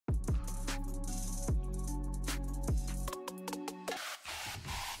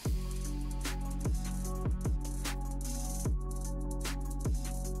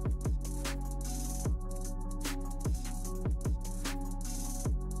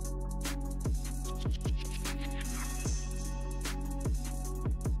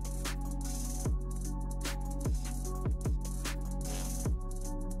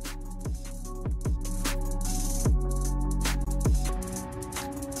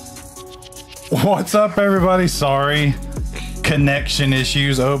What's up, everybody? Sorry. Connection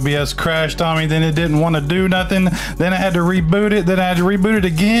issues. OBS crashed on me. Then it didn't want to do nothing. Then I had to reboot it. Then I had to reboot it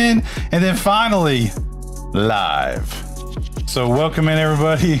again. And then finally, live. So welcome in,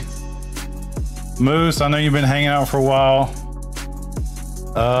 everybody. Moose, I know you've been hanging out for a while.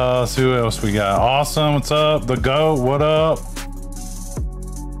 Let's see who else we got. Awesome. What's up? The GOAT. What up?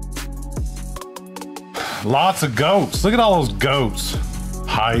 Lots of goats. Look at all those goats.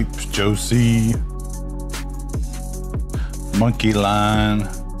 Hype, Josie, Monkey Line.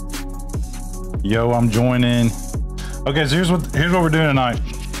 Yo, I'm joining. Okay, so here's what we're doing tonight.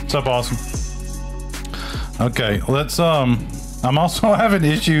 What's up, Awesome? Okay, let's I'm also having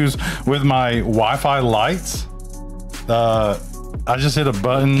issues with my Wi-Fi lights. I just hit a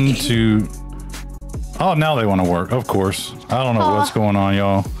button to. Oh, now they want to work. Of course. I don't know what's going on,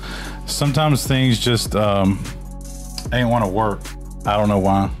 y'all. Sometimes things just ain't want to work. I don't know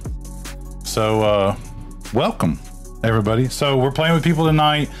why. So welcome everybody. So we're playing with people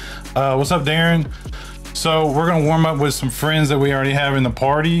tonight. What's up, Darren? So we're gonna warm up with some friends that we already have in the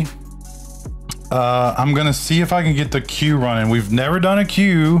party. I'm gonna see if I can get the queue running. We've never done a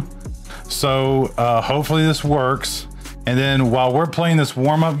queue, so hopefully this works. And then while we're playing this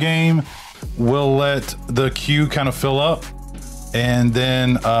warm-up game, we'll let the queue kind of fill up. And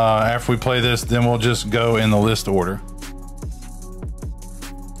then after we play this, then we'll just go in the list order.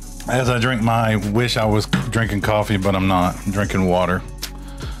 As I drink my, wish I was drinking coffee, but I'm not. I'm drinking water.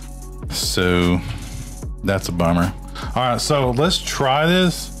 So that's a bummer. All right, so let's try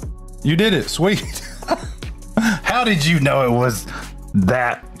this. You did it, sweet. How did you know it was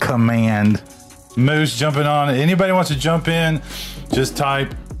that command? Moose jumping on it. Anybody wants to jump in, just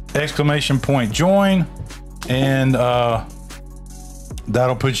type !join and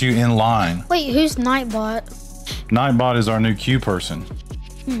that'll put you in line. Wait, who's Nightbot? Nightbot is our new queue person.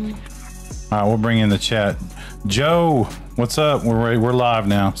 All right, we'll bring in the chat. Joe, what's up? We're ready. We're live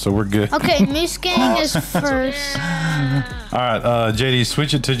now, so we're good. Okay, Moose Gang is first. All right, JD,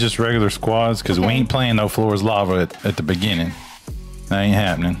 switch it to just regular squads because we ain't playing no floors lava at the beginning. That ain't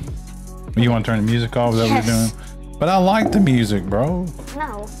happening. You want to turn the music off? Is that what you're doing? But I like the music, bro.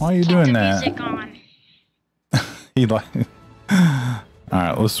 No. Why are you doing that? Music on. He like. All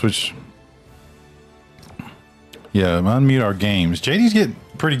right, let's switch. Yeah, unmute our games. JD's getting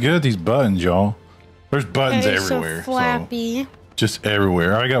pretty good at these buttons, y'all. There's buttons everywhere. So flappy. So just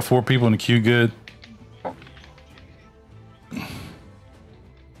everywhere. I got 4 people in the queue. Good.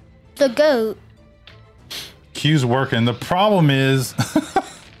 The GOAT. Queue's working. The problem is,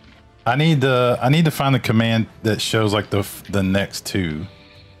 I need to find the command that shows like the next 2.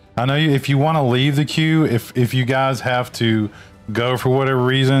 I know if you want to leave the queue, if you guys have to go for whatever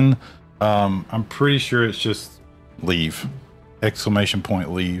reason, I'm pretty sure it's just leave, !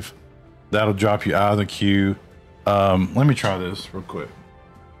 Leave. That'll drop you out of the queue. Let me try this real quick.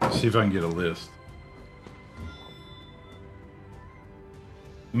 See if I can get a list.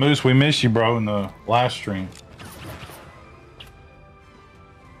 Moose, we missed you, bro, in the last stream.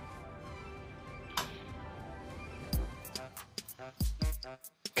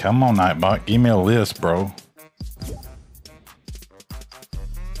 Come on, Nightbot, give me a list, bro.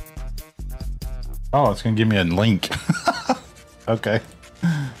 Oh, it's gonna give me a link. Okay,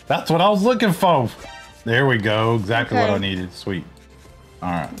 that's what I was looking for. There we go, exactly what I needed. Sweet.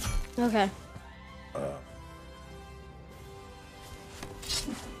 All right. Okay. All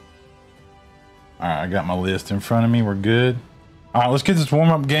right, I got my list in front of me. We're good. All right, let's get this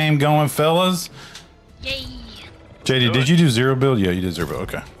warm-up game going, fellas. Yay. JD, did you do 0 build? Yeah, you did 0 build.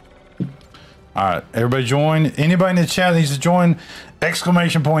 Okay. All right, everybody join. Anybody in the chat needs to join, !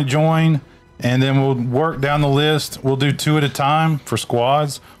 Join, and then we'll work down the list. We'll do 2 at a time for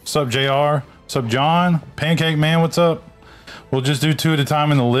squads. What's up, JR? What's up, John? Pancake Man, what's up? We'll just do 2 at a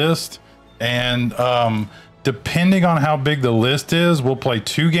time in the list. And depending on how big the list is, we'll play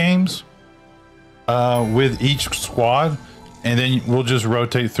 2 games with each squad. And then we'll just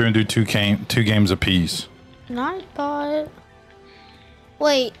rotate through and do 2 games apiece. Nightbot.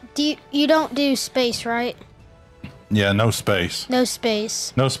 Wait, you don't do space, right? Yeah, no space. No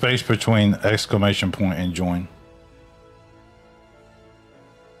space. No space between ! And join.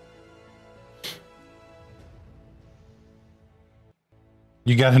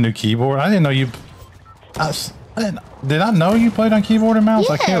 You got a new keyboard? I didn't know you. Did I know you played on keyboard and mouse?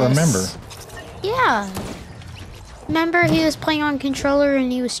 Yes. I can't remember. Yeah. Remember he was playing on controller and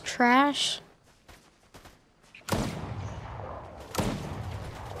he was trash?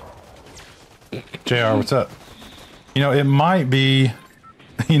 JR, what's up? You know, it might be,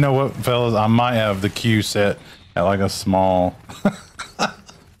 you know what, fellas, I might have the queue set at like a small,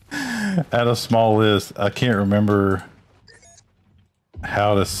 Add a small list. I can't remember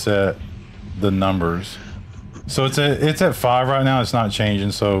how to set the numbers. So it's at 5 right now. It's not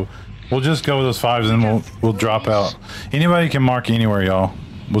changing. So we'll just go with those 5s and we'll drop out. Anybody can mark anywhere, y'all.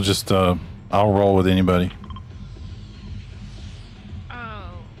 We'll just I'll roll with anybody.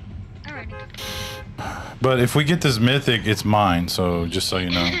 But if we get this mythic, it's mine. So just so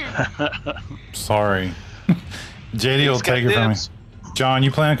you know. Sorry. JD will take it from me. John, you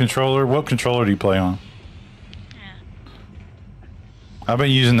play on controller? What controller do you play on? Yeah. I've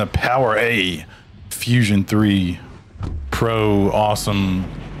been using the Power A Fusion 3 Pro Awesome.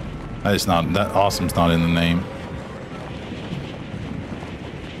 It's not that awesome's not in the name.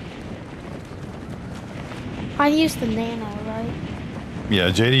 I use the Nano, right? Yeah,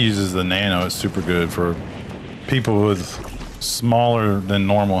 JD uses the Nano. It's super good for people with smaller than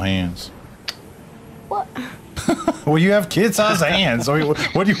normal hands. What? Well, you have kid-sized hands. So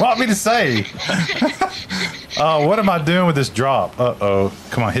what do you want me to say? What am I doing with this drop? Uh-oh.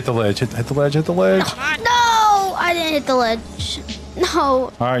 Come on, hit the ledge. Hit the ledge. Hit the ledge. No, I didn't hit the ledge. No.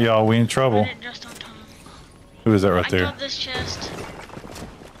 All right, y'all. We in trouble. Who is that right there? I got this chest.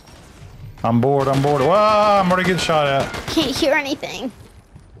 I'm bored. I'm bored. Wow, I'm already getting shot at. Can't hear anything.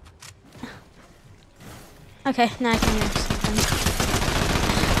 Okay, now I can hear something.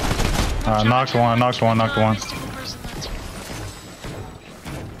 Knocked one. Knocked one. Knocked one.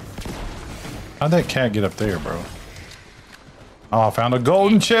 How'd that cat get up there, bro? Oh, I found a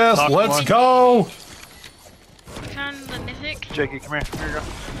golden chest. Knocked Let's one. go. Found the mythic. Jakey, come here. Here you go.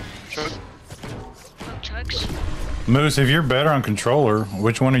 Chug. Oh, chugs. Moose, if you're better on controller,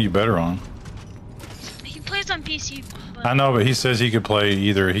 which one are you better on? He plays on PC. But I know, but he says he could play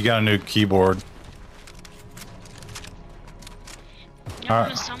either. He got a new keyboard. you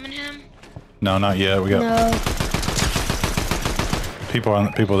want to summon him? No, not yet. We got people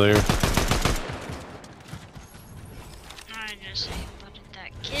there. I just butted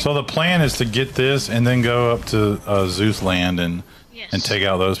that kid. So the plan is to get this and then go up to Zeus Land and take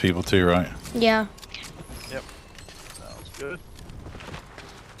out those people too, right? Yeah. Yep. Sounds good.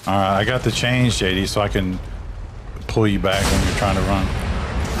 All right, I got the change, JD, so I can pull you back when you're trying to run.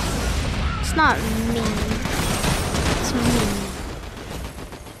 It's not me. It's me.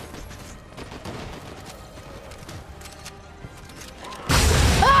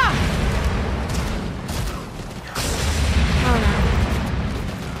 Ah! Oh no.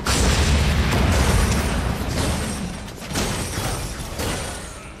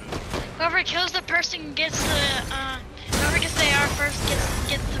 Whoever kills the person gets the whoever gets the AR first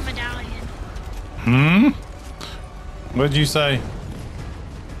gets the medallion. Hmm? What'd you say?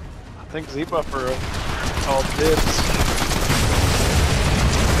 I think Z-Buffer called dibs.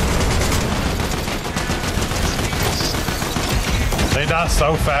 They die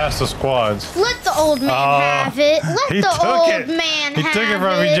so fast, the squads. Let the old man have it. Let the old man He have took it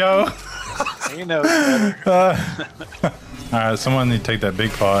from me, Joe. He knows better. Alright, someone need to take that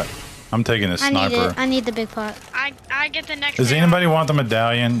big pot. I'm taking a sniper. I need the big pot. I get the next. Does anybody want the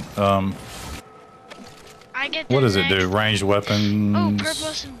medallion? I get the What does it next- do? Ranged weapons? Oh, purple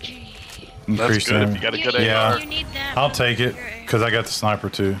SMG. Increase That's good if damage. you got a good Yeah. AR. You need that. I'll take it because I got the sniper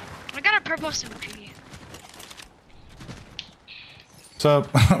too. I got a purple SMG. What's up,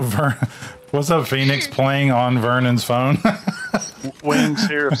 What's up, Phoenix? Playing on Vernon's phone. Wings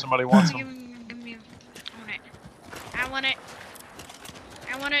here if somebody wants them. Give me. I want it.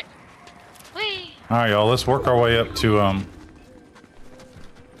 I want it. Whee! All right, y'all. Let's work our way up to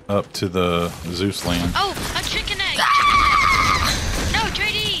the Zeus Land. Oh, a chicken egg! No,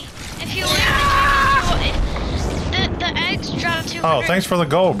 JD! If you wait, the eggs drop 200. Oh, thanks for the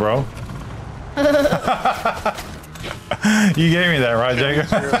gold, bro. You gave me that, right, Jacob?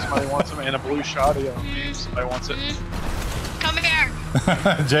 Here if somebody wants them and a blue shoddy on me if somebody wants it. Come here!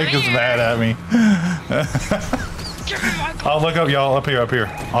 Jacob's mad at me. Give me my Oh, look up, y'all. Up here,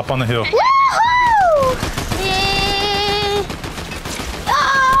 up on the hill. Woohoo! Yeah.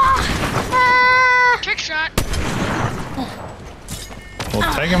 Ah! trick shot.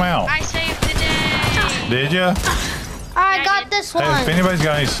 Well, take him out. I saved the day. Did ya? I got this one. Hey, if anybody's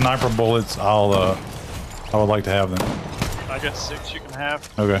got any sniper bullets, I would like to have them. I got 6 you can have.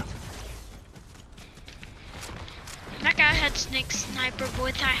 Okay. That guy had snake sniper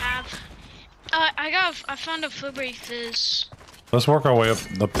bullets. I have. I found a Flibery Fizz. Let's work our way up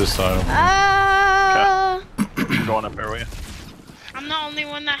this side. I'm going up there with you. I'm the only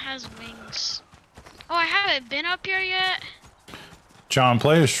one that has wings. Oh, I haven't been up here yet. John,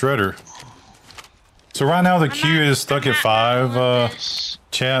 play a shredder. So right now the queue is stuck at 5,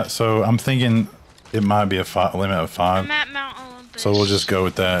 chat. So I'm thinking it might be a limit of 5. I'm at Mount Olympus. So we'll just go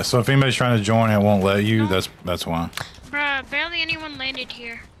with that. So if anybody's trying to join, it won't let you. That's why. Bruh, barely anyone landed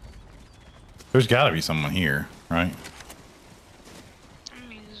here. There's got to be someone here, right? I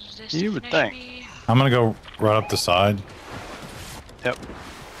mean, is this You would think. I'm gonna go right up the side. Yep.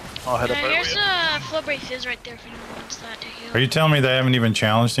 I'll head up over Here's you. a Flowberry Fizz right there if anyone wants that to heal. Are you telling me they haven't even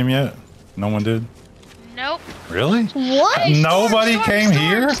challenged him yet? No one did. Nope. Really? What? Nobody came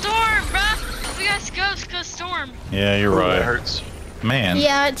here? Storm, bruh! We got scopes, go Storm. Yeah, you're Ooh, right. that hurts. Man.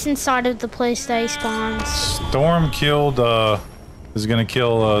 Yeah, it's inside of the place that he spawns. Storm killed. Is gonna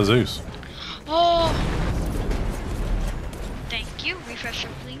kill Zeus. Oh. Thank you. Refresher,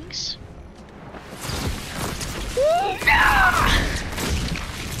 please.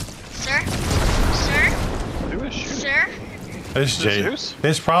 Sir? Sir? Who is shooting? Sir? It's Is it JD. Zeus?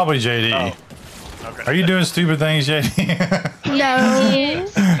 It's probably JD. Oh. Okay. Are you doing stupid things, JD? No.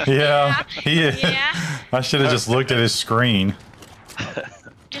 Yes. Yeah, he is. Yeah. I should have just looked at his screen.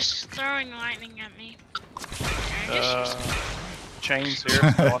 Just throwing lightning at me. Just Chains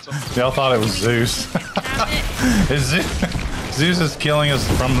here. Awesome. Y'all thought it was Zeus. have it. Is Zeus is killing us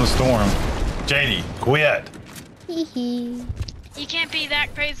from the storm. JD, quit. Hee hee. You can't be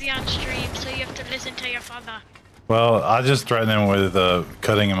that crazy on stream, so you have to listen to your father. Well, I just threatened him with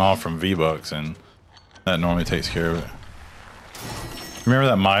cutting him off from V-Bucks, and that normally takes care of it. Remember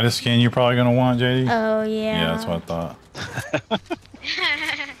that Midas skin you're probably gonna want, JD? Oh yeah. Yeah, that's what I thought.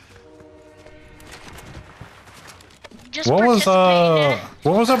 Just What was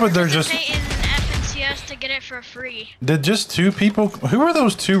up with their just? participate in FNCS to get it for free. Did just two people? Who are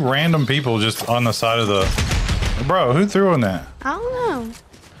those two random people just on the side of the? Bro, who threw in that? I don't know.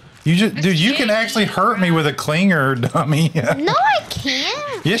 You just, dude, you can actually hurt me with a clinger, dummy. No, I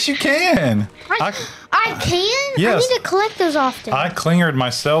can't. Yes, you can. I can. Yes. I need to collect those often. I clingered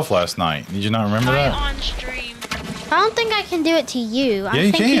myself last night. Did you not remember Right that? on stream. I don't think I can do it to you. I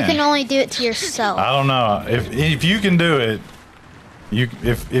you think you can. can only do it to yourself. I don't know. If you can do it,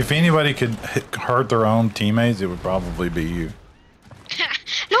 if anybody could hurt their own teammates, it would probably be you.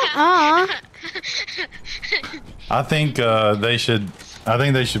 I think they should. I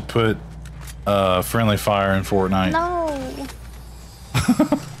think they should put friendly fire in Fortnite. No.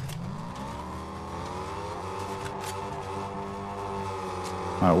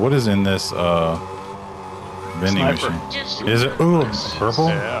 All right, what is in this vending Sniper. machine? Just Is it? Ooh, purple.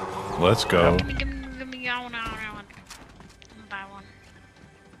 Yeah. Let's go. Give me one. Buy one.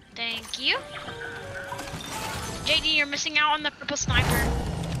 Thank you. JD, you're missing out on the purple sniper.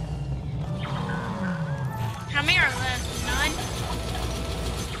 How many are left? None?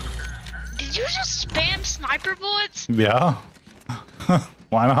 Did you just spam sniper bullets? Yeah.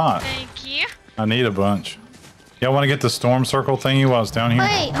 Why not? Thank you. I need a bunch. Y'all want to get the storm circle thingy while it's down here?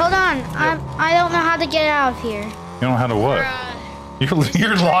 Wait, hold on. I don't know how to get out of here. You don't know how to what? Bruh.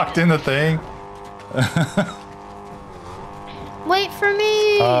 You're locked in the thing. Wait for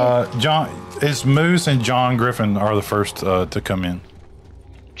me. John, it's Moose and John Griffin are the first to come in.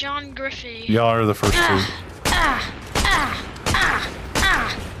 John Griffey. Y'all are the first two.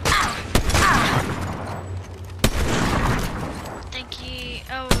 Thank you.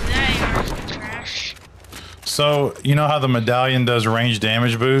 Oh, that is trash. So you know how the medallion does range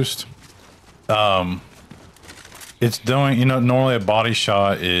damage boost? It's doing. You know, normally a body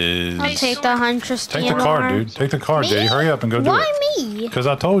shot is. I'll take the Huntress Take the card, dude. Take the card, JD. Hurry up and go do it. Why me? Because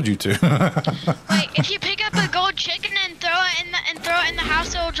I told you to. Wait, if you pick up a gold chicken and throw it in the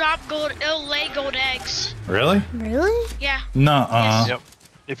house, it'll drop gold. It'll lay gold eggs. Really? Really? Yeah. Nuh-uh. Yep.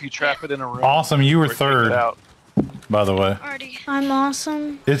 If you trap it in a room. Awesome. You were or take it third, out. by the way. Already. I'm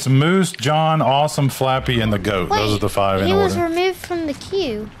awesome. It's Moose, John, Awesome, Flappy, and the Goat. Wait, Those are the five in he was order. removed from the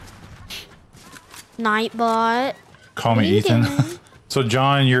queue. Nightbot. Call me What are you Ethan. doing? So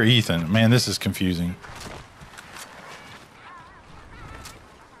John, you're Ethan. Man, this is confusing.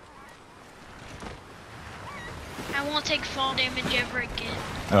 I won't take fall damage ever again.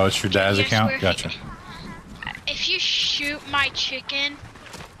 Oh, it's your dad's Yes, account? we're- Gotcha. If you shoot my chicken,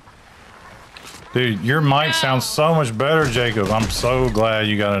 Dude, your mic sounds so much better, Jacob. I'm so glad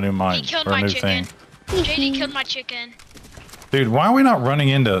you got a new he mic killed or a my new chicken. thing. JD killed my chicken. Dude, why are we not running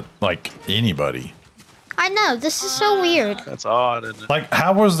into, like, anybody? I know, this is so weird. That's odd, isn't it? Like,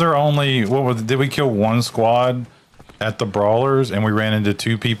 how was there only, did we kill one squad at the Brawlers and we ran into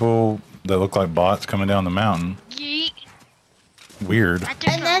two people that look like bots coming down the mountain? Yeet. Weird. I took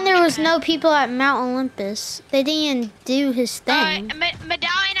And the then wrong there was track. no people at Mount Olympus. They didn't even do his thing.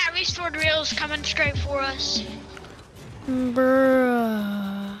 Medallion at Restored Reels coming straight for us.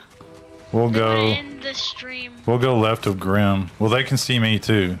 Bruh. We'll They're gonna go, end the stream. we'll go left of Grim. Well, they can see me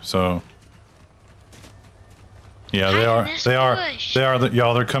too, so. Yeah, they Hide are. in this They are. bush. They are.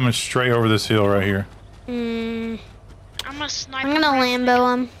 Y'all, they're coming straight over this hill right here. Mm, I'm gonna snipe. I'm gonna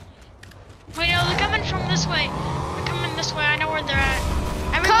Lambo him. Wait, no, they're coming from this way. They're coming this way. I know where they're at.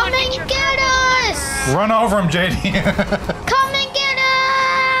 Everyone Come get and your get purple us! sniper Run over him, JD. Come and get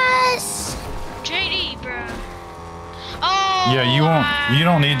us! out. JD, bro. Oh. Yeah, you won't. You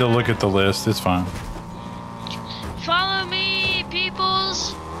don't need to look at the list. It's fine. Follow me,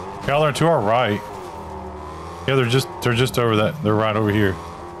 peoples. Y'all are to our right. Yeah, they're just over that. They're right over here.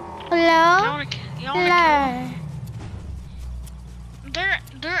 Hello? Y'all wanna Hello?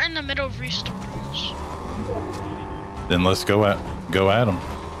 They're in the middle of restorers. Then let's go at them.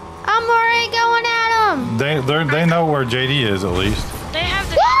 I'm already going at him. They know where JD is at least. They have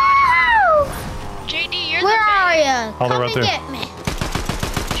the Woo! JD, you're Where the are bait. you? Oh, they're Come right and there. get me.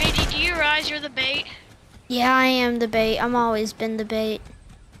 JD, do you realize you're the bait? Yeah, I am the bait. I'm always been the bait.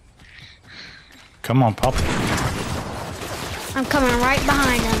 Come on, Pop. I'm coming right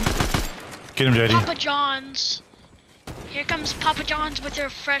behind him. Get him, JD. Papa John's. Here comes Papa John's with their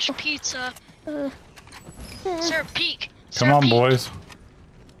fresh pizza. Sir, peek. Sir, Come on, peek. boys.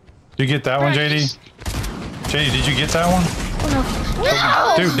 Did you get that one, Bro, JD? he's- JD, did you get that one?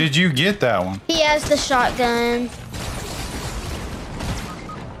 No! Dude, did you get that one? He has the shotgun.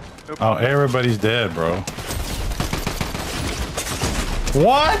 Oh, everybody's dead, bro.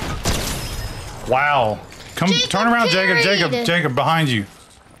 What? Wow. Come, Jacob turn around, carried. Jacob, behind you.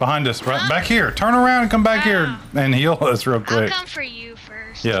 Behind us, right back here. Turn around and come back here and heal us real I'll quick. come for you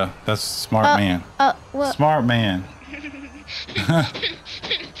first. Yeah, that's smart man. What? Smart man.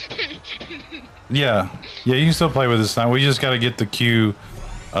 Yeah, you can still play with this now. We just got to get the queue.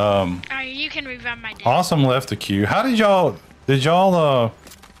 Alright, you can revive my dad. Awesome left the queue. How did y'all,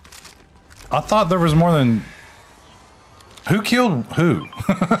 I thought there was more than, who killed who?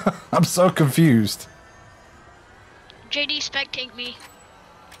 I'm so confused. JD, spectate me.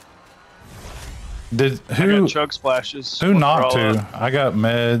 Did, I who, got chug splashes. who knocked who? I got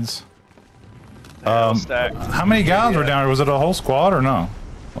meds. Stacked. How many guys were down there? Was it a whole squad or no?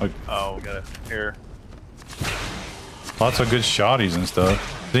 Like, Oh, we got it here. lots of good shotties and stuff.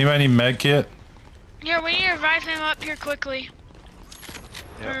 Does anybody need med kit? Here, we need to revive him up here quickly.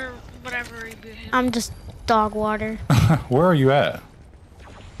 Yep. Or whatever, reboot him. I'm just dog water. Where are you at?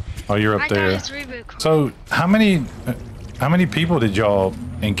 Oh, you're up I there. got his reboot code. So how many people did y'all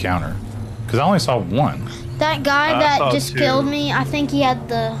encounter? Because I only saw one. That guy I that saw just two. killed me, I think he had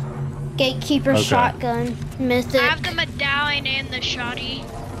the gatekeeper Okay. shotgun. Mythic. I have the medallion and the shoddy.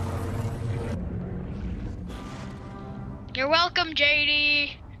 You're welcome,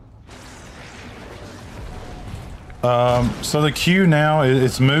 JD. So the queue now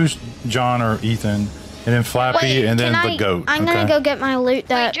it's Moose, John, or Ethan, and then Flappy, Wait, and then can the goat. I'm gonna go get my loot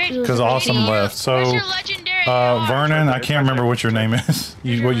that Jake, was 'Cause awesome original. left. So, Where's your legendary AR? Vernon, I can't remember what your name is. Where's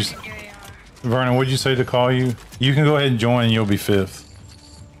You, your what you, legendary AR? Vernon, what'd you say to call you? You can go ahead and join, and you'll be 5th.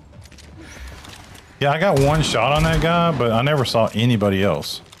 Yeah, I got one shot on that guy, but I never saw anybody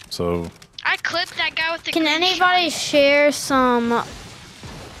else. So I clipped that guy with the Can green anybody shotty. share some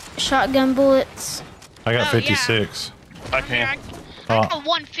shotgun bullets? I got Oh, yeah. 56. I can. I got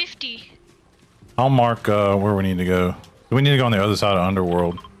 150. I'll mark where we need to go. We need to go on the other side of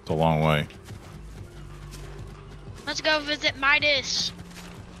Underworld. It's a long way. Let's go visit Midas.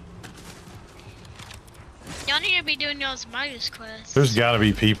 Y'all need to be doing y'all's Midas quests. There's got to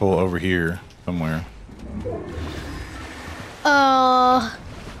be people over here somewhere.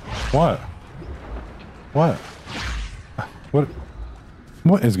 What? What?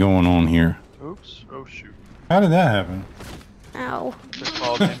 What is going on here? Oops. Oh shoot. How did that happen? Ow. Just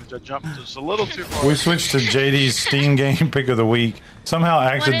fall damage. I jumped just a little too far. We switched to JD's Steam game pick of the week. Somehow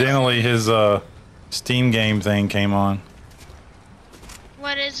accidentally his Steam game thing came on.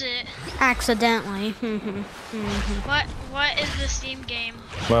 What is it? Accidentally. What is the Steam game?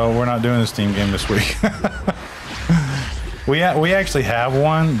 Well, we're not doing the Steam game this week. we actually have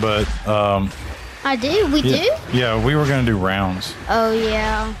one, but I do. We do? yeah, we were gonna do rounds. Oh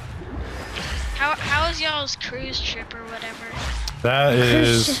yeah. How is y'all's cruise trip or whatever? That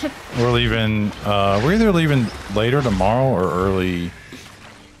is, we're leaving. We're either leaving later tomorrow or early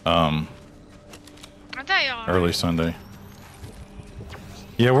I thought y'all. early Sunday.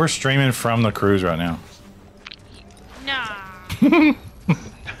 Yeah, we're streaming from the cruise right now. Nah.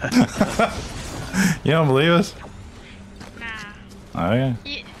 You don't believe us? Nah. Oh yeah.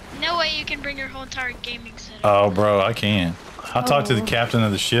 No way you can bring your whole entire gaming setup. Oh, bro, I can. I talked to the captain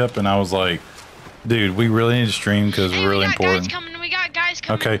of the ship, and I was like, "Dude, we really need to stream because Hey, we're really we got important." guys coming. We got guys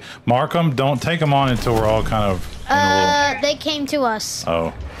coming. Okay, mark them. Don't take them on until we're all kind of in a They came to us.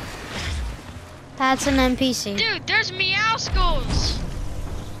 little. Oh, That's an NPC. Dude, there's meow skulls.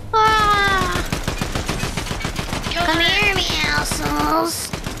 Ah, Kill come it. here, meow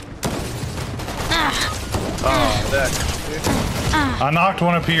souls. Oh, that. I knocked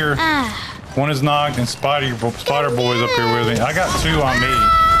one up here. One is knocked, and Spider Boy's up here with me. I got 2 on me.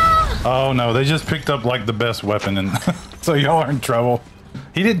 Oh no, they just picked up like the best weapon, and so y'all are in trouble.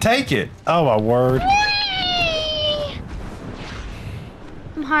 He didn't take it. Oh my word.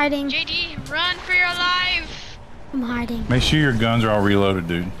 I'm hiding. JD, run for your life. I'm hiding. Make sure your guns are all reloaded,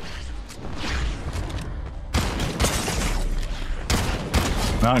 dude.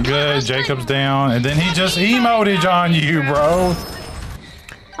 Not good. Jacob's down, and then he just emoted on you, bro.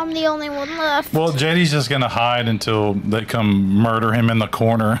 I'm the only one left. Well, JD's just gonna hide until they come murder him in the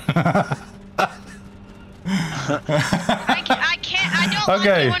corner. I can't. I don't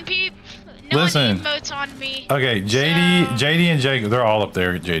Okay. like it when people. No Listen. one emotes on me. Okay, JD and Jacob, they're all up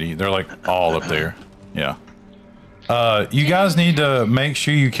there. JD, they're like all up there. Yeah. You guys need to make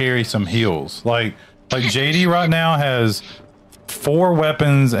sure you carry some heals. Like JD right now has 4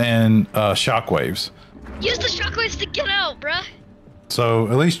 weapons and shockwaves. Use the shockwaves to get out, bruh. So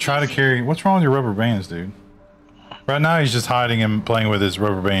at least try to carry. What's wrong with your rubber bands, dude? Right now he's just hiding and playing with his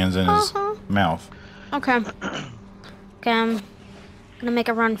rubber bands in his mouth. Okay. Okay, I'm gonna make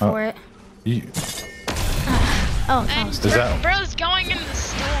a run for it. You, Oh, And Is that- bro's going in the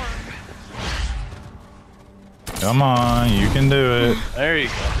storm. come on, you can do it. There you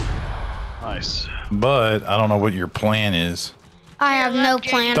go. Nice. But I don't know what your plan is. I have no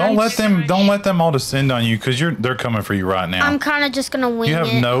plan. Don't let them all descend on you, because they're coming for you right now. I'm kind of just gonna wing You have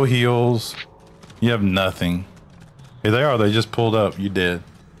it. no heals. You have nothing. Here they are. They just pulled up. You did.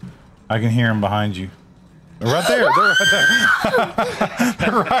 I can hear them behind you. They're right there. They're right there.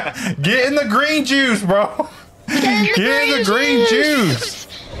 They're right. Get in the green juice, bro. Get in the green juice.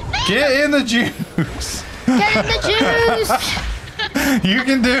 Get in the juice. Get in the juice. You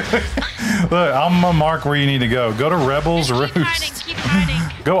can do it. Look, I'm gonna mark where you need to go. Go to Rebels Keep Roost. hiding, keep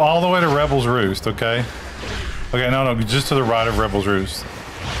hiding. Go all the way to Rebels Roost, okay? Okay, no, just to the right of Rebels Roost.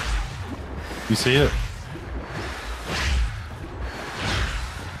 You see it?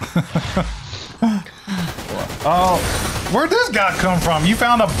 Oh, where'd this guy come from? You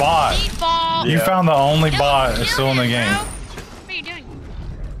found a bot. Default. You found the only Kill bot him, that's kill still in the him, game. bro. What are you doing?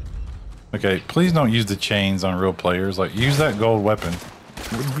 Okay, please don't use the chains on real players. Like, use that gold weapon.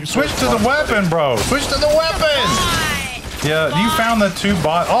 Switch to the weapon, bro. Switch to the weapon. Bot. Yeah, you found the 2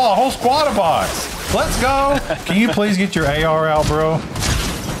 bots. Oh, a whole squad of bots. Let's go. Can you please get your AR out, bro?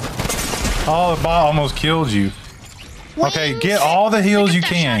 Oh, the bot almost killed you. Okay, get all the heals you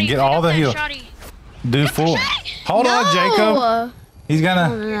can. Get all the heals. Do full. Hold on, Jacob. He's gonna.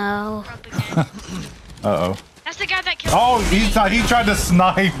 No. Uh-oh. That's the guy that killed Oh, me. he tried to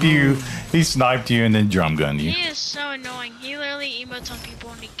snipe you. He sniped you and then drum gunned you. He is so annoying. He literally emotes on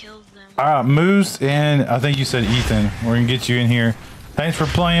people and he kills them. All right, Moose and I think you said Ethan. We're gonna get you in here. Thanks for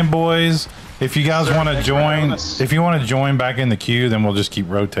playing, boys. If you guys want to thanks for join, having us. if you want to join back in the queue, then we'll just keep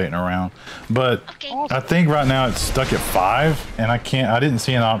rotating around. But Okay. I think right now it's stuck at 5, and I didn't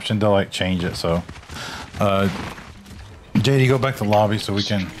see an option to like change it. So, JD, go back to the lobby so we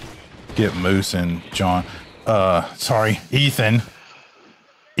can get Moose and John. Sorry, Ethan.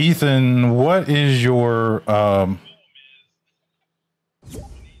 Ethan, what is your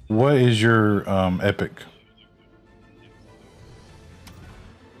epic?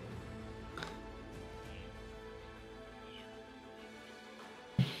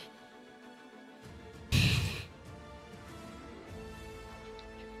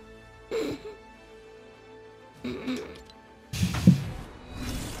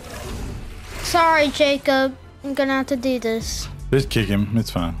 Sorry, Jacob. I'm gonna have to do this. Just kick him.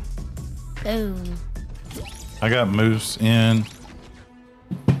 It's fine. Boom. I got Moose in.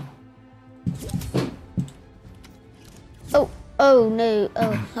 Oh no.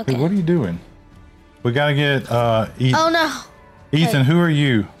 Oh, Hey, okay. what are you doing? We gotta get Ethan. Oh no. Ethan, who are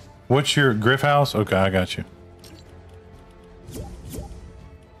you? What's your Griff House? Okay, I got you.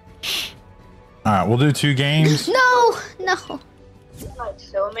 All right, we'll do 2 games. No. No.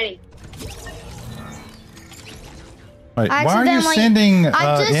 So many. Wait, why are you Accidentally- sending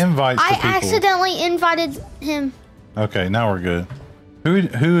I invites to people? accidentally invited him. Okay, now we're good.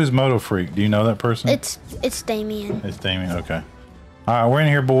 Who is Moto Freak? Do you know that person? It's Damien. It's Damien. Okay. All right, we're in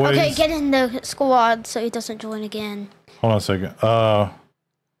here, boys. Okay, get in the squad so he doesn't join again. Hold on a second.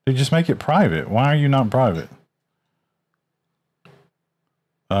 Dude, just make it private. Why are you not private?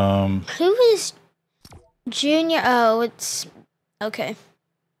 Who is Junior? Oh, it's okay.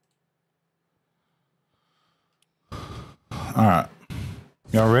 All right.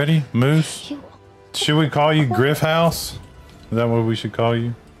 Y'all ready? Moose, Should we call you Griff House? Is that what we should call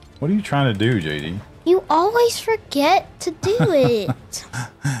you? What are you trying to do, JD? You always forget to do it.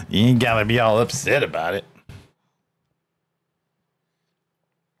 You ain't gotta be all upset about it.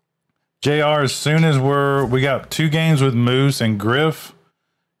 JR, as soon as we got 2 games with Moose and Griff,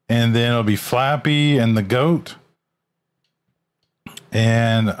 and then it'll be Flappy and the Goat.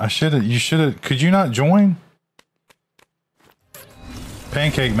 And could you not join?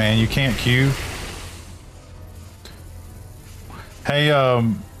 Pancake Man, you can't queue. Hey,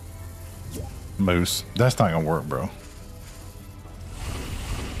 Moose, that's not gonna work, bro.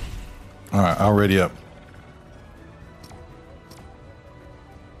 All right, I'll ready up.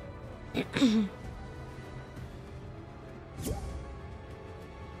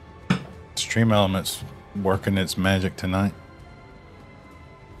 Stream Elements working its magic tonight.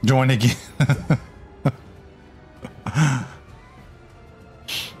 Join again.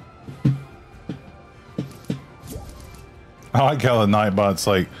 I like how the Nightbot's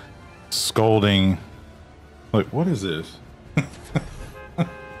like scolding. Like, what is this?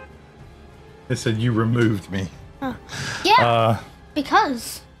 It said you removed me. Yeah,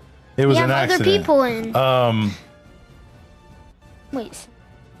 because it was we an have other accident. people in. Wait.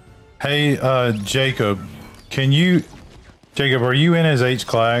 Hey, Jacob, Jacob, are you in as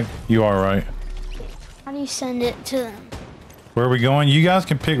H-Clag? You are, right? How do you send it to them? Where are we going? You guys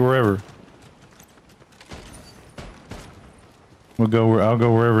can pick wherever. I'll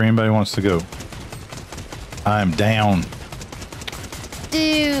go wherever anybody wants to go. I'm down.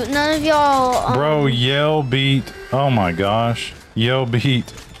 Dude, none of y'all. Bro, Yale beat. Oh my gosh. Yale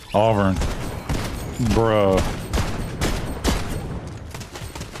beat Auburn. Bro.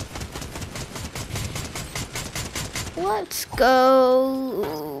 Let's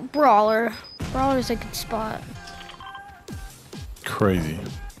go Brawler. Brawler's a good spot. Crazy.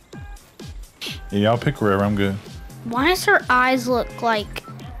 Yeah, I'll pick wherever. I'm good. Why does her eyes look like...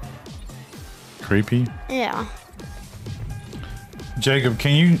 Creepy. Yeah. Jacob,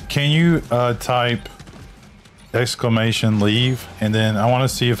 can you type exclamation leave, and then I want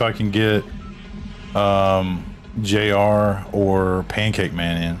to see if I can get JR or Pancake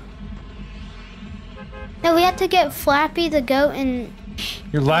Man in. No, we have to get Flappy the Goat and...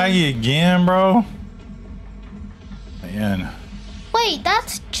 You're laggy again, bro. Man. Wait,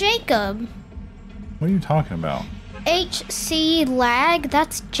 that's Jacob. What are you talking about? HC lag,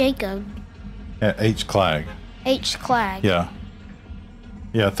 that's Jacob. Yeah, H-Clag. H-Clag. Yeah.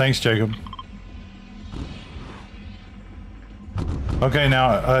 Yeah, thanks, Jacob. Okay,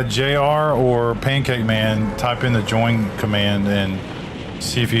 now, JR or Pancake Man, type in the join command and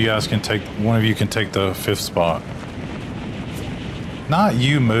see if you guys can take, one of you can take the 5th spot. Not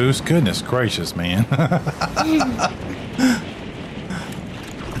you, Moose. Goodness gracious, man. I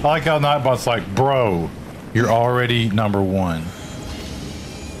like how Nightbot's like, bro, you're already number 1.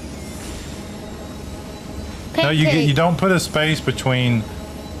 Pancake. No, you don't put a space between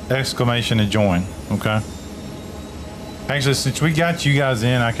exclamation and join, okay? Actually, since we got you guys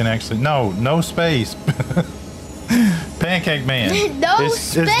in, I can actually... No space. Pancake Man.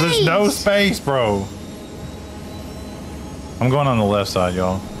 There's no space, bro. I'm going on the left side,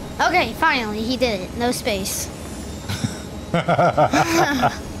 y'all. Okay, finally, he did it. No space.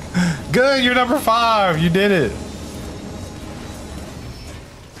 Good, you're number 5. You did it.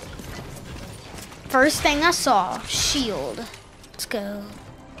 First thing I saw, shield. Let's go.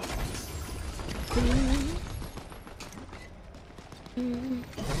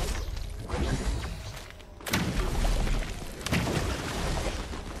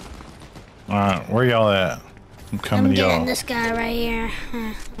 Alright, where y'all at? I'm coming I'm to y'all. getting this guy right here.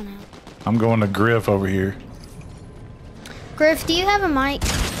 I'm going to Griff over here. Griff, do you have a mic?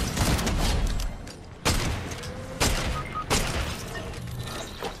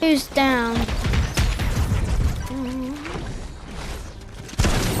 Who's down?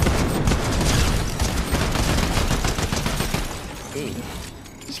 Dude,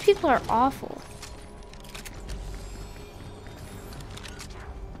 these people are awful.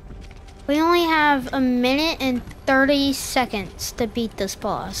 We only have 1 minute and 30 seconds to beat this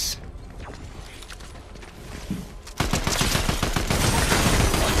boss.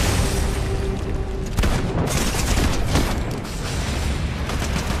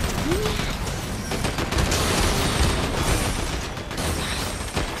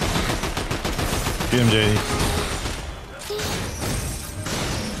 Get him, JD.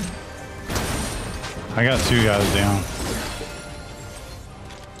 I got 2 guys down.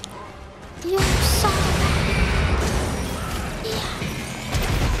 You're so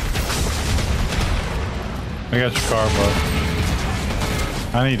I got your car, bud.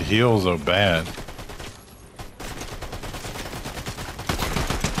 I need heals though bad.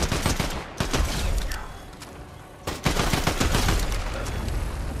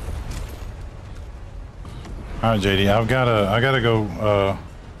 All right, JD, I gotta go.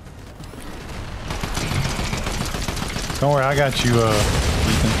 Don't worry, I got you,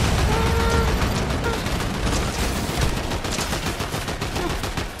 Ethan.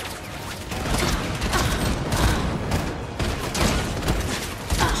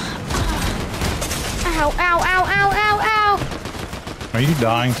 Ow, ow, ow, ow, ow, ow. Are you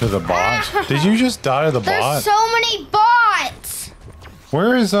dying to the bots? Did you just die to the There's bot? so many bots.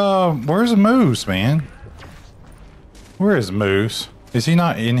 Where's Moose, man? Where is Moose? Is he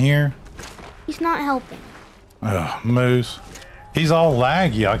not in here? He's not helping. Ugh, Moose. He's all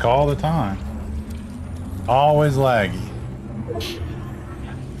laggy, like all the time. Always laggy.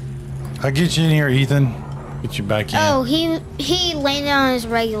 I get you in here, Ethan. Get you back in. Oh, he landed on his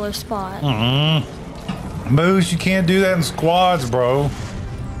regular spot. Moose, you can't do that in squads, bro.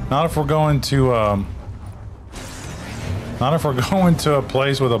 Not if we're going to not if we're going to a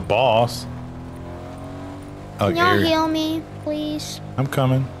place with a boss. Can y'all heal me, please? I'm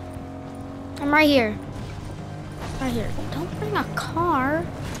coming. I'm right here. Right here. Don't bring a car.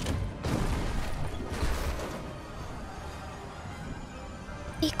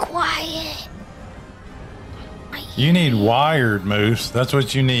 Be quiet. You need wired, Moose. That's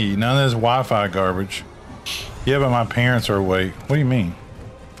what you need. None of this Wi-Fi garbage. Yeah, but my parents are awake. What do you mean?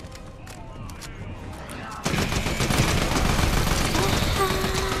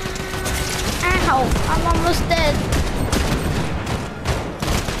 Ow, I'm almost dead.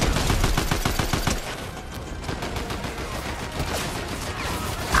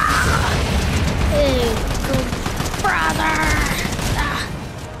 Hey, good brother.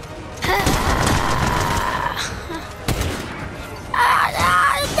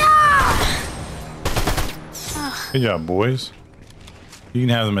 Good job, boys. You can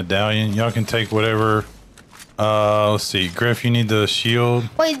have the medallion. Y'all can take whatever. Let's see. Griff, you need the shield.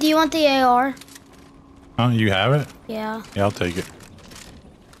 Wait, do you want the AR? Oh, you have it? Yeah. Yeah, I'll take it.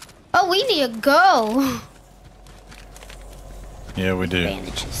 Oh, we need to go. Yeah, we do.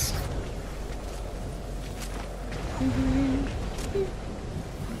 Bandages.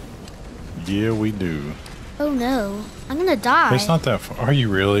 Yeah, we do. Oh no, I'm gonna die. It's not that far. Are you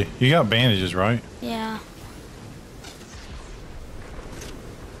really? You got bandages, right? Yeah.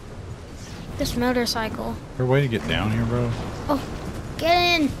 This motorcycle. Is there a way to get down here, bro? Oh, get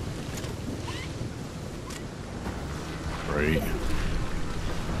in. Great.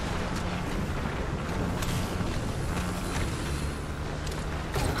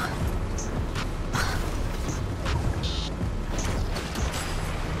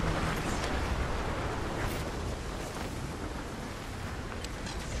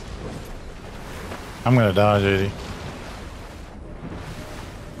 I'm gonna die, JD.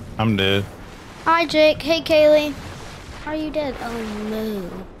 I'm dead. Hi, Jake. Hey, Kaylee. Are you dead? Oh no.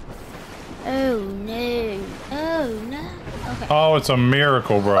 Oh no. Oh no. Okay. Oh, it's a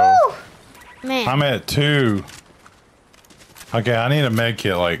miracle, bro. Woo! Man. I'm at 2. Okay, I need a med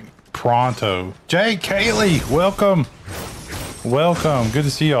kit like pronto. Jay, Kaylee, welcome. Welcome. Good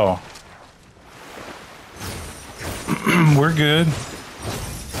to see y'all. We're good.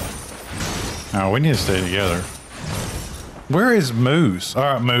 No, we need to stay together. Where is Moose? All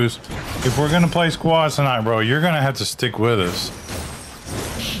right, Moose. If we're gonna play squads tonight, bro, you're gonna have to stick with us.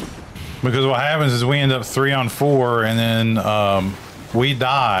 Because what happens is we end up 3 on 4, and then we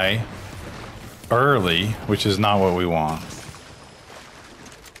die early, which is not what we want.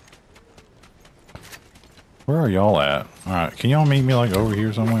 Where are y'all at? All right, can y'all meet me like over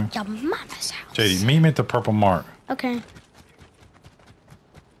here somewhere? Your mama's house. JD, meet me at the purple mark. Okay.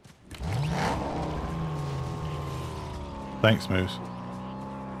 Thanks, Moose.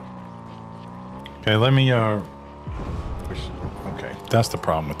 Okay, let me okay, that's the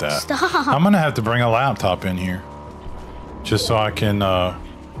problem with that. Stop. I'm gonna have to bring a laptop in here just so I can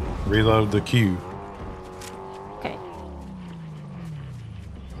reload the queue. Okay.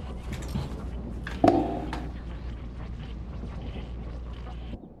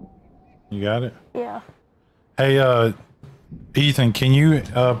 You got it? Yeah. Hey, Ethan, can you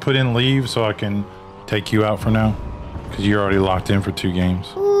put in leave so I can take you out for now? Because you're already locked in for 2 games.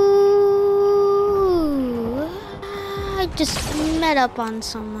 Ooh. I just met up on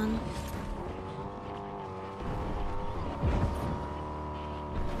someone.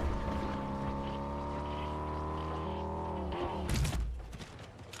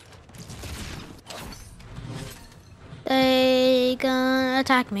 They gonna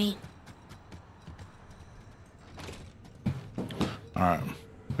attack me. All right.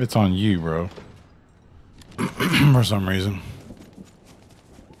 It's on you, bro. For some reason.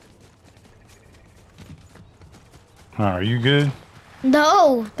 All right, are you good?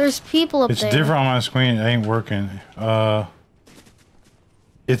 No, there's people up It's there. different on my screen. It ain't working. What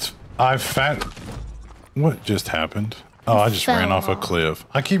just happened? Oh, I just ran off a cliff.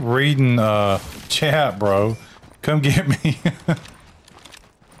 I keep reading chat, bro. Come get me.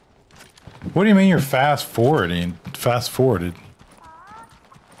 What do you mean you're fast forwarding? Fast forwarded.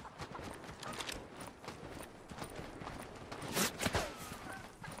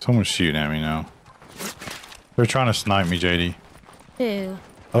 Someone's shooting at me now. They're trying to snipe me, JD. Who?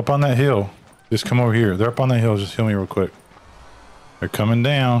 Up on that hill. Just come over here. They're up on that hill. Just heal me real quick. They're coming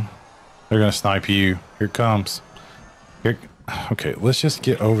down. They're gonna snipe you. Here it comes. Here. Okay, let's just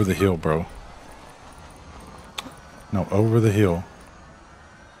get over the hill, bro. No, over the hill.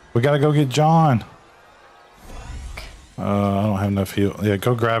 We gotta go get John. I don't have enough heal. Yeah,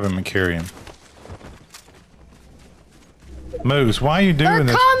 go grab him and carry him. Moose, why are you doing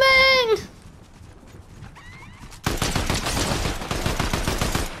this? They're coming!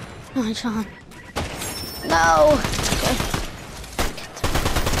 Oh, John. No!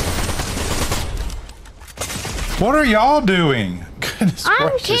 What are y'all doing? Goodness I'm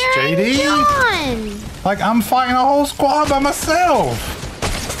gracious, carrying JD. John! Like, I'm fighting a whole squad by myself.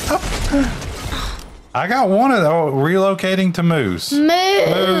 I got one of those relocating to Moose.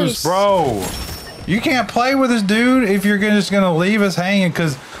 Moose, bro. You can't play with this dude if you're just going to leave us hanging.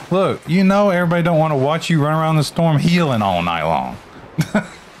 Because, look, you know everybody don't want to watch you run around the storm healing all night long.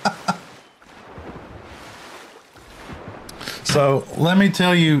 So, let me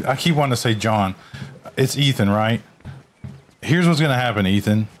tell you, I keep wanting to say John. It's Ethan, right? Here's what's going to happen,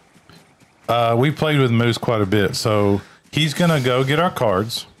 Ethan. We played with Moose quite a bit, so he's going to go get our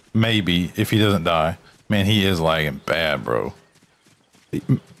cards, maybe, if he doesn't die. Man, he is lagging bad, bro.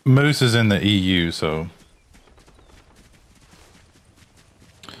 Moose is in the EU, so...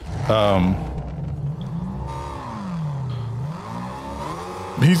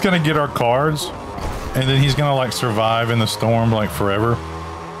 he's going to get our cards, and then he's going to, like, survive in the storm, like, forever.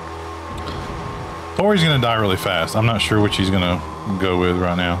 Or he's going to die really fast. I'm not sure which he's going to go with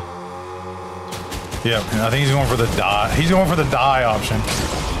right now. Yep, I think he's going for the die. He's going for the die option.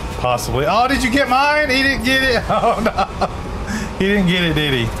 Possibly. Oh, did you get mine? He didn't get it. Oh, no. He didn't get it,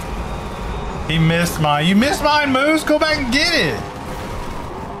 did he? He missed mine. You missed mine, Moose. Go back and get it.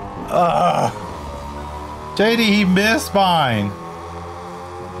 JD, he missed mine.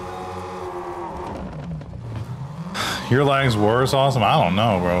 Your lag's worse, awesome. I don't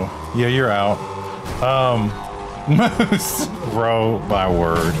know, bro. Yeah, you're out. Moose, bro, my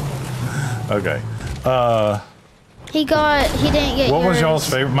word. Okay. He didn't get What was yours. y'all's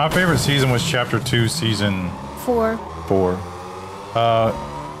favorite? My favorite season was Chapter 2, Season 4. 4.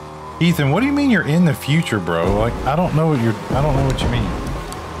 Ethan, what do you mean you're in the future, bro? Like, I don't know what you mean.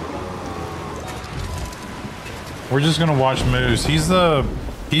 We're just gonna watch Moose. He's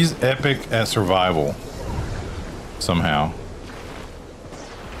epic at survival. Somehow.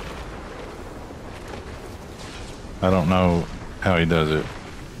 I don't know how he does it.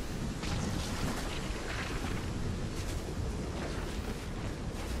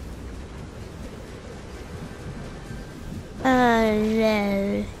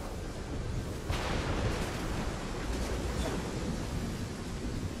 No.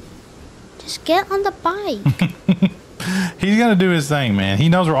 Just get on the bike. He's gonna do his thing, man. He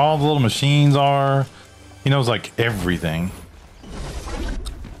knows where all the little machines are. He knows like everything.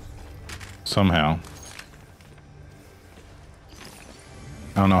 Somehow.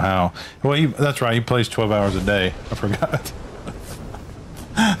 I don't know how. Well, that's right. He plays 12 hours a day. I forgot.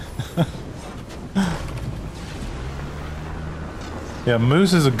 Yeah,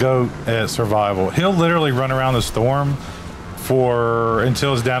 Moose is a goat at survival. He'll literally run around the storm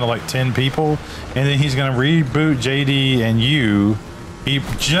until it's down to like 10 people, and then he's gonna reboot JD and you. He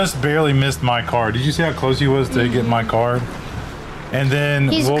just barely missed my card. Did you see how close he was to getting my card? And then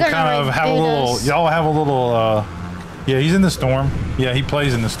we'll kind of have a little. Y'all have a little. Yeah, he's in the storm. Yeah, he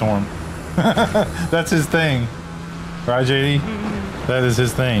plays in the storm. That's his thing, right, JD? That is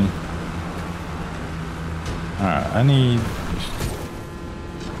his thing. All right, I need.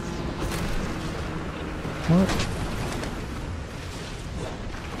 What?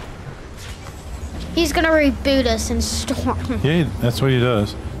 He's gonna reboot us in storm. Yeah, that's what he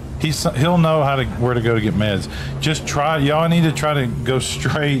does. He'll know where to go to get meds. Just try. Y'all need to try to go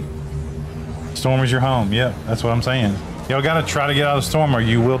straight. Storm is your home. Yep, that's what I'm saying. Y'all gotta try to get out of the storm or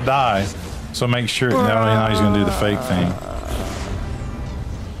you will die. So make sure. Now he's gonna do the fake thing.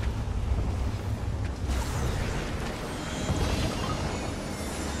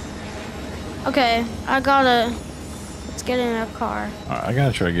 Okay, let's get in a car. All right, I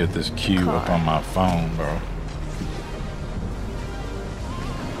gotta try to get this queue up on my phone, bro.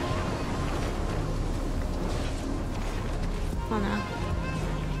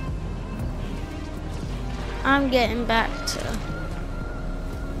 I'm getting back to.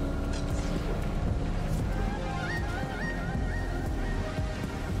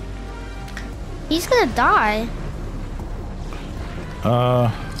 He's gonna die. Oh,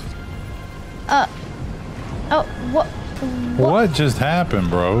 what? What just happened,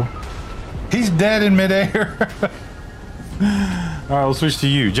 bro? He's dead in midair. All right, we'll switch to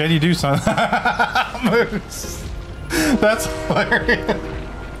you. JD, do something. Moose. That's hilarious.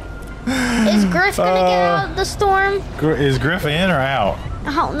 Is Griff gonna get out of the storm? Is Griff in or out?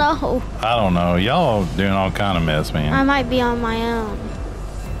 I don't know. I don't know. Y'all doing all kind of mess, man. I might be on my own.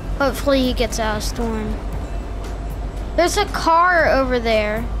 Hopefully he gets out of storm. There's a car over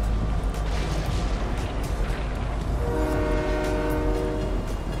there.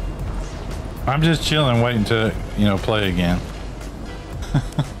 I'm just chilling, waiting to, you know, play again.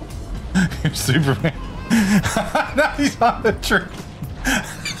 You're Superman. Now he's on the tree.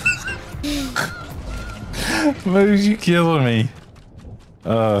 Moose, you killing me.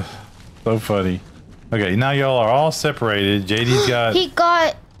 So funny. Okay, now y'all are all separated. JD's got.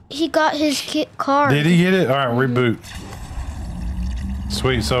 He got his car. Did he get it? All right, reboot.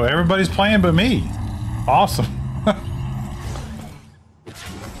 Sweet. So everybody's playing but me. Awesome.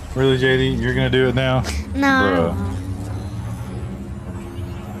 Really, JD? You're gonna do it now? No. Bruh.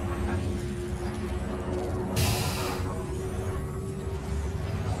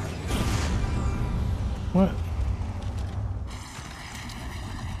 What?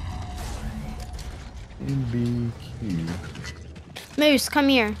 NBQ. Moose, come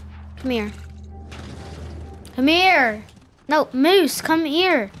here. Come here. Come here. No, Moose, come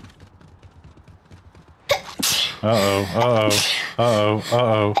here. Uh-oh.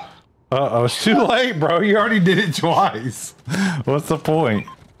 It's too late, bro. You already did it twice. What's the point?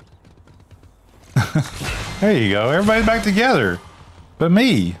 There you go. Everybody's back together. But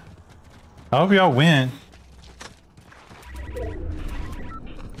me. I hope y'all win.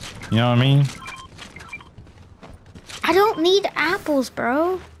 You know what I mean? I don't need apples,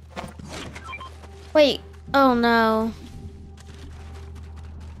 bro. Wait. Oh, no.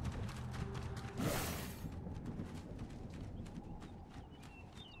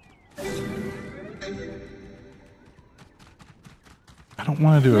 I don't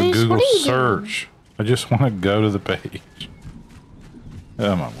want to do a Moose, Google what are you search. I just want to go to the page.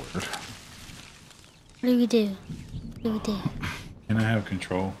 Oh, my word. What do we do? What do we do? Can I have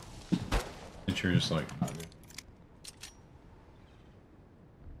control? Since you're just like...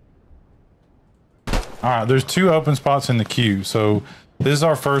 Alright, there's 2 open spots in the queue. So this is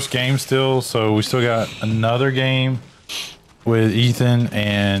our first game still. So we still got another game with Ethan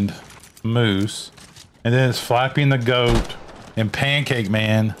and Moose. And then it's Flappy and the Goat and Pancake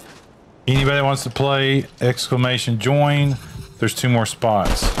Man. Anybody wants to play? Exclamation join. There's 2 more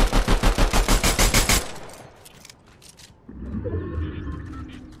spots.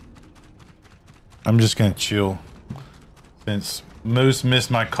 I'm just gonna chill since Moose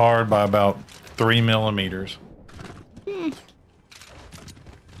missed my card by about 3 millimeters.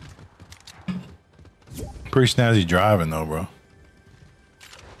 Pretty snazzy driving though, bro.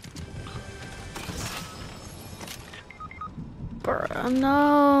 Bruh,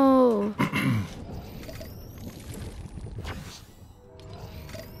 no.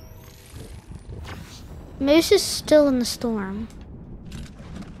 Moose is still in the storm.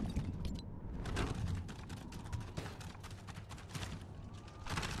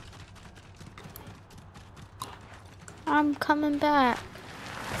 I'm coming back.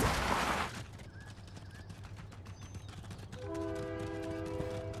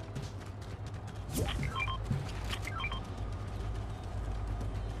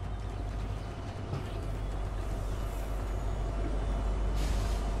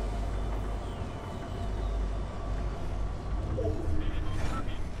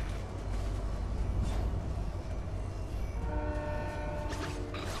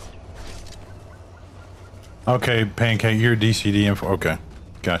 Okay, Pancake, you're DCD info. Okay,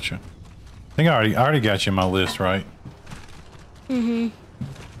 gotcha. I think I already got you on my list, right? Mm-hmm.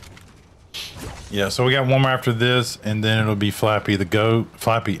 Yeah, so we got one more after this, and then it'll be Flappy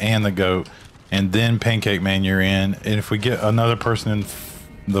and the Goat, and then Pancake Man, you're in. And if we get another person in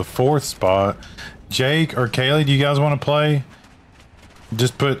the 4th spot, Jake or Kaylee, do you guys want to play?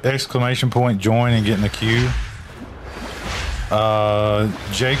 Just put exclamation point join and get in the queue.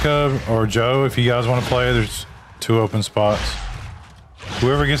 Jacob or Joe, if you guys want to play, there's 2 open spots.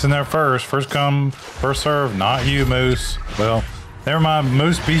 Whoever gets in there first come, first serve. Not you, Moose. Well, never mind.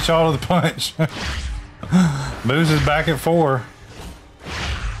 Moose beat y'all to the punch. Moose is back at 4.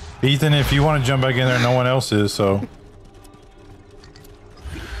 Ethan, if you want to jump back in there, no one else is, so.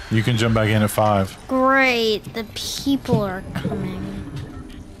 You can jump back in at 5. Great, the people are coming.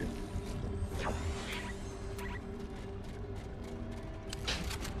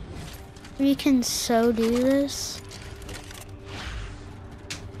 We can so do this.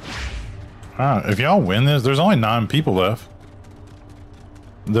 Alright, if y'all win this, there's only 9 people left.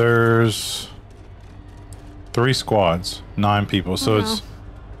 There's 3 squads, 9 people, so it's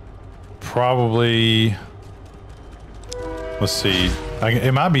probably, let's see,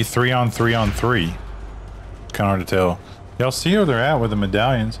 it might be 3 on 3 on 3. Kind of hard to tell. Y'all see where they're at with the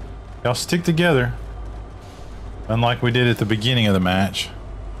medallions. Y'all stick together, unlike we did at the beginning of the match.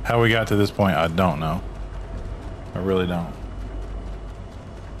 How we got to this point, I don't know. I really don't.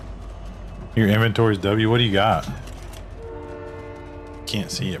 Your inventory's W. What do you got? Can't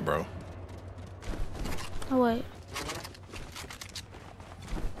see it, bro. Oh, wait.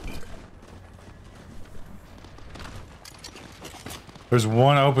 There's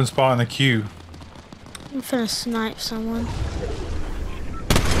one open spot in the queue. I'm finna snipe someone.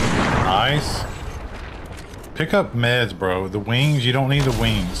 Nice. Pick up meds, bro. The wings, you don't need the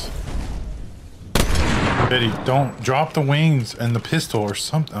wings. Betty, don't drop the wings and the pistol or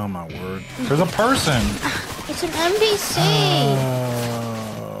something. Oh my word. There's a person. It's an NPC.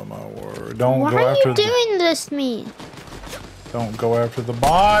 Oh my word. Don't Why go are after you doing this to me? Don't go after the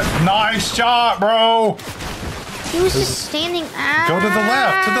bot. Nice shot, bro. He was just standing out. Go to the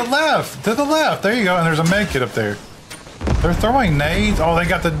left, to the left, to the left. There you go. And there's a med kit up there. They're throwing nades. Oh, they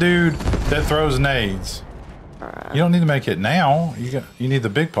got the dude that throws nades. You don't need to make it now. You need the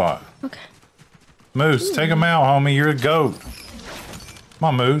big pot. Okay. Moose, take him out, homie. You're a goat. Come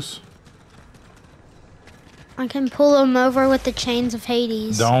on, Moose. I can pull him over with the chains of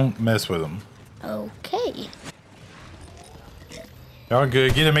Hades. Don't mess with him. Okay. Y'all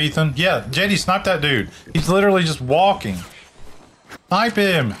good. Get him, Ethan. Yeah, JD, snipe that dude. He's literally just walking. Snipe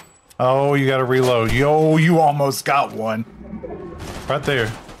him. Oh, you got to reload. Yo, you almost got one. Right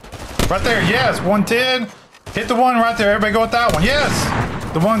there. Right there. Yes, 110. Hit the one right there. Everybody go with that one.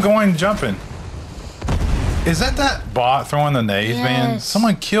 Yes. The one going jumping. Is that bot throwing the nades, man?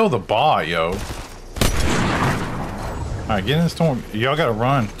 Someone kill the bot, yo. All right, get in the storm. Y'all got to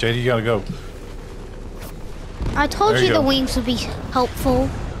run. JD, you got to go. I told you the wings would be helpful.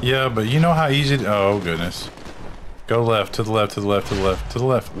 Yeah, but you know how easy to, oh goodness. Go left, to the left, to the left, to the left, to the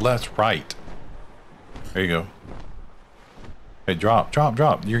left, left, right. There you go. Hey, drop, drop,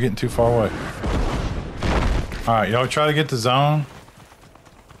 drop. You're getting too far away. All right, y'all try to get the zone.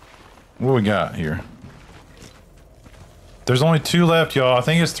 What we got here? There's only 2 left, y'all. I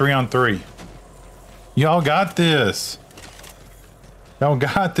think it's 3 on 3. Y'all got this. Y'all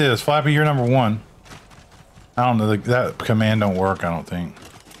got this. Flappy, you're number 1. I don't know, that command don't work, I don't think.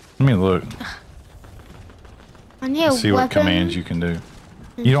 Let me look. I need a see what commands you can do.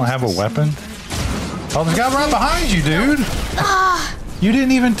 You don't have a weapon? Oh, there's a guy right behind you, dude. You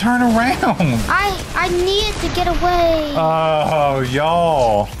didn't even turn around. I needed to get away. Oh,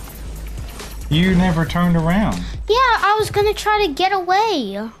 y'all. You never turned around. Yeah, I was gonna try to get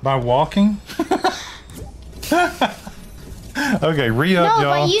away. By walking? Okay, re-up, y'all. No,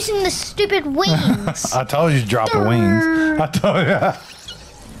 by using the stupid wings. I told you to drop the wings. I told you.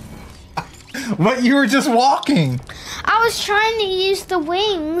 But you were just walking. I was trying to use the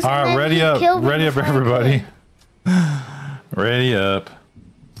wings. All right, ready up. Ready up, everybody. Ready up.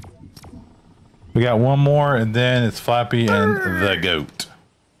 We got one more, and then it's Flappy and the goat.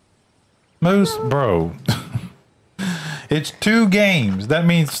 Moose, bro. It's 2 games. That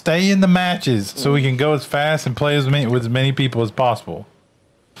means stay in the matches so we can go as fast and play with as many people as possible.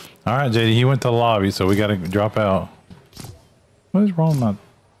 All right, JD, he went to the lobby, so we got to drop out. What is wrong with my...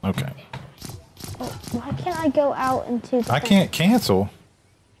 Okay. Oh, why can't I go out into the... I can't cancel.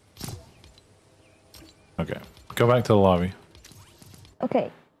 Okay. Go back to the lobby. Okay.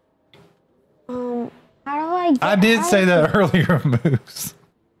 How do I get I did say that earlier, Moose.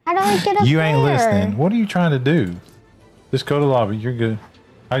 How do I get up You ain't there? listening. What are you trying to do? Just go to the lobby. You're good.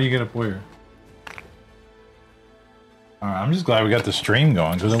 How do you get up where? All right, I'm just glad we got the stream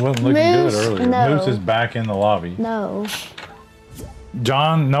going because it wasn't looking good earlier. No. Moose is back in the lobby. No.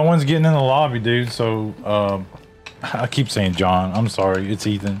 John, no one's getting in the lobby, dude. So I keep saying John. I'm sorry. It's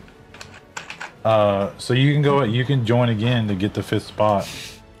Ethan. So you can go. You can join again to get the 5th spot.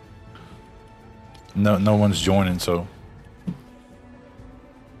 No one's joining. So.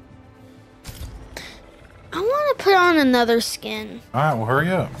 I want to put on another skin. All right, well, hurry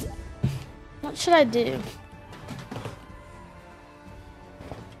up. What should I do?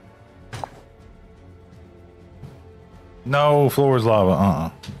 No, floor is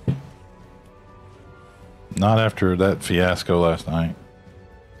lava. Not after that fiasco last night.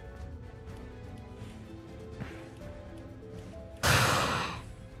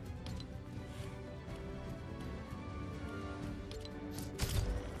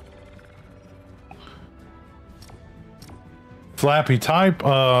 Flappy, type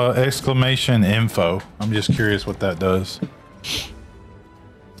exclamation info. I'm just curious what that does.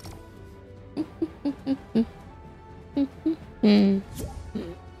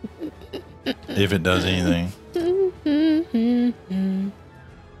 If it does anything.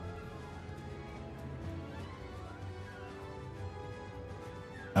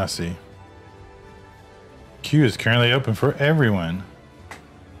 I see. Queue is currently open for everyone.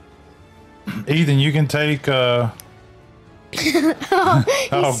 Ethan, you can take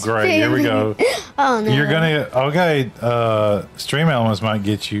oh great, here we go. Oh no. You're gonna okay, Stream Elements might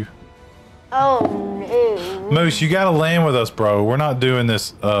get you. Oh no. Moose, you gotta land with us, bro. We're not doing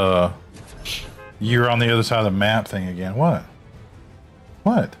this you're on the other side of the map thing again. What?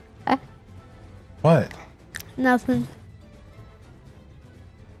 What? What? Nothing.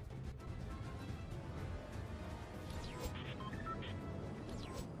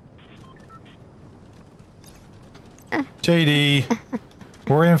 JD,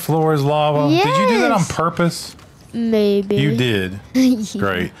 we're in Flora's lava. Yes. Did you do that on purpose? Maybe. You did.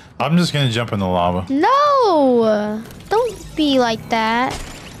 Great. I'm just gonna jump in the lava. No! Don't be like that.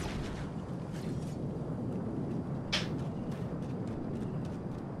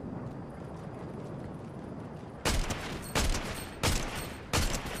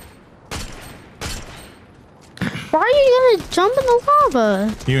 Why are you gonna jump in the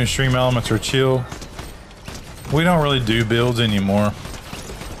lava? You and Stream Elements are chill. We don't really do builds anymore.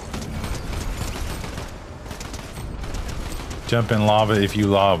 Jump in lava if you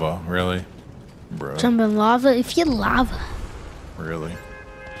lava, really? Bro. Jump in lava if you lava. Really?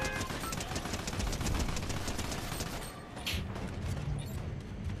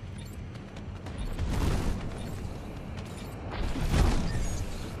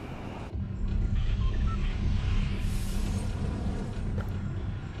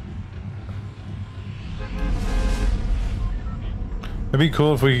 It'd be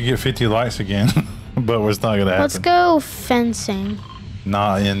cool if we could get 50 likes again, but it's not gonna happen. Let's go fencing.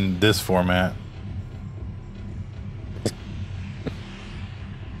 Not in this format.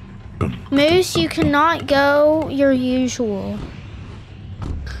 Moose, you cannot go your usual.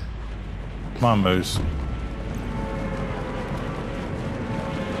 Come on, Moose.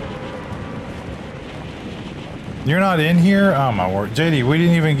 You're not in here? Oh my word. JD, we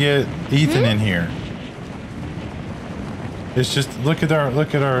didn't even get Ethan in here. It's just, look at our,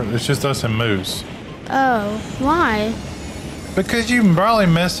 it's just us and Moose. Oh, why? Because you probably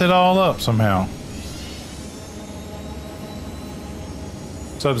messed it all up somehow.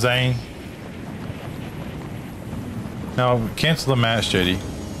 What's up, Zane? No, cancel the match, JD.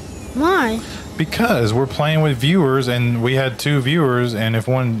 Why? Because we're playing with viewers and we had 2 viewers, and if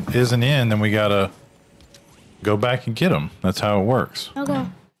one isn't in, then we gotta go back and get them. That's how it works. Okay.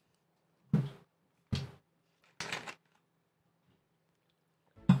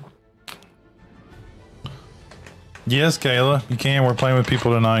 Yes, Kayla, you can. We're playing with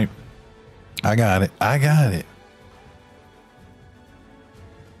people tonight. I got it. I got it.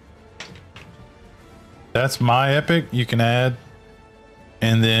 That's my epic. You can add.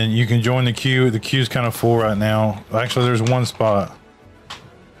 And then you can join the queue. The queue's kind of full right now. Actually, there's one spot.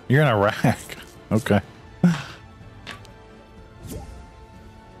 You're in Iraq. Okay.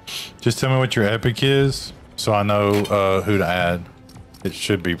 Just tell me what your epic is so I know who to add. It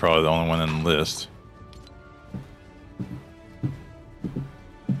should be probably the only one in the list.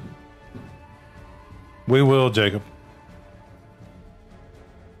 We will, Jacob.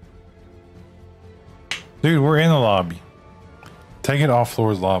 Dude, we're in the lobby. Take it off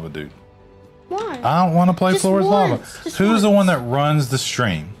Floor's Lava, dude. Why? I don't want to play Just Floor's Lava. Just Who's the one that runs the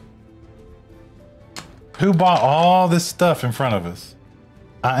stream? Who bought all this stuff in front of us?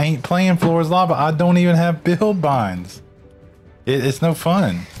 I ain't playing Floor's Lava. I don't even have build binds. It's no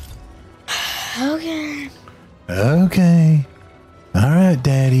fun. Okay. Okay. All right,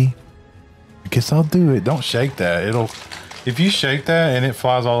 Daddy. I guess I'll do it. Don't shake that. If you shake that and it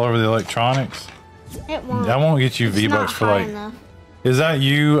flies all over the electronics, It won't. I won't get you It's V-Bucks not for high like. enough. Is that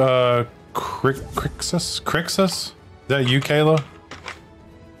you, Crixus? Crixus? Is that you, Kayla?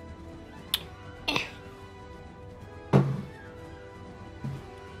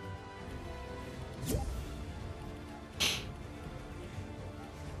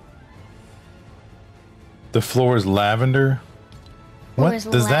 The floor is lavender. What Floor is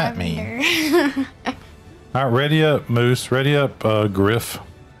does that mean? lavender. All right, ready up, Moose. Ready up, Griff.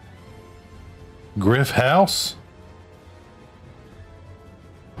 Griff House?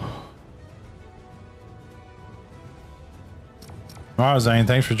 All right, Zane.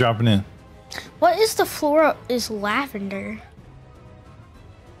 Thanks for dropping in. What is the floor is lavender?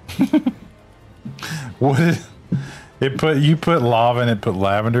 What is... You put lava and it put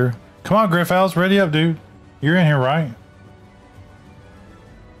lavender. Come on, Griff House, ready up, dude. You're in here, right?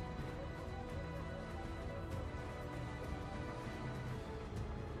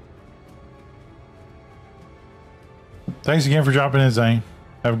 Thanks again for dropping in, Zane.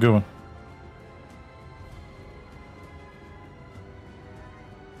 Have a good one.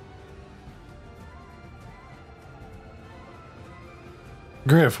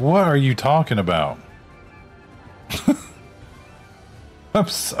 Griff, what are you talking about? I'm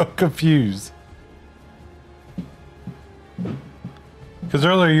so confused. Because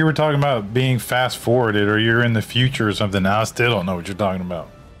earlier you were talking about being fast forwarded or you're in the future or something. Now I still don't know what you're talking about.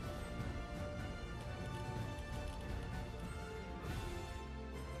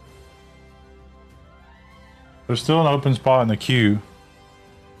 There's still an open spot in the queue.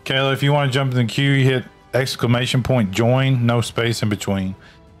 Kayla, if you want to jump in the queue, you hit exclamation point join, no space in between,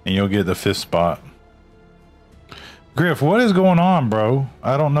 and you'll get the 5th spot. Griff, what is going on, bro?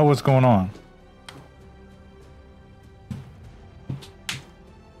 I don't know what's going on.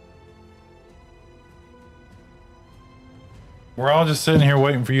 We're all just sitting here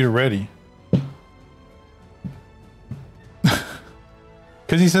waiting for you to ready.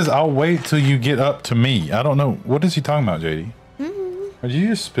 Because he says, I'll wait till you get up to me. I don't know. What is he talking about, JD? Mm-hmm. Did you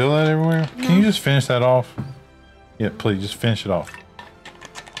just spill that everywhere? No. Can you just finish that off? Yeah, please, just finish it off.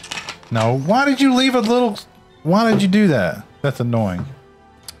 No, why did you leave a little... Why did you do that? That's annoying.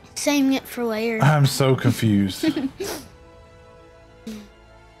 Saving it for later. I'm so confused.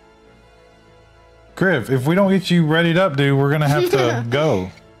 Griff, if we don't get you readied up, dude, we're going to have to go.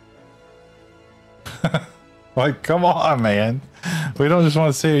 Like, come on, man. We don't just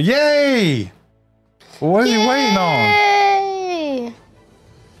want to see it. Yay! What are you waiting on?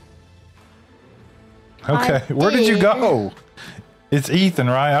 Okay, where did you go? It's Ethan,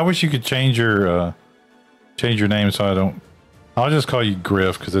 right? I wish you could change your name so I don't... I'll just call you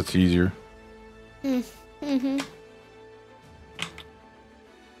Griff because it's easier. Mm-hmm.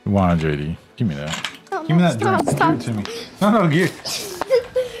 Come on, JD. Give me that. Oh, give me that drink. Give it to me. No, give...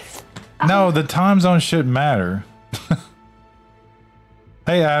 No, the time zone shouldn't matter.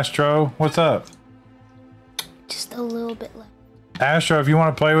 Hey, Astro, what's up? Just a little bit left. Astro, if you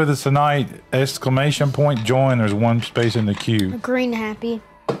want to play with us tonight, exclamation point join. There's 1 space in the queue. Green happy.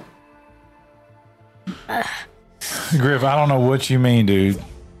 Griff, I don't know what you mean, dude.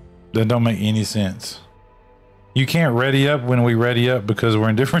 That don't make any sense. You can't ready up when we ready up because we're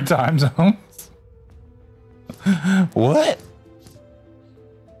in different time zones. What?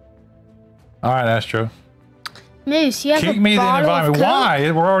 All right, Astro. Moose, you have Kick a me bottle then invite of me. Coke?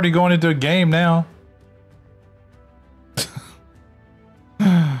 Why? We're already going into a game now.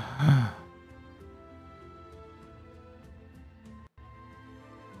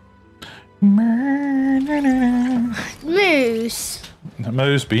 Moose.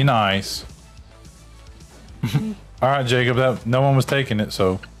 Moose, be nice. All right, Jacob. No one was taking it,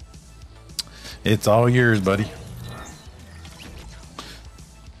 so it's all yours, buddy.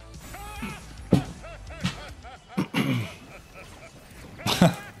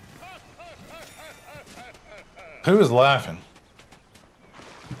 Who is laughing?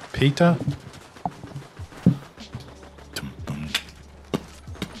 Pita?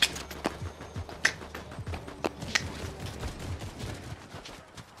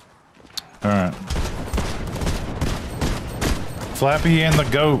 Alright. Flappy and the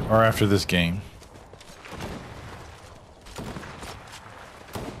goat are after this game.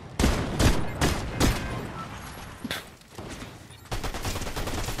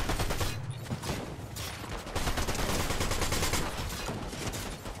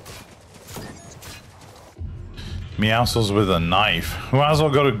 Meowscles with a knife. We might as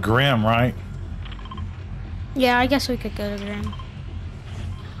well go to Grim, right? Yeah, I guess we could go to Grim.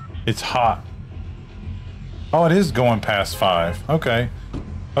 It's hot. Oh, it is going past 5. Okay.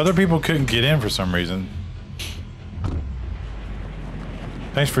 Other people couldn't get in for some reason.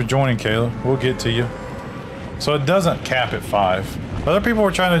 Thanks for joining, Kayla. We'll get to you. So it doesn't cap at 5. Other people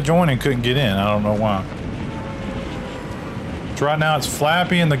were trying to join and couldn't get in. I don't know why. So right now it's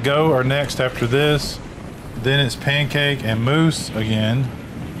Flappy and the Goat are next after this. Then it's Pancake and Moose again.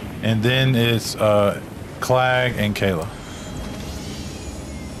 And then it's Clag and Kayla.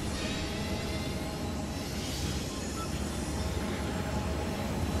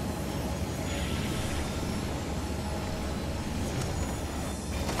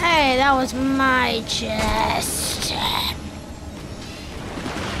 Hey, that was my chest.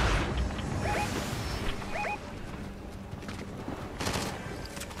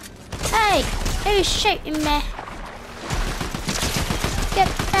 Hey, who's shooting me? Get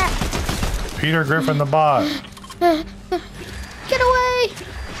back. Peter Griffin the bot. Get away!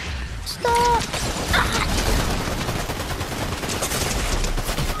 Stop!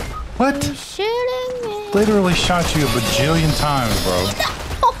 What? You're shooting me. Literally shot you a bajillion times, bro.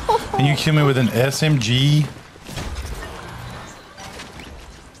 And you kill me with an SMG?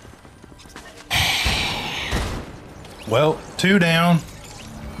 Well, 2 down.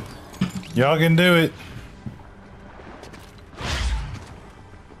 Y'all can do it.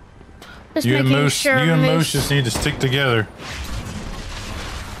 Just You and making Moose, sure you and Moose just need to stick together.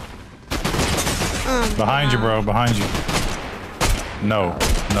 Behind you, bro. Behind you. No.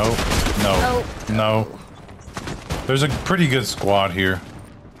 No. No. No. There's a pretty good squad here.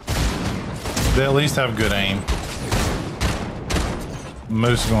 They at least have good aim.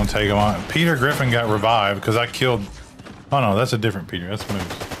 Moose is going to take him on. Peter Griffin got revived because I killed... Oh, no. That's a different Peter. That's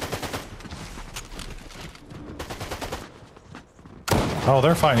Moose. Oh,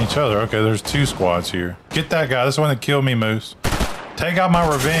 they're fighting each other. Okay, there's 2 squads here. Get that guy. That's the one that killed me, Moose. Take out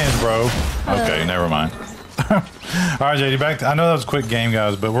my revenge, bro. Okay, never mind. All right, JD, back to... I know that was a quick game,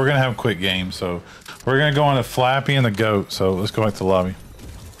 guys, but we're going to have a quick game. So we're going to go on to Flappy and the Goat. So let's go back to the lobby.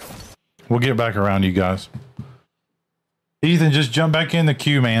 We'll get back around you guys. Ethan, just jump back in the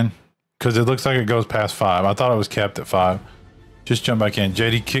queue, man. Because it looks like it goes past 5. I thought it was capped at 5. Just jump back in.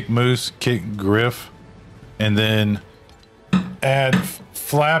 JD, kick Moose, kick Griff. And then... add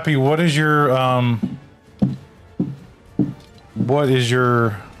Flappy. What is your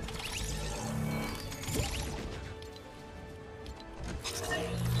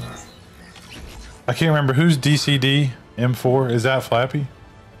I can't remember who's DCD M4. Is that Flappy?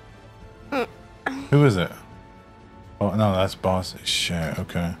 Who is it? Oh no, that's Boss Shit.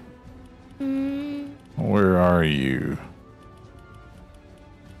 Okay. Where are you?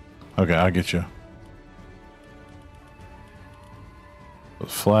 Okay, I'll get you.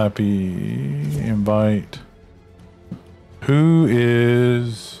 Flappy, invite. Who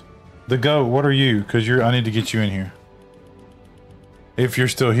is the Goat? What are you? Because I need to get you in here. If you're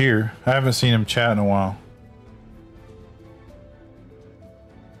still here. I haven't seen him chat in a while.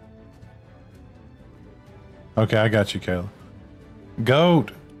 Okay, I got you, Kayla.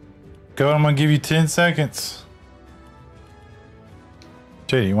 Goat. Goat, I'm going to give you 10 seconds.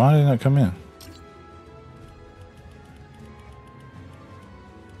 JD, why didn't that come in?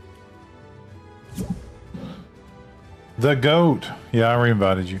 The Goat. Yeah, I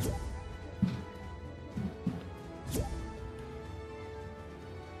re-invited you.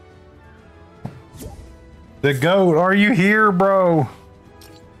 The Goat, are you here, bro?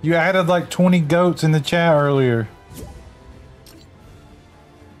 You added like 20 goats in the chat earlier.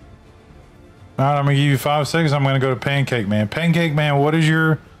 All right, I'm gonna give you 5 seconds. I'm gonna go to Pancake Man. Pancake Man, what's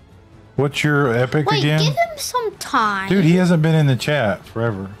your epic again? Wait, give him some time. Dude, he hasn't been in the chat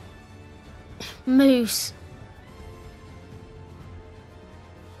forever. Moose.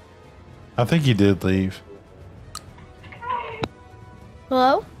 I think he did leave.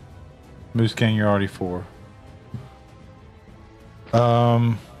 Hello? Moose King, you're already 4.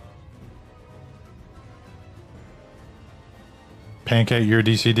 Pancake, you're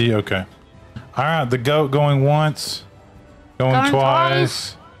DCD? Okay. Alright, the Goat going once. Going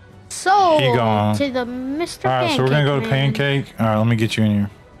twice. So, he gone. to the Mr. Alright, Pancake so we're gonna go to Man. Pancake. Alright, let me get you in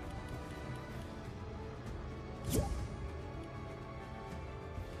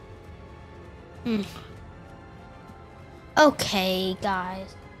here. Okay,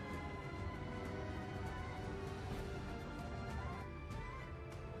 guys.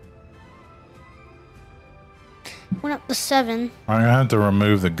 Went up to 7. I'm gonna have to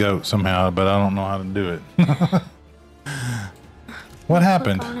remove the Goat somehow, but I don't know how to do it. What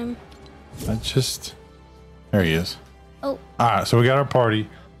happened? I just... There he is. Oh. Alright, so we got our party.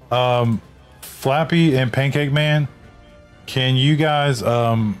 Flappy and Pancake Man, can you guys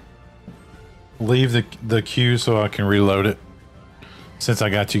leave the queue so I can reload it? Since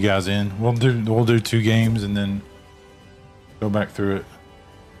I got you guys in. We'll do 2 games and then go back through it.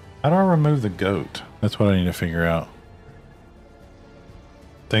 How do I remove the Goat? That's what I need to figure out.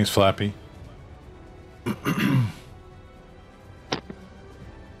 Thanks, Flappy.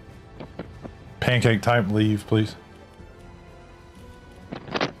 Pancake type leave, please.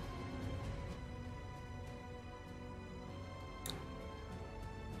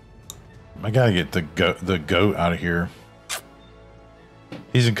 I gotta get the goat out of here.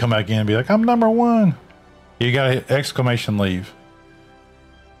 He's gonna come back in and be like, I'm number 1. You gotta hit exclamation leave.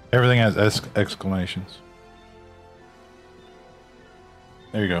 Everything has exclamations.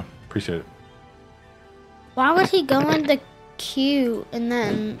 There you go. Appreciate it. Why would he go in the queue and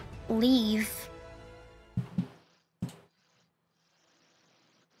then leave?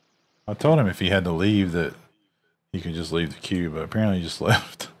 I told him if he had to leave that he could just leave the queue, but apparently he just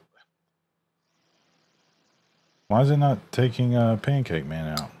left. Why is it not taking Pancake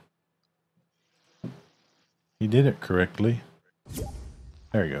Man out? He did it correctly.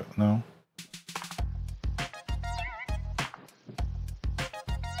 There you go. No.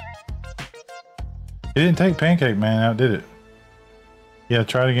 It didn't take Pancake Man out, did it? Yeah,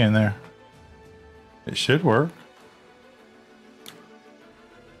 try it again there. It should work.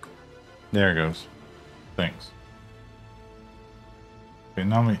 There it goes. Thanks. Okay,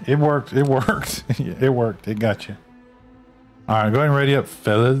 no, it worked. It worked. It worked. It got you. All right, go ahead and ready up,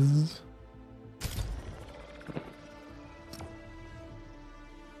 fellas.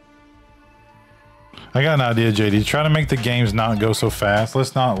 I got an idea, JD. Try to make the games not go so fast.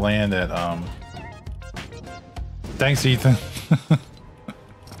 Let's not land at Thanks, Ethan.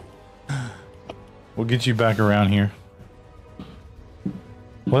 We'll get you back around here.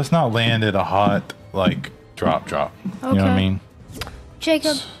 Let's not land at a hot, like, drop. Okay. You know what I mean?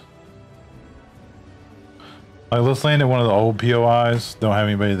 Jacob. Like, let's land at one of the old POIs. Don't have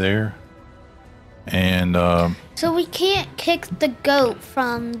anybody there. And, So we can't kick the goat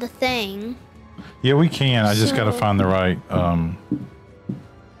from the thing. yeah, we can. I just gotta find the right,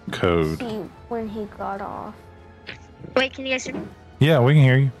 code. See when he got off. Wait, can you guys hear me? Yeah, we can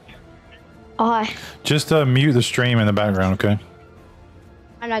hear you. Oh, hi. Just, mute the stream in the background, okay?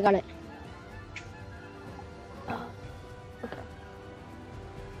 And I got it. Okay.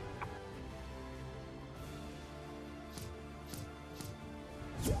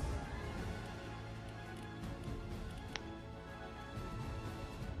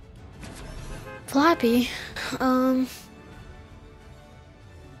 Flappy,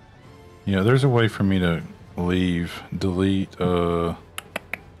 Yeah, there's a way for me to leave, delete, I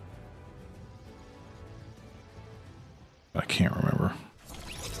can't remember.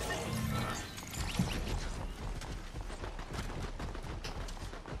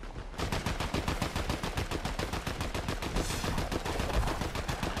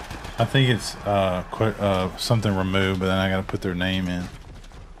 I think it's something removed, but then I gotta put their name in.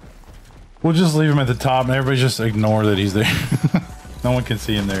 We'll just leave him at the top and everybody just ignore that he's there. No one can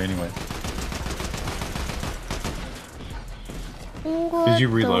see him there anyway. what Did you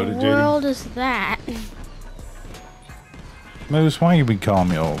reload it, JD? What the world is that? Moose, why you be calling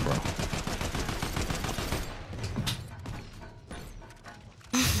me old, bro?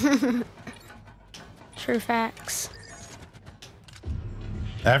 True facts.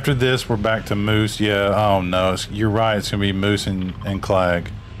 After this, we're back to Moose. Yeah, oh no, you're right. It's gonna be Moose and Clag.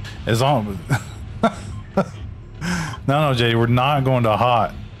 As long No, JD, we're not going to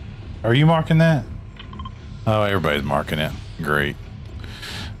hot. Are you marking that? Oh, everybody's marking it. Great.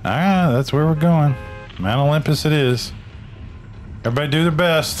 Ah, that's where we're going. Mount Olympus it is. Everybody do their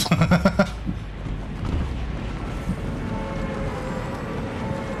best.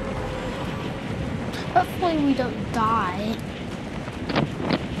 Hopefully we don't die.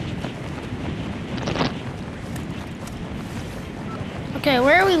 Okay,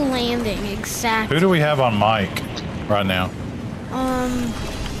 where are we landing exactly? Who do we have on mic right now?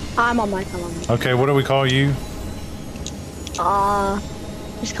 I'm on mic. Okay, what do we call you?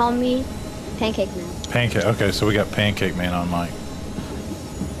 Just call me Pancake Man. Pancake. Okay, so we got Pancake Man on mic.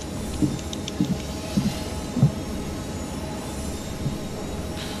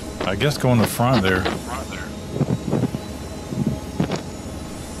 I guess go in the front there.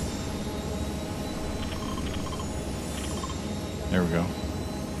 There we go.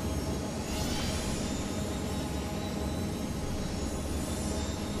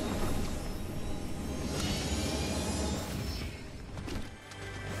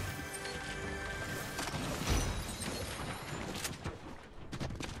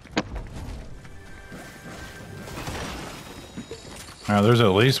 Now, there's at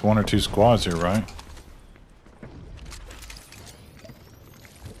least 1 or 2 squads here, right?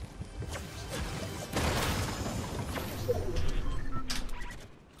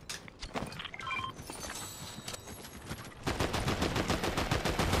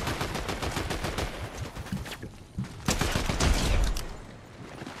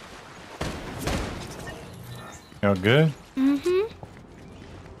 Y'all good? Mm-hmm.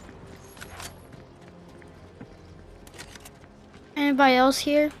 Anybody else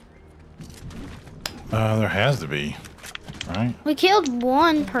here? There has to be, right? We killed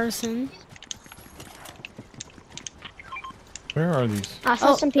one person. Where are these? I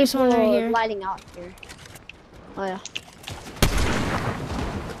saw some there's people one right here. lighting out here. Oh yeah.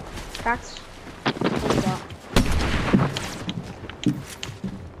 Cracks.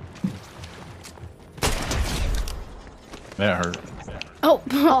 That hurt. Oh,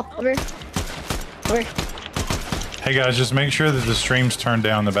 Oh, over. Over. Hey guys, just make sure that the stream's turned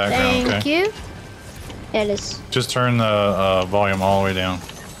down in the background, Thank okay? you. Yeah, it is. Just turn the volume all the way down.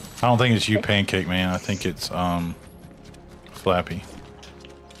 I don't think it's you, Pancake Man. I think it's Flappy.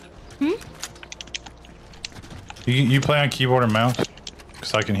 Hmm? You play on keyboard or mouse?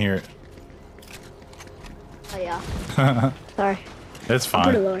 Because I can hear it. Oh yeah. Sorry. It's I'll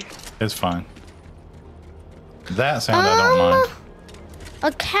put it fine. lower. It's fine. That sound I don't mind.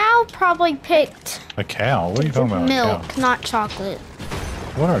 A cow probably picked A cow? What are you talking about? milk, A cow? not chocolate.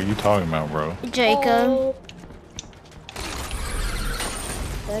 What are you talking about, bro? Jacob, Oh.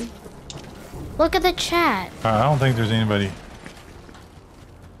 Good. look at the chat. I don't think there's anybody.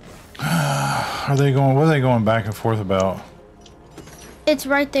 Are they going? What are they going back and forth about? It's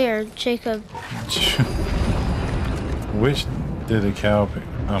right there, Jacob. Which did a cow pick?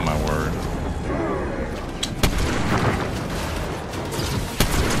 Oh my word.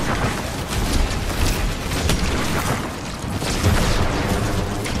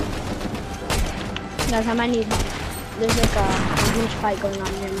 Guys, I might need help. There's like a huge fight going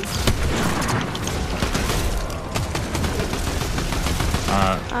on near me.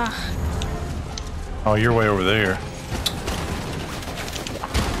 Alright. Ah, Oh, you're way over there.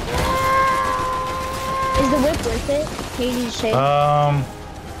 Is the whip worth it? Katie's shape.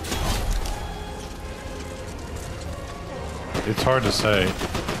 It's hard to say.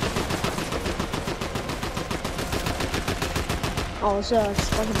 Oh, it's a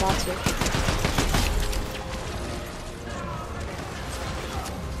fucking boss here.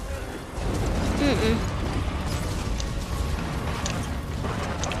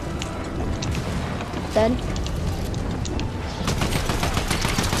 Dead.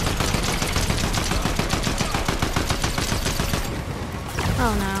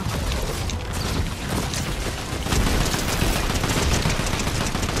 oh no.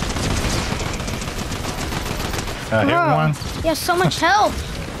 Hit Bro, one. You have so much health.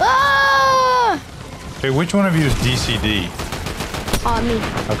 Ah! Okay, which one of you is DCD? Me.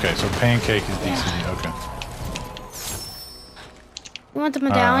 Okay, so Pancake is DCD. Okay. You want the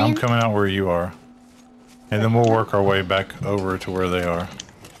Alright, medallion? I'm coming out where you are. And then we'll work our way back over to where they are.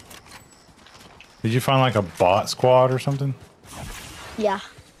 Did you find like a bot squad or something? Yeah.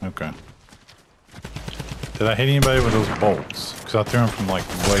 Okay. Did I hit anybody with those bolts? Because I threw them from like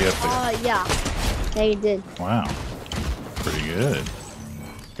way up there. Yeah. Yeah, you did. Wow. Pretty good.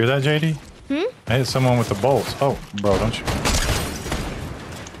 Hear that, JD? Hmm? I hit someone with the bolts. Oh, bro, don't you?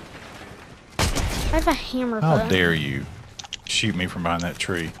 I have a hammer. How button. dare you shoot me from behind that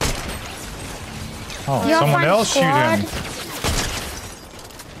tree? Oh, You someone find else squad? shooting.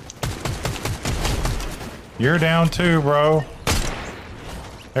 You're down too, bro.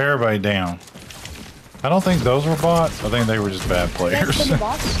 Everybody down. I don't think those were bots. I think they were just bad players. That's the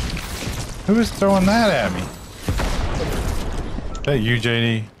boss. Who was throwing that at me? Is that you,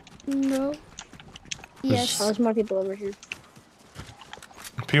 JD? No. Yes. Oh, there's more people over here.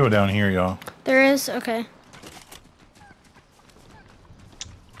 People down here, y'all. There is? Okay.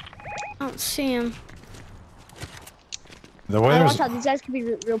 I don't see him. The way Oh, there's, watch out, these guys could be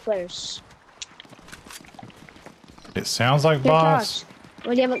real players. it sounds like Here, bots. Josh.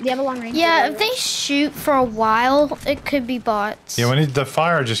 Well, do you have a long range? Yeah, if they shoot for a while, it could be bots. Yeah, when the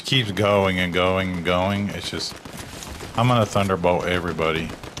fire just keeps going and going and going, it's just, I'm gonna thunderbolt everybody.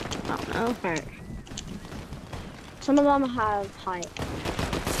 I don't know. Alright. Some of them have height.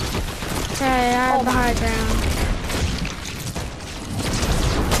 Okay, I have the high ground.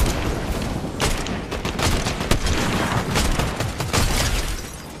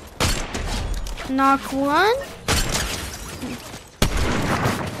 Knock one.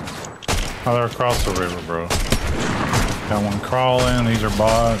 Oh, they're across the river, bro. Got one crawling. These are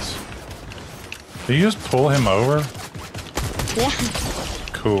bots. Did you just pull him over? Yeah.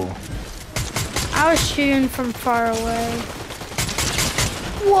 Cool. I was shooting from far away.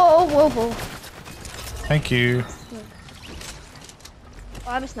 Whoa, whoa, whoa. Thank you. Oh,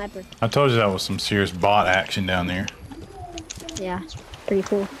 I have a sniper. I told you that was some serious bot action down there. Yeah, it's pretty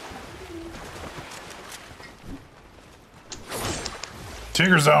cool.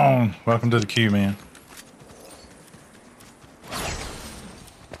 Tigger Zone. Welcome to the queue, man.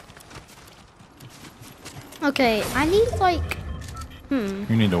 Okay, I need like, You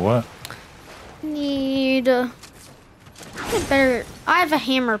need to what? need I have a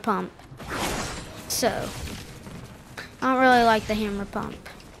hammer pump. So, I don't really like the hammer pump.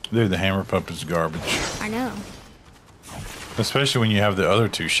 Dude, the hammer pump is garbage. I know. Especially when you have the other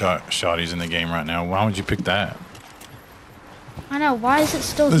two shotties in the game right now. Why would you pick that? I know, why is it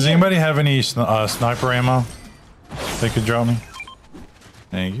still Does here? anybody have any sniper ammo they could drop me?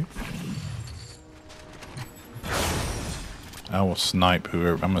 Thank you. I will snipe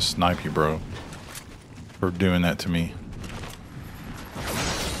whoever. I'm gonna snipe you, bro, for doing that to me.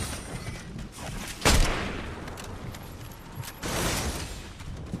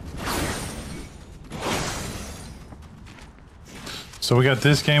 So we got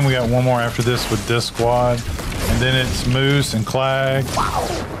this game. We got one more after this with this squad, and then it's Moose and Clag,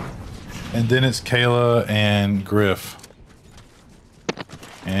 and then it's Kayla and Griff,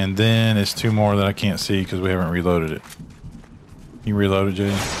 and then it's two more that I can't see because we haven't reloaded it. You reloaded,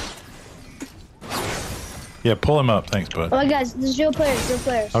 Jay? Yeah, pull him up. Thanks, bud. Oh, guys, there's real players, real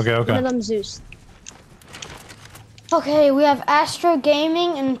players. Okay, okay. One of them Zeus. Okay, we have Astro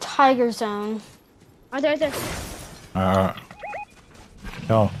Gaming and Tiger Zone. Right there, right there. All right.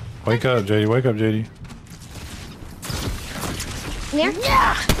 Yo, wake up, JD. Wake up, JD. Here?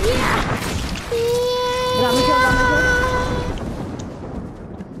 Yeah! Got me killed, got me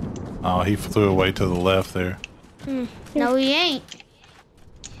killed. Oh, he flew away to the left there. No, he ain't.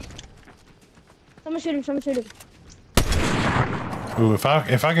 Someone shoot him, someone shoot him. Ooh, if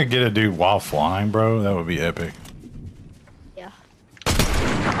I could get a dude while flying, bro, that would be epic. Yeah.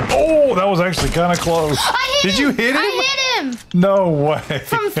 Oh, that was actually kind of close. Did you hit him? I hit him! No way.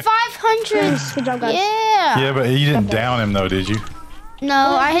 From 500. Good job, guys. Yeah. Yeah, but you didn't down him though, did you? No,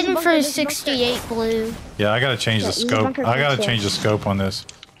 I hit him for 68 blue. Yeah, I gotta change the there's a scope. bunker I gotta here. change the scope on this.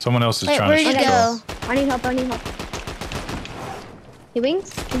 Someone else is Wait, trying where'd to you shoot. go? I need help, I need help. He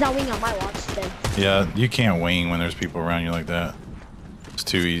wings? He's not winging on my watch then. Yeah, you can't wing when there's people around you like that. It's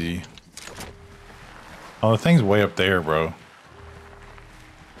too easy. Oh, the thing's way up there, bro.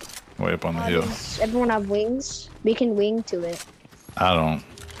 Way up on the hill. Does everyone have wings? We can wing to it. I don't,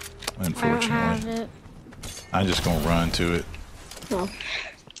 I don't have unfortunately. it. I'm just gonna run to it. No.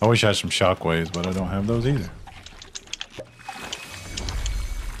 I wish I had some shockwaves, but I don't have those either.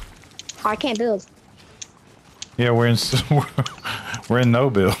 I can't build. Yeah, we're in we're in no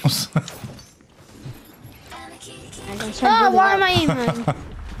bills. Oh, why am I even?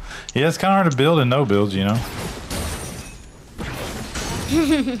 Yeah, it's kind of hard to build in no builds, you know.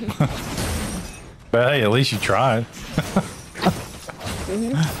 But hey, at least you tried.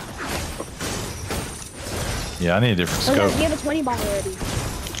 Yeah, I need a different Oh, guys, scope. we have a 20 bomb already.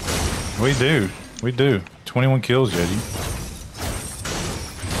 We do. We do. 21 kills, JD.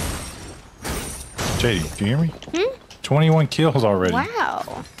 JD, do you hear me? 21 kills already.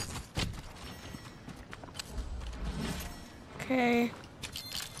 Wow. Okay.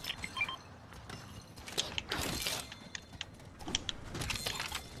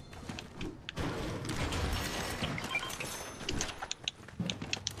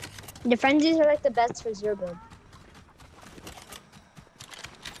 The frenzies are like the best for zero build.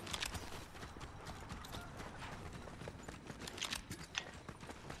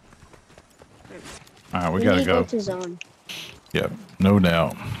 All right, we gotta need go. to zone. Yep, no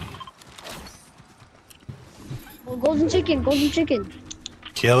doubt. Oh, golden chicken, golden chicken.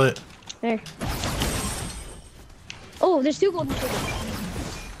 Kill it. There. Oh, there's two golden chickens.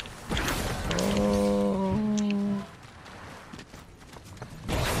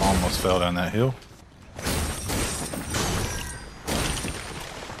 Almost fell down that hill.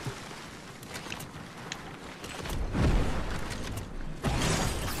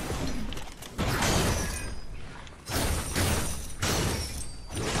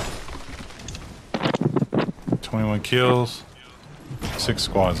 Kills, 6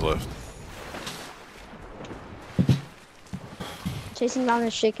 squads left. Chasing down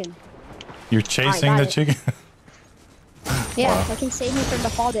the chicken. You're chasing got the it. chicken? Yeah, Wow. that can save me from the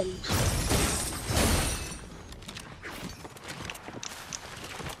fall damage.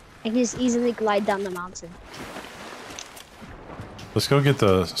 I can just easily glide down the mountain. Let's go get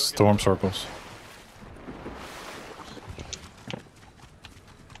the storm circles.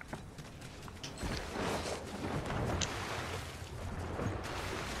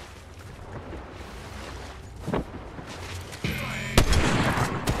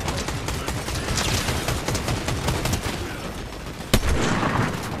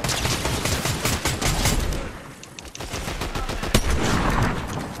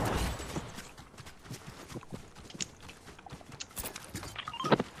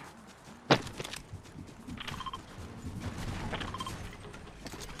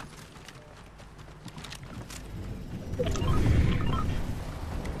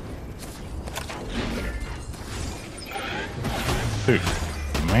 Dude,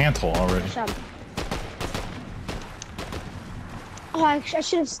 mantle already. Shut up. Oh, I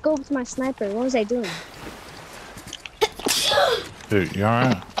should have scoped my sniper. What was I doing? Dude, you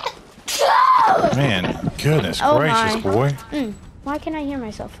alright? Man, goodness Oh gracious, my. boy. Why can I hear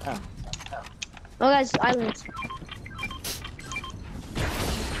myself? Oh. Oh, guys, islands.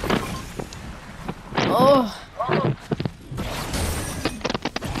 Oh.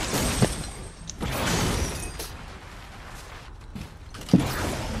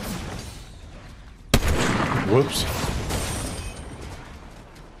 Whoops.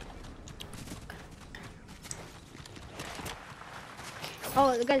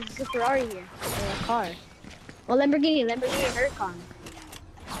 Oh, look, guys, there's a Ferrari here. Or a car. Oh, Lamborghini, Huracan.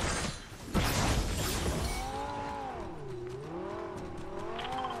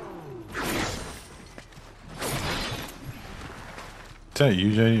 Is that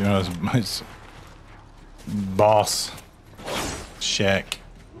you, JD? No, it's Boss Shack.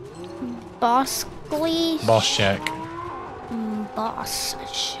 Bossly. Boss Shack. Boss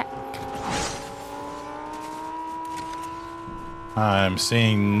Shack. I'm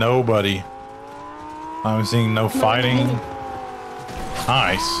seeing nobody. I'm seeing no fighting.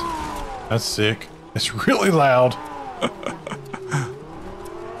 Nice. That's sick. It's really loud. I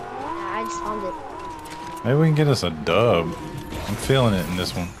just found it. Maybe we can get us a dub. I'm feeling it in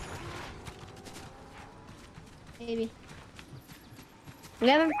this one. Maybe. I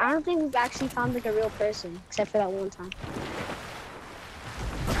don't think we've actually found like a real person, except for that one time.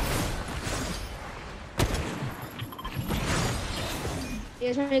 You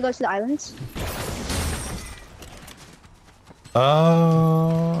guys want to go to the islands?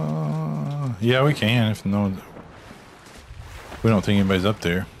 Yeah, we can if no. We don't think anybody's up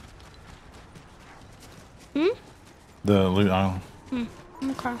there. The loot island.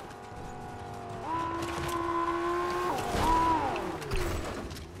 Okay.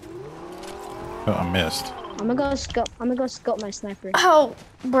 Oh, I missed. I'm gonna go scope my sniper. Oh,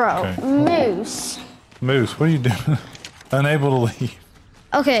 bro. Okay. Moose. Moose, what are you doing? Unable to leave.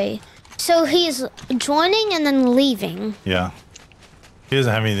 Okay. So he's joining and then leaving. Yeah. He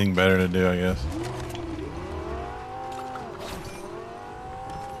doesn't have anything better to do, I guess.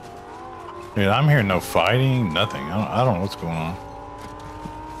 Dude, I'm hearing no fighting, nothing. I don't know what's going on.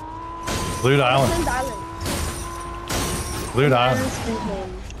 Loot Island. Loot Island.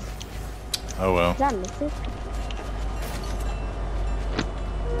 Oh well. Is that mythic?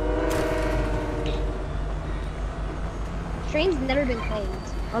 Train's never been claimed.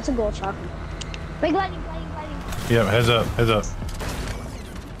 Oh, it's a gold chocolate. Wait, gliding. Yep, heads up.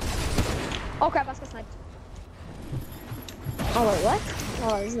 Oh crap, I just got sniped. Oh wait, what?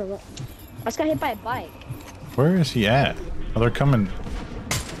 Oh, this is a what? I just got hit by a bike. Where is he at? Oh, they're coming.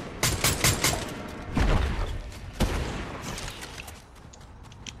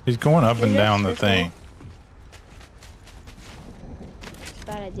 He's going up and down the thing.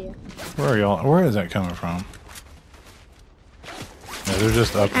 Bad idea. Where are y'all? Where is that coming from? Yeah, they're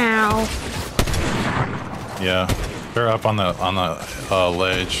just up. Ow. Yeah, they're up on the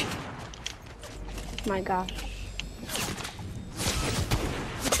ledge. My gosh.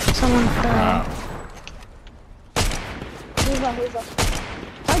 Someone fell. Who's up?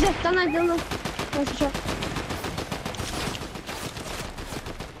 Oh, just don't know. Nice shot.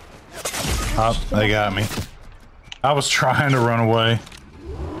 Oh, they got me. I was trying to run away.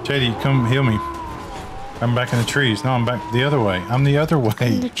 JD, come heal me. I'm back in the trees. No, I'm back the other way. I'm the other way.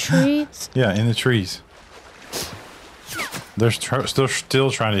 In the trees? Yeah, in the trees. They're still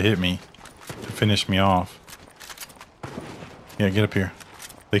trying to hit me to finish me off. Yeah, get up here.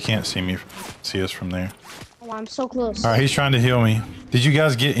 They can't see us from there. Oh, I'm so close. All right, he's trying to heal me. Did you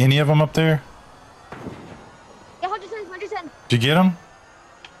guys get any of them up there? Yeah, 110. Did you get them?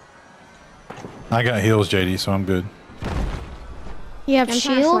 I got heals, JD, so I'm good. You have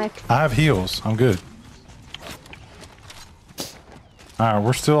shield? I have heals. I'm good. All right,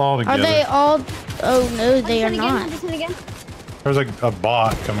 we're still all together. Are they all? Oh no, they are not. There's like a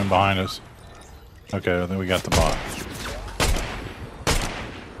bot coming behind us. Okay, I think we got the bot.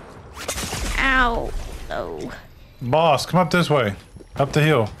 Ow. No. Boss, come up this way. Up the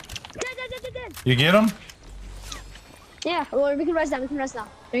hill. Dead. You get him? Yeah, well, we can rest now.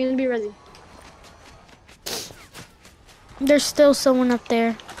 They're gonna be ready. There's still someone up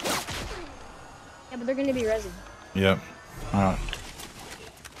there. Yeah, but they're gonna be resin. Yep. All right.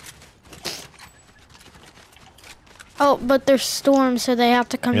 Oh, but there's storms, so they have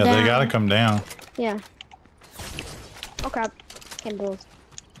to come down. Yeah, they gotta come down. Yeah. Oh crap. Can't build.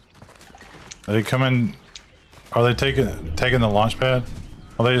 Are they coming? Are they taking the launch pad?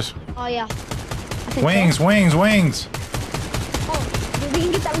 Are they just Oh yeah. wings? So. Wings! Oh, we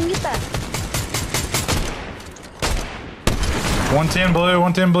can get that. 110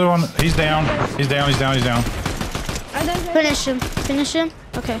 blue on. He's down. He's down. Finish him.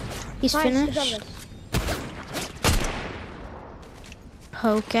 Okay, he's Nice, finished.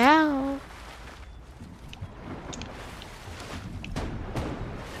 Poke out.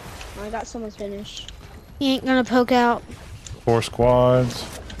 Oh, I got someone's finished. He ain't gonna poke out. 4 squads.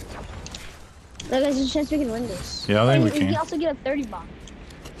 Look, there's a chance we can win this. Yeah, I think we We can. can also get a 30 bomb.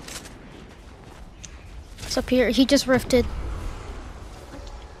 It's up here. He just rifted.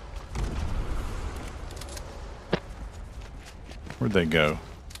 Where'd they go?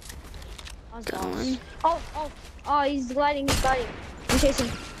 Going. Oh, he's gliding, I'm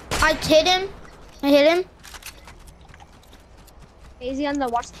chasing. I hit him. Is he on the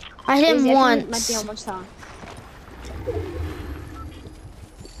watch? I hit him once. Might be on watchtower.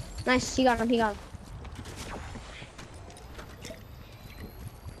 Nice, he got him.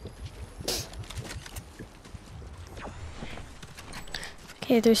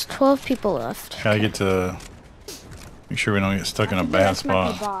 Okay, there's 12 people left. Gotta get to. Make sure we don't get stuck in a bad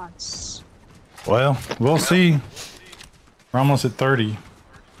spot. Bots. Well, we'll see. We're almost at 30.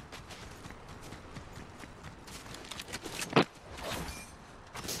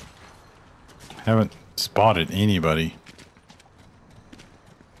 Haven't spotted anybody.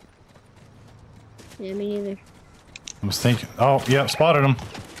 Yeah, me neither. I was thinking. Oh, yeah, spotted him.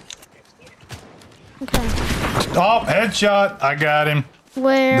 Okay. Oh, headshot. I got him.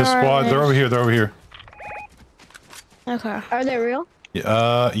 Where The squad. are they? They're over here. Okay. Are they real?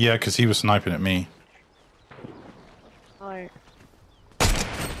 Yeah, because he was sniping at me. Alright.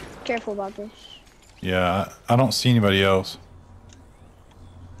 Careful about this. Yeah, I don't see anybody else.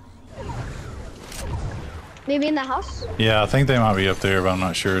 Maybe in the house? Yeah, I think they might be up there, but I'm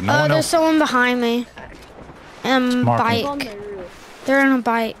not sure. No Oh, one there's else. someone behind me. Mark Bike. On the roof. They're on a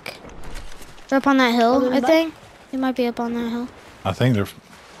bike. They're up on that Oh, hill, they're on I the think. They might be up on that hill. I think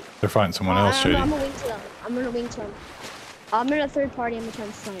they're fighting someone else, Shady. I'm gonna wing to them. I'm in a third party. I'm gonna try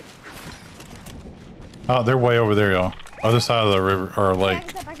to snipe. Oh, they're way over there, y'all. Other side of the river or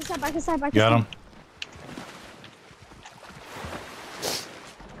lake. Back aside. Got him.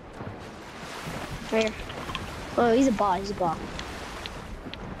 Right here. Oh, he's a bot.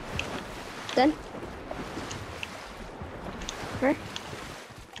 Then. Where?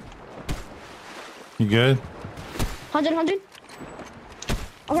 You good? 100.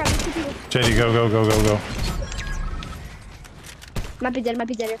 Okay, there's 2 people. Shady, go. Might be dead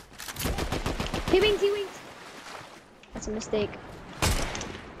here. He wings. That's a mistake.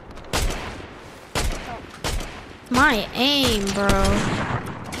 My aim, bro.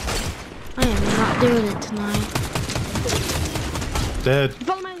 I am not doing it tonight. Dead.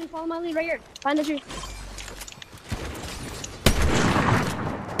 Follow my lead right here. Find the tree.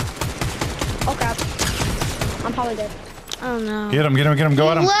 Oh crap. I'm probably dead. Oh no. Get him. Go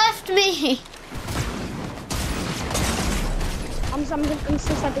at him. Left me. I'm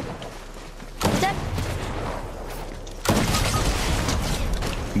still stepping. Step.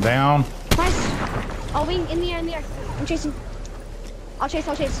 Down. Nice. Oh, wing in the air. I'm chasing. I'll chase.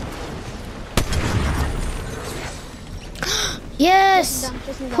 Yes.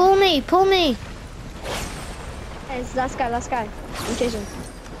 Chasing down. Pull me. Hey, it's last guy. I'm chasing.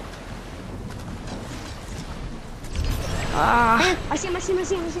 Ah. I see him.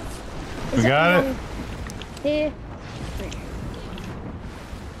 We got it. Yeah.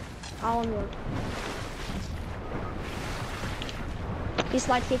 I'll unload. He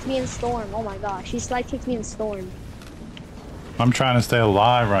slide kicked me in storm. Oh my gosh, he slide kicked me in storm. I'm trying to stay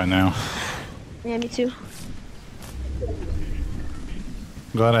alive right now. Yeah, me too.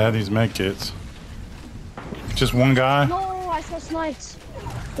 Glad I had these med kits. Just one guy. No, I saw snipes.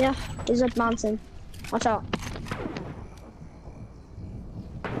 Yeah, he's up mountain. Watch out.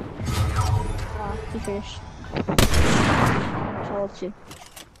 He finished. I'll ult you.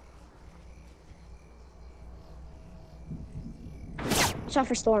 Watch out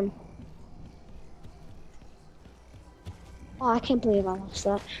for storm. Oh, I can't believe I lost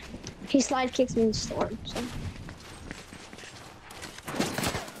that. He slide kicks me in storm. So.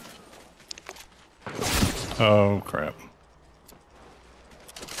 Oh crap.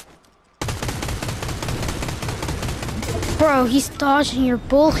 Bro, he's dodging your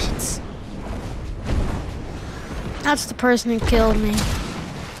bullets. That's the person who killed me.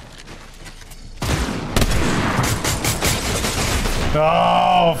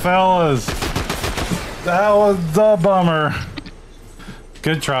 Oh, fellas. That was the bummer.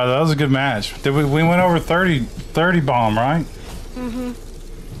 Good try, though. That was a good match. Did we went over 30 bomb, right? Mm-hmm.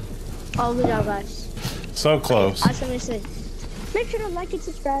 Oh, good job, guys. So close. I was gonna say, make sure to like and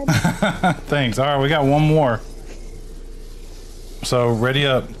subscribe. Thanks. All right, we got one more. So ready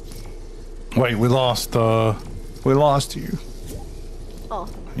up. Wait, we lost you. Oh.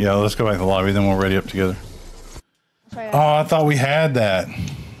 Yeah, let's go back to the lobby, then we'll ready up together. Sorry, Oh, I thought we had that.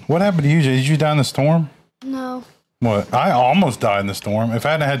 What happened to you, Jay? Did you die in the storm? No. What? I almost died in the storm. If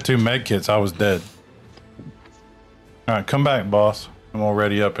I hadn't had 2 med kits, I was dead. All right, come back, boss. I'm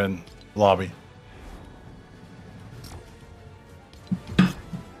already up in lobby.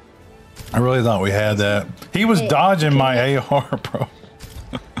 I really thought we had that. He was dodging my AR, bro.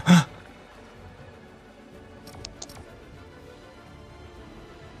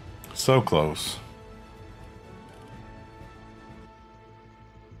 So close.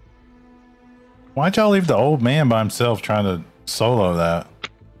 Why'd y'all leave the old man by himself trying to solo that?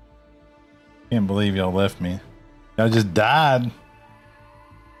 Can't believe y'all left me. I just died.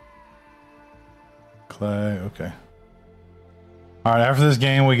 Clay, okay. All right, after this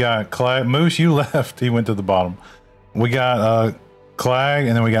game, we got Clag. Moose, you left. He went to the bottom. We got Clag,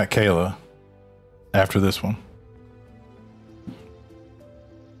 and then we got Kayla after this one.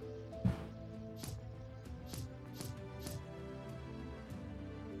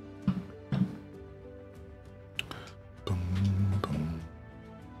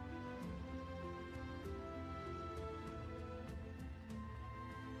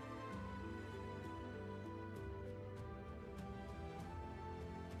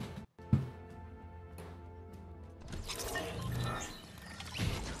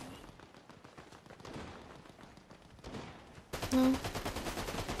 No.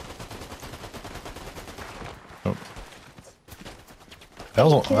 Oh. That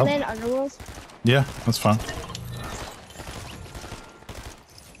was, Kill that underworld. yeah, that's fine.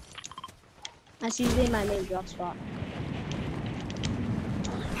 That's usually my main drop spot.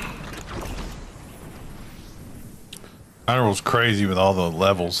 Underworld's crazy with all the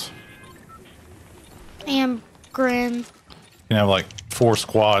levels. And Grim. You can have like 4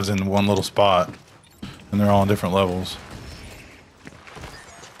 squads in one little spot, and they're all on different levels.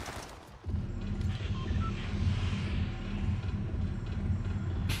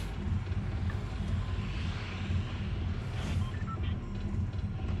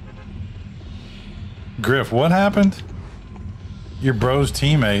 Griff, what happened? Your bro's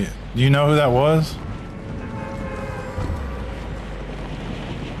teammate. Do you know who that was?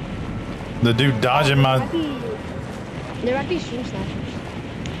 The dude dodging my... There might be stream snipers.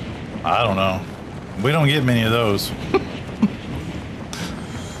 I don't know. We don't get many of those.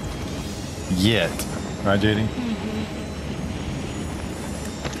 Yet. Right, JD?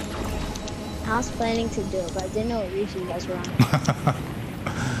 I was planning to do it, but I didn't know what region you guys were on.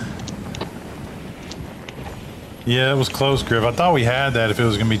 Yeah, it was close, Griff. I thought we had that if it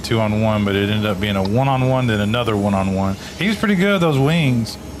was going to be 2-on-1, but it ended up being a 1-on-1, then another 1-on-1. He was pretty good, those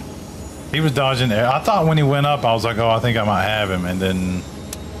wings. He was dodging air. I thought when he went up, I was like, oh, I think I might have him. And then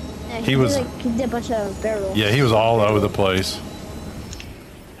Yeah, he was... he did a bunch of barrels. Yeah, he was all over the place.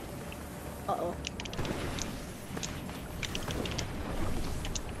 Uh-oh.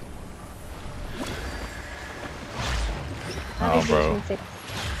 Oh, bro.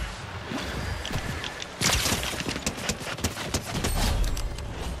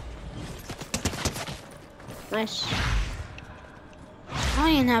 Nice. I don't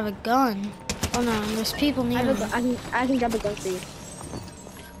even have a gun. Oh no, there's people near me. I can grab a gun for you.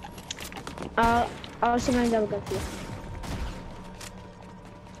 I'll see if I can grab a gun for you.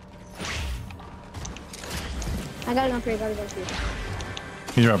 I got a gun for you,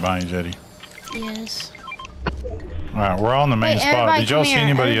 He's right behind you, Jetty. Yes. Alright, we're all in the main Wait, spot. everybody Did y'all come see here.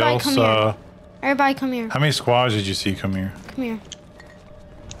 anybody Everybody else? come here. Everybody come here. How many squads did you see come here? Come here.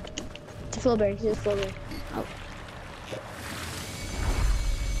 It's a Flowberry, he's a Flowberry. Oh.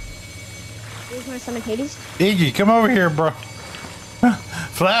 You just want to summon Hades? Iggy, come over here, bro.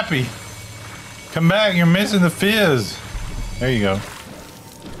 Flappy. Come back, you're missing the fizz. There you go.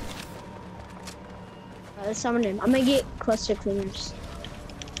 Let's summon him. I'm gonna get cluster cleaners.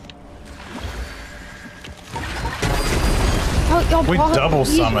 Oh, y'all We brought- double you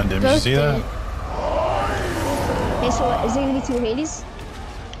summoned him. Did you both see did that? it. Hey, so what, is there gonna be 2 Hades?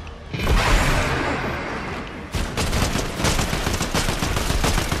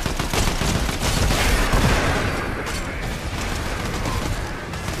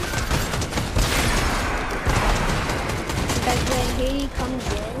 Guys, when Hades comes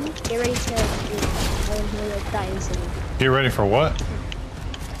in, get ready to he'll die instantly. Get ready for what?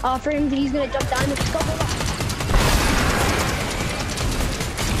 For him, he's gonna jump down and go.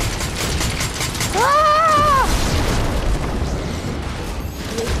 Ah!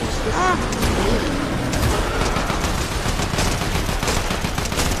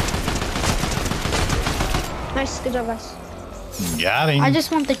 Nice, good job, guys. Got him. I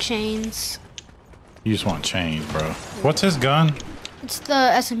just want the chains. You just want chains, bro. What's his gun? It's the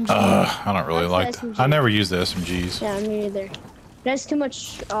SMG. I don't really That's like the that. SMG. I never use the SMGs. Yeah, me neither. That's too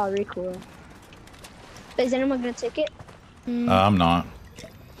much recoil. Is anyone gonna take it? I'm not.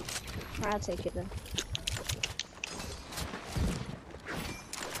 I'll take it then.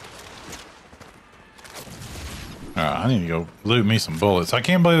 I need to go loot me some bullets. I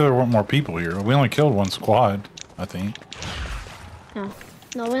can't believe there weren't more people here. We only killed one squad, I think. No,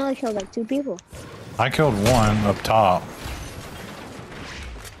 we only killed like 2 people. I killed one up top.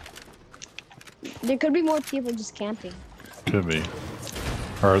 There could be more people just camping. Could be.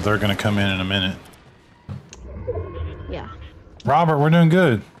 Or they're gonna come in a minute. Yeah. Robert, we're doing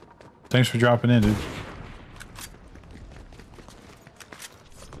good. Thanks for dropping in, dude.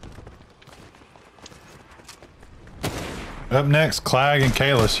 Up next, Clag and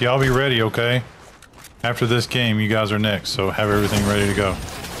Kalis. Y'all be ready, okay? After this game, you guys are next, so have everything ready to go.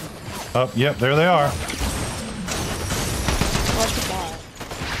 Oh, yep, there they are. What's the bot?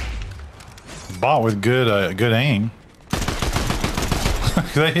 Bot with good aim.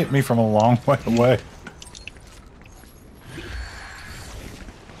 They hit me from a long way away.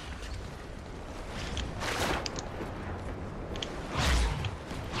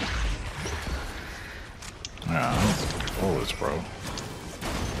 Bullets, bro.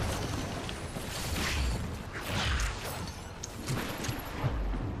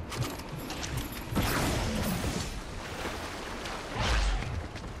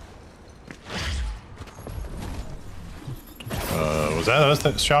 Was that us,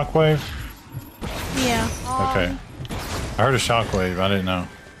 that shockwave? Yeah. Okay. I heard a shockwave, I didn't know.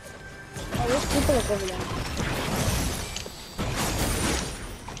 Oh, there's people like over there.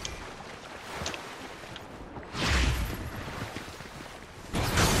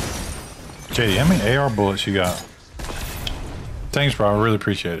 JD, how many AR bullets you got? Thanks, bro. I really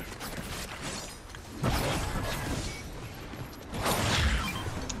appreciate it.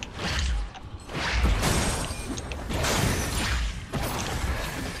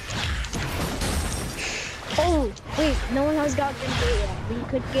 Oh, wait, no one has got them yet. We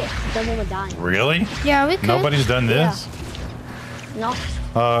could get double medallion. Really? Yeah, we could. Nobody's done this? No.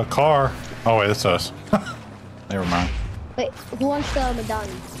 Car. Oh, wait, that's us. Never mind. Wait, who wants the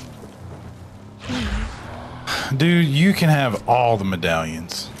medallion? Dude, you can have all the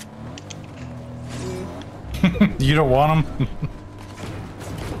medallions. You don't want them?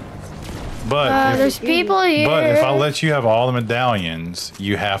 But there's people here. But if I let you have all the medallions,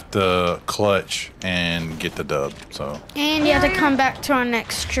 you have to clutch and get the dub. So. And you have to come back to our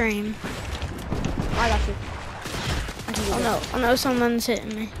next stream. I got you. Oh no, someone's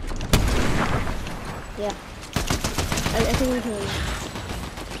hitting me. Yeah. I think we can.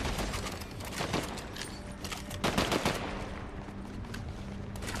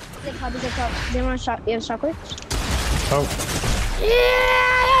 How does it go? Do you want to shot? You have shockwave? Oh.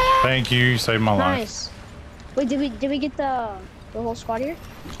 Yeah. Thank you. You saved my life. Nice. Wait, did we get the whole squad here?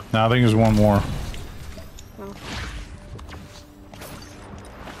 No, I think there's one more. Oh.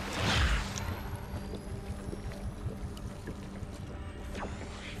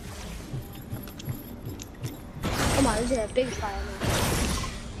 Come on, this is a big fire.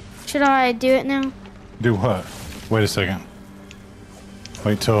 Should I do it now? Do what? Wait a second.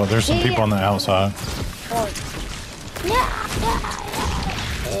 Wait till there's some people on the outside. Oh.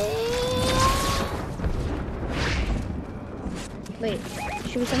 Wait,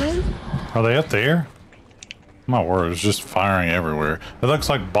 should we summon him? Are they up there? My word, it's just firing everywhere. It looks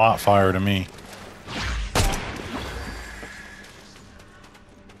like bot fire to me.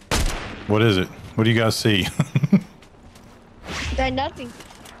 What is it? What do you guys see? There's nothing.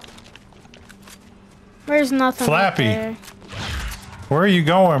 There's nothing. Flappy. Up there. Where are you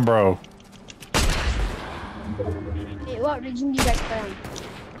going, bro? Hey, what region do you guys play on?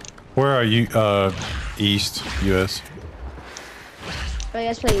 Where are you? East, US. Oh, you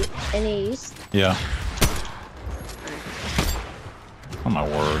guys play in the east? Yeah. Oh my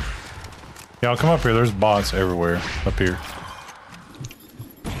word. Y'all come up here. There's bots everywhere up here.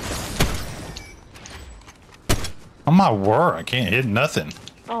 Oh my word. I can't hit nothing.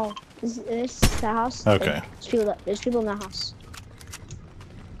 Oh, is this the house? Okay. There's people in the house.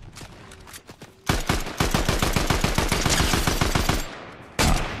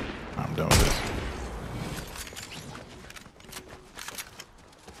 I'm done with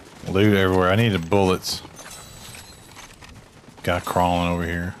this. Loot everywhere. I needed bullets. Guy crawling over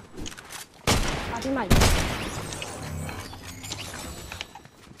here. I think my.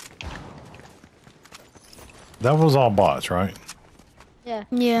 That was all bots, right? Yeah.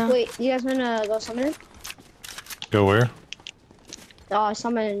 Yeah. Wait, you guys wanna go summon? Go where?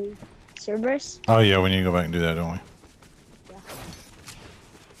 Summon Cerberus? Oh yeah, we need to go back and do that, don't we? Yeah.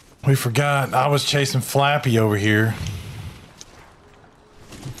 We forgot. I was chasing Flappy over here.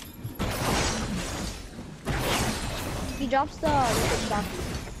 He drops the liquid shock.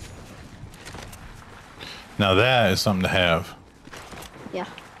 Now that is something to have. Yeah.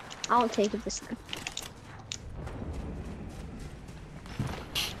 I won't take it this time.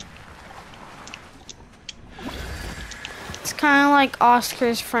 kind of like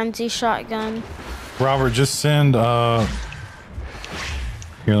Oscar's frenzy shotgun. Robert, just send. Here,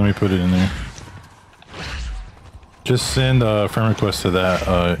 let me put it in there. Just send a friend request to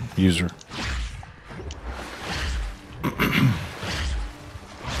that user.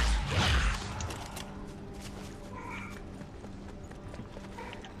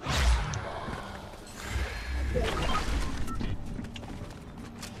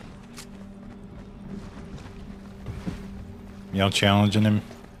 Y'all challenging him?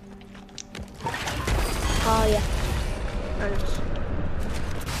 Oh yeah.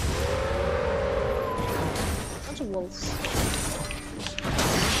 Bunch of wolves.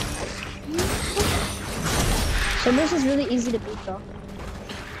 So this is really easy to beat though.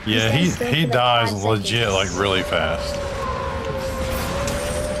 Yeah, he dies legit like really fast.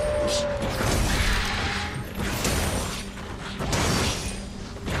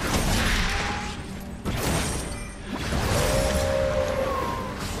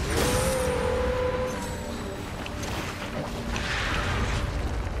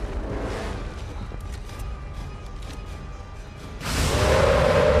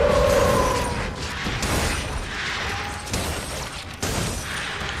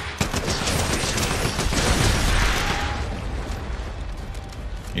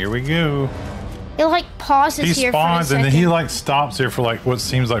 Here we go. It like pauses He here for a spawns second. and then he like stops here for like what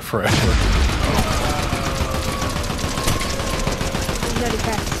seems like forever.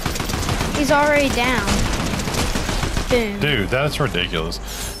 He's already down. Boom. Dude, that's ridiculous.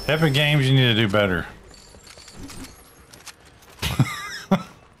 Epic Games, you need to do better.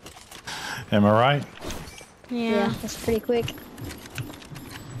 Am I right? Yeah. That's pretty quick.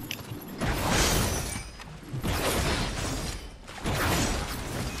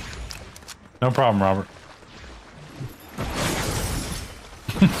 No problem, Robert.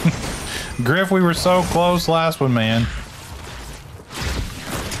 Griff, we were so close last one, man.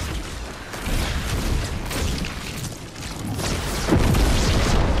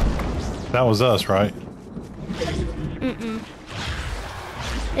 That was us, right? Mm-mm.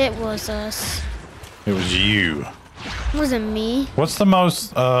 It was us. It was you. It wasn't me. What's the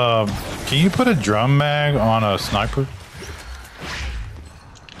most, can you put a drum mag on a sniper?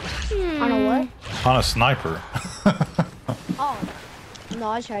 On a what? On a sniper. Oh. No,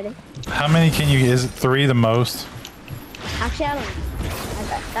 I tried it. How many can you, is it 3 the most? Actually, I don't know.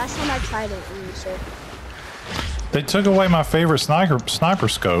 Last time I tried it, so. They took away my favorite sniper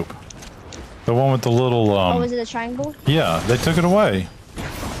scope. The one with the little, Oh, was it a triangle? Yeah, they took it away.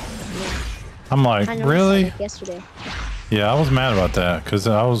 I'm like, I know really? I tried it yesterday. Yeah, I was mad about that because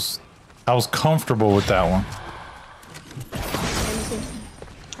I was comfortable with that one.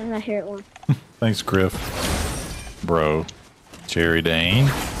 I'm not here at one. Thanks, Griff. Bro. Jerry Dane.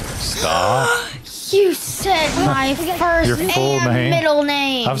 Stop. You said my first Your full and name? middle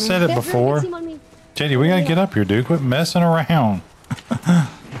name. I've said it before. JD, we gotta get up here, dude. Quit messing around.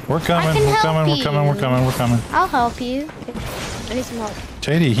 We're coming, we're coming, we're coming, we're coming, we're coming. I'll help you. I need some help.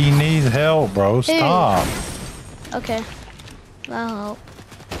 JD, he needs help, bro. Stop. Okay. I'll help.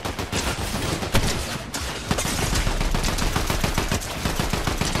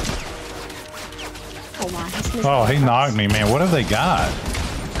 Oh, he knocked me, man. What have they got?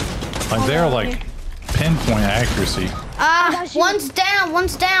 Like, they're like pinpoint accuracy. One's down,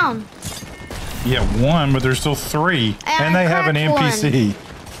 one's down. Yeah, one, but there's still 3. And they have an NPC.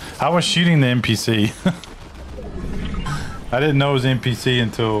 I was shooting the NPC. I didn't know it was NPC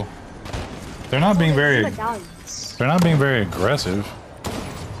until... They're not being very... They're not being very aggressive.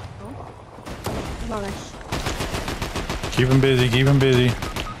 Keep him busy, keep him busy.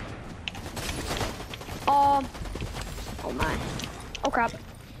 Oh my. Oh crap.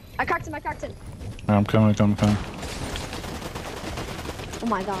 I cracked him, I cracked him. I'm coming, coming, coming. Oh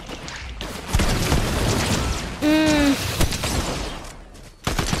my god.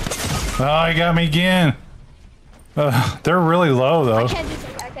 Oh, he got me again. They're really low, though. I can't do this,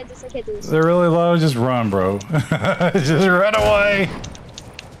 I can't do this, I can't do this. They're really low. Just run, bro. Just run away.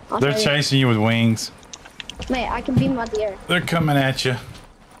 They're chasing you with wings. Mate, I can beat him out the air. They're coming at you.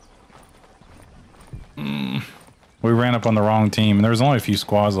 We ran up on the wrong team, and there was only a few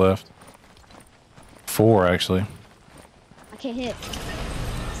squads left. 4, actually. I can't hit.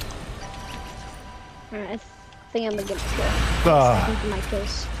 Alright, I think I'm gonna get a kill. My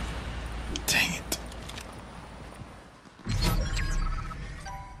kills. Dang it.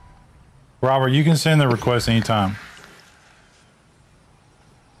 Robert, you can send the request anytime.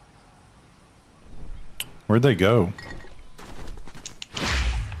 Where'd they go?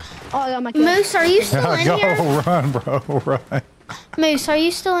 Oh, I got my kill. Moose, are you still in Go, here? run, bro, run. Moose, are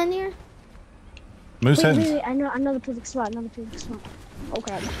you still in here? Moose head. Wait, I know the perfect spot. Oh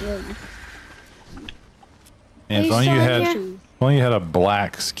crap. And if only you had a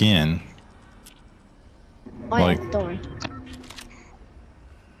black skin. Oh Like- yeah, don't worry.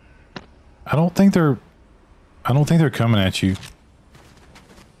 I don't think they're coming at you.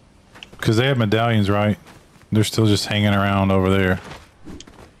 Because they have medallions, right? They're still just hanging around over there.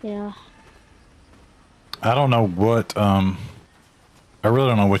 Yeah. I don't know what, I really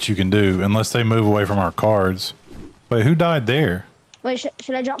don't know what you can do unless they move away from our cards. Wait, who died there? Wait,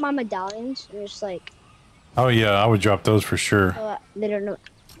 should I drop my medallions? And just like... Oh yeah, I would drop those for sure. They don't know.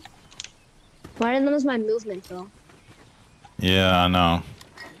 Why didn't lose my movement, though? Yeah, I know.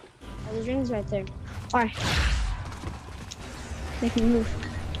 Oh, there's rings right there. Alright. Make me move.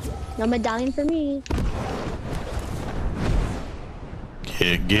 No medallion for me.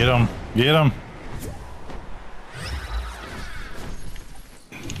 Get him. Get him.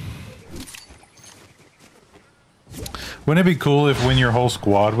 Wouldn't it be cool if when your whole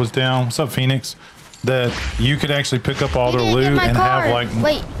squad was down, what's up, Phoenix, that you could actually pick up all You their didn't get loot my and card. have like...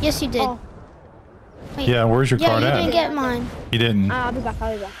 Wait, yes you did. Oh. Wait. Yeah, where's your card you at? didn't get mine. You didn't. I'll be back.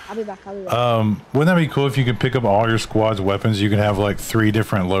 Wouldn't that be cool if you could pick up all your squad's weapons? You could have like 3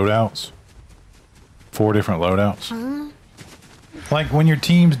 different loadouts. 4 different loadouts. Huh? Like when your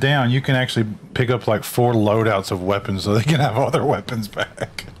team's down, you can actually pick up like 4 loadouts of weapons so they can have all their weapons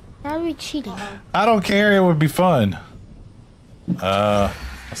back. That would be cheating. I don't care. It would be fun. I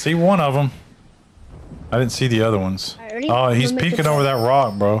see one of them. I didn't see the other ones. Oh, he's peeking over that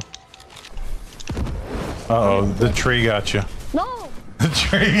rock, bro. Uh-oh, the tree got you. No! The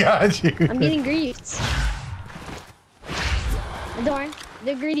tree got you. I'm getting greedy. Don't worry.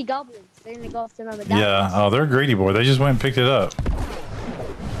 They're greedy goblins. They're gonna go after my medallions. Yeah, oh, they're greedy, boy. They just went and picked it up.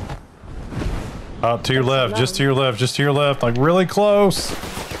 Oh, to your left, just to your left, just to your left. Like really close.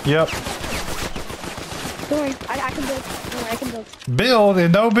 Yep. Don't worry. I can build. Don't worry, I can build. Build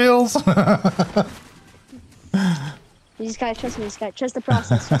and no bills. You just gotta trust me. You just gotta trust the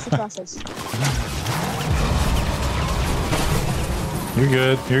process. Trust the process. You're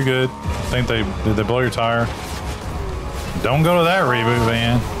good. You're good. Think did they blow your tire? Don't go to that reboot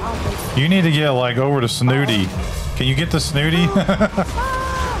van. You need to get like over to Snooty. Can you get to Snooty? I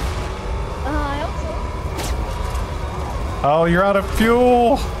hope so. Oh, you're out of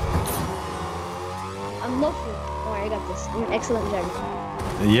fuel. I'm low fuel. Don't worry, I got this. I'm an excellent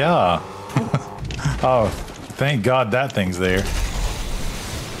driver. Yeah. Oh, thank God that thing's there.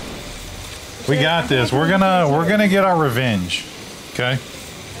 We got this. We're gonna get our revenge. Okay?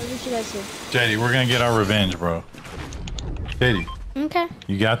 What you guys do? JD, we're gonna get our revenge, bro. JD, Okay.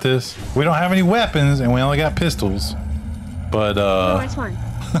 you got this? We don't have any weapons and we only got pistols. But No, it's fine.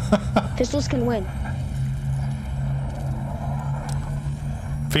 Pistols can win.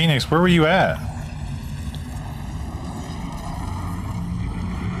 Phoenix, where were you at?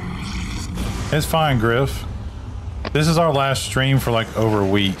 It's fine, Griff. This is our last stream for like over a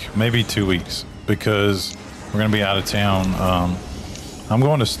week, maybe 2 weeks, because we're gonna be out of town. I'm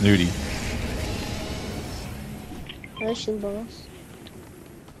going to Snooty.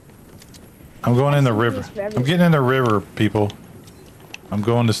 I'm going in the river. I'm getting in the river, people. I'm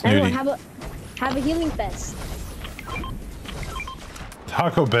going to Snooty. Everyone, have a healing vest.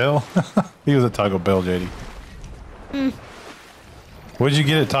 Taco Bell? He was at Taco Bell, JD. What'd you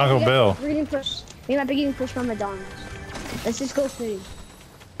get at Taco Bell? We're getting pushed. We're not getting pushed from McDonald's. Let's just go Snooty.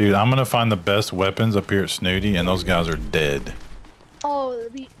 Dude, I'm gonna find the best weapons up here at Snooty, and those guys are dead. Oh,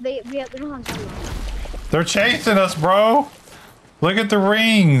 we don't have time. They're chasing us, bro. Look at the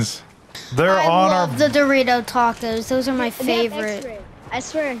rings. They're I on love our. the Dorito tacos. Those are my They have favorite. X-ray. I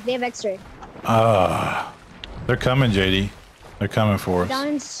swear, they have X-ray. They're coming, JD. They're coming for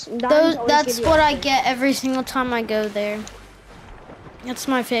us. That's what I get every single time I go there. That's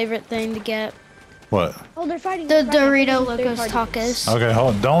my favorite thing to get. What? Oh, they're fighting. The they're fighting. Dorito They're Locos fighting. tacos. Okay,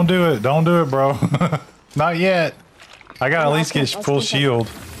 hold on. Don't do it. Don't do it, bro. Not yet. I gotta at least get full shield.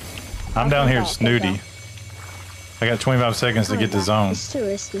 I'm down here at Snooty. I got 25 seconds to get the zone. It's too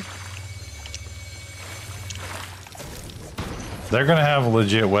risky. They're gonna have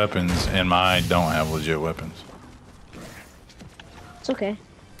legit weapons, and I don't have legit weapons. It's okay.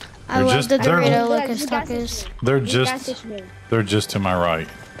 I They're love just- the they're- Dorito Look, Locos there's a gas tacos. station. They're There's a gas just station here. they're just to my right.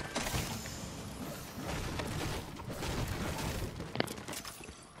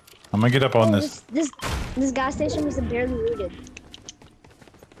 I'm gonna get up on this. This gas station was barely looted.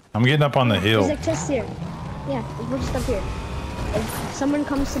 I'm getting up on the There's hill. like chests here. Yeah, we're just up here. If someone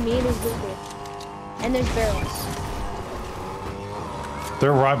comes to me, there's loot here. And there's barrels.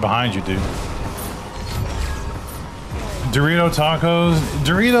 They're right behind you, dude. Dorito tacos.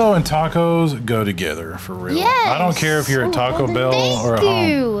 Dorito and tacos go together for real. Yes. I don't care if you're at Taco Bell or at Thank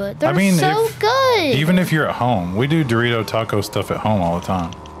you. home. They're I mean, so good. Even if you're at home, we do Dorito taco stuff at home all the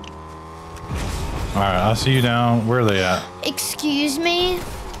time. All right, I'll see you down. Where are they at? Excuse me?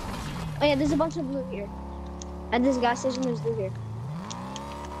 Oh yeah, there's a bunch of blue here. At this gas station, there's blue here.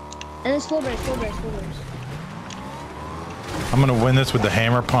 And there's full bears. I'm gonna win this with the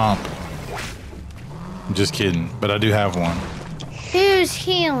hammer pump. I'm just kidding, but I do have one. Who's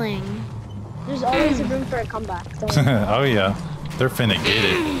healing? There's always a room for a comeback. Don't worry. Oh yeah, they're finna get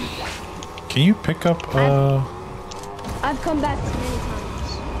it. Can you pick up? I've come back many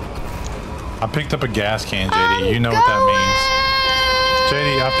times. I picked up a gas can, JD. You know what that means.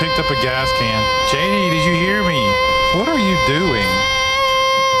 JD, I picked up a gas can. JD, did you hear me? What are you doing?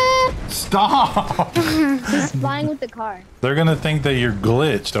 Stop! He's flying with the car. They're gonna think that you're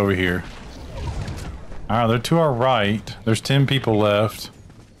glitched over here. All right, they're to our right. There's 10 people left.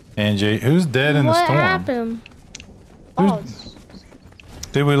 And who's dead in the storm? What happened?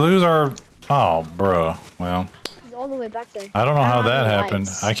 Did we lose our? Oh, bruh. Well, He's all the way back there. I don't know how have that any happened.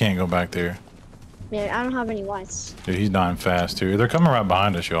 lights. I can't go back there. Yeah, I don't have any lights. Dude, he's dying fast too. They're coming right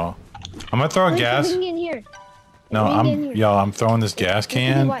behind us, y'all. I'm gonna throw a gas. We can get in here. No, We can get in here. y'all. I'm throwing this gas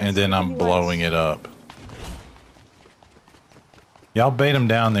can lights. and then Give I'm me blowing it up. Y'all bait them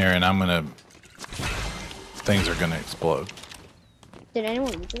down there, and I'm gonna. Things are gonna explode. Did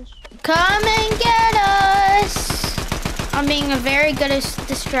anyone loot this? Come and get us. I'm being a very good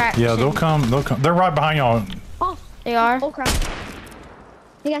distraction. Yeah, they'll come. They'll come. They're right behind y'all. Oh, They are? oh crap.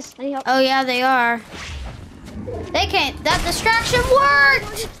 Hey guys, I need help. Oh, yeah, they are. They can't. That distraction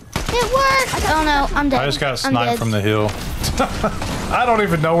worked. It worked. Oh, no. I'm dead. I just got I'm sniped dead. from the hill. I don't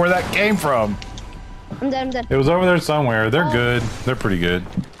even know where that came from. I'm dead. It was over there somewhere. They're good. They're pretty good.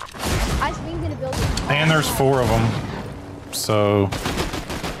 I swinged in a building. And there's 4 of them. So,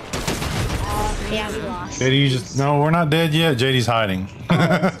 Yeah, we lost. JD, you just no, we're not dead yet. JD's hiding.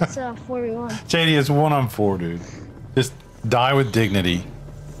 It's a 4v1. JD, it's 1-on-4, dude. Just die with dignity.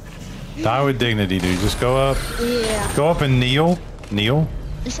 Die with dignity, dude. Just go up. Yeah, Go up and kneel. Kneel.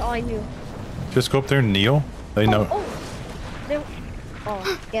 that's all I knew. Just go up there and kneel. They know.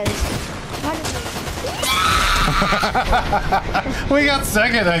 Oh, yeah, this. We got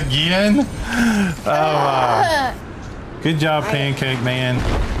second again. Oh, wow. Good job, Pancake Man.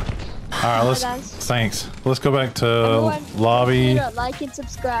 All right, let's. guys. Thanks. Let's go back to Everyone, lobby. like and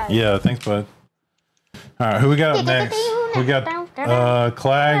subscribe. Yeah, thanks, bud. All right, who we got up next? We got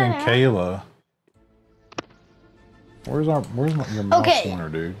Clag and Kayla. Where's your mouse Okay. pointer,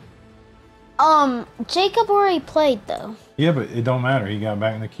 dude? Jacob already played, though. Yeah, but it don't matter. He got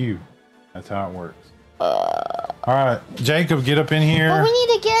back in the queue. That's how it works. All right, Jacob, get up in here. But we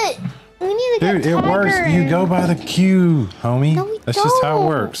need to get Dude, it works. Tiger You and- go by the queue, homie. No, we That's just how it don't.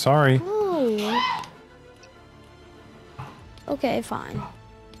 works. Sorry. Oh. Okay, fine. All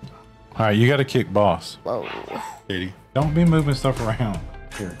right, you got to kick boss. Whoa. Katie. Don't be moving stuff around.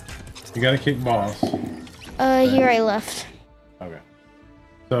 Here. You got to kick boss. Here I left. Okay.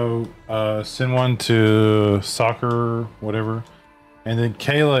 So, send one to soccer, whatever. And then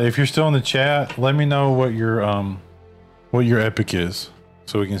Kayla, if you're still in the chat, let me know what your epic is,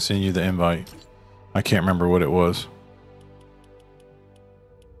 so we can send you the invite. I can't remember what it was.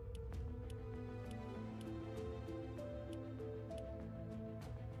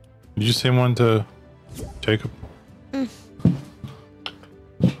 Did you send one to Jacob?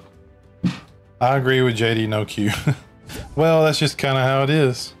 I agree with JD, no queue. Well, that's just kind of how it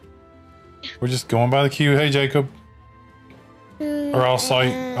is. We're just going by the queue. Hey, Jacob. Or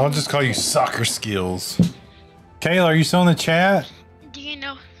I'll just call you Soccer Skills. Kayla, are you still in the chat? Do you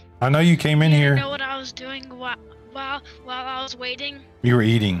know? I know you came in Do you here. know what I was doing while I was waiting? You were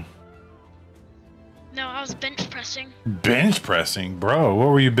eating. No, I was bench pressing. Bench pressing? Bro, what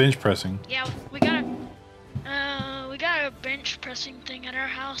were you bench pressing? Yeah, we got a bench pressing thing at our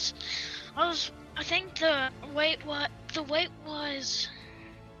house. I think the weight was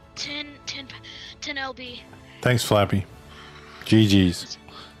 10 lb. Thanks, Flappy. GG's.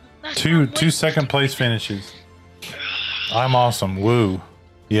 That's Two not weight. second place finishes. I'm awesome. Woo.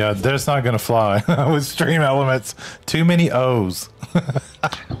 Yeah, that's not gonna fly with stream elements. Too many O's.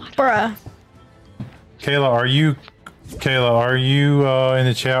 Bruh. Kayla, are you in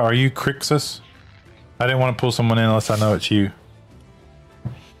the chat? Are you Crixus? I didn't want to pull someone in unless I know it's you.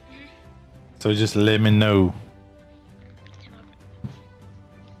 So just let me know.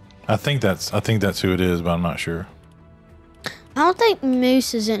 I think that's who it is, but I'm not sure. I don't think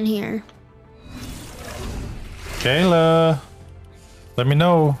Moose is in here. Kayla, let me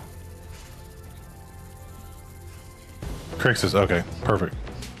know. Crixus. Okay, perfect.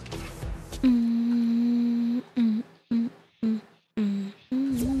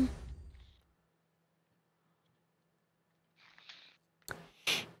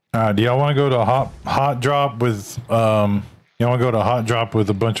 All right, do y'all want to go to a hot drop with you want to go to a hot drop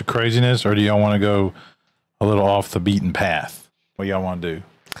with a bunch of craziness, or do y'all want to go a little off the beaten path? What y'all want to do?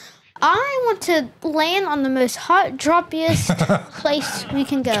 I want to land on the most hot droppiest place we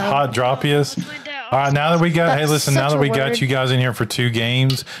can go. Hot droppiest. All right, now that we got, hey, listen, now that we got you guys in here for 2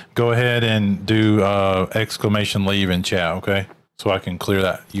 games, go ahead and do exclamation leave in chat, okay? So I can clear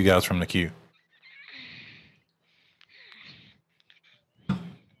that you guys from the queue. Alright,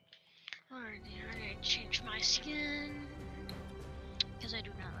 I gotta change my skin because I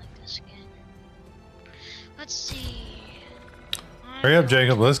do not like this skin. Let's see. Hurry up,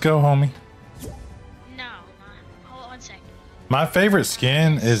 Jacob. Let's go, homie. No, hold on 1 second. My favorite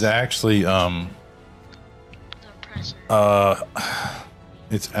skin is actually The presser.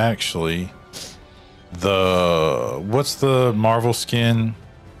 it's actually what's the Marvel skin?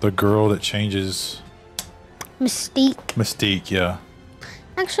 The girl that changes. Mystique. Yeah.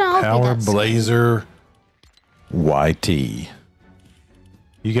 Actually, I'll Power be that Blazer YT.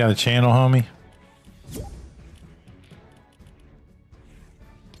 You got a channel, homie?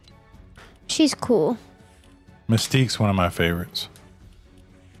 She's cool. Mystique's one of my favorites.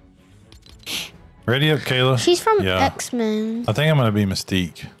 Ready up, Kayla? She's from Yeah. X-Men. I think I'm gonna be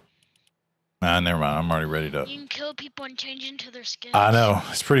Mystique. Nah, never mind. I'm already ready to. You can kill people and change into their skins. I know.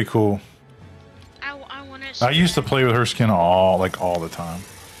 It's pretty cool. I want to. I used to play with her skin all the time.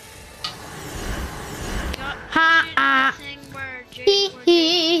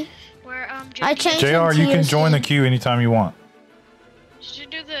 I changed JR, you can join the queue anytime you want. Should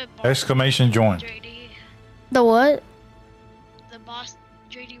do the boss Exclamation join. JD. The what? The boss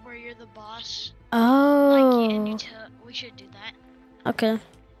JD, where you're the boss. Oh. Like, and you we should do that. Okay.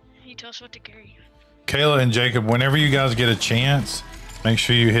 You tell us what to carry. Kayla and Jacob, whenever you guys get a chance, make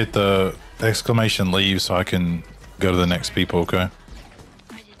sure you hit the exclamation leave so I can go to the next people, okay?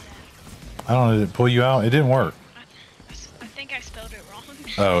 I did that. I don't know, did it pull you out? It didn't work. I think I spelled it wrong.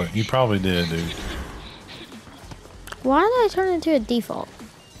 Oh, you probably did, dude. Why did I turn into a default?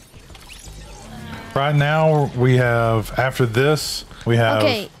 Right now, we have, after this, we have...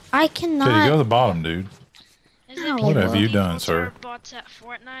 Okay, I cannot. Dude, go to the bottom, dude. What have you done, sir? Bots at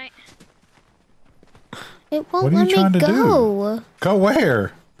Fortnite. It won't What are let you trying me to go. do? Go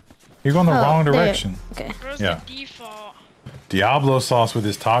where? You're going the wrong there. direction. Okay. Where's Yeah. the default? Diablo sauce with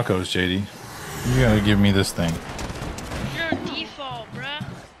his tacos, JD. You gotta give me this thing. You're a default, bruh.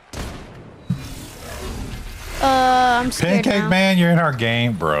 I'm scared Pancake now. Man, you're in our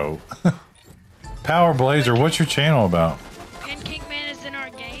game, bro. Power Blazer, what's your channel about? Pancake Man is in our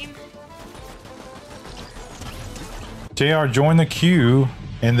game. JR, join the queue,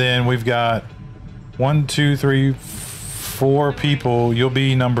 and then we've got 1, 2, 3, 4 people. You'll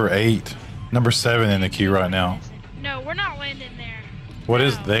be number 8, number 7 in the queue right now. No, we're not landing there. What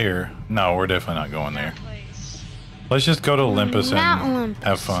is there? No, we're definitely not going there. That place. Let's just go to Olympus and Mount Olympus.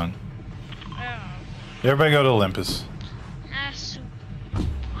 have fun. Oh. Everybody go to Olympus.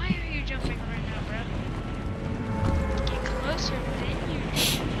 Why are you jumping right now, bro? Get closer, then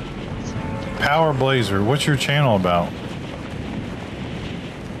you. Power Blazer, what's your channel about?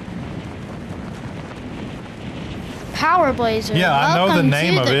 Power Blazer. Yeah, I know the Welcome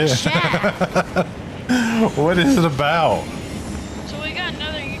name to of the it. chat. What is it about? So we got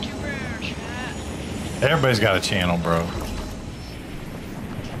another YouTuber in our chat. Everybody's got a channel, bro.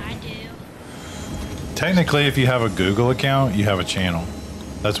 I do. Technically, if you have a Google account, you have a channel.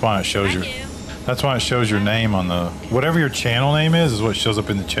 That's why it shows I your. do. That's why it shows your name on the. Whatever your channel name is what shows up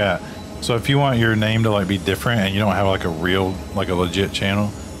in the chat. So if you want your name to like be different and you don't have like a real, like a legit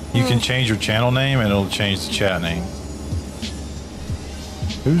channel, you can change your channel name and it'll change the chat name.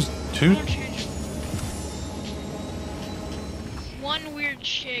 Who's who? Don't change. One weird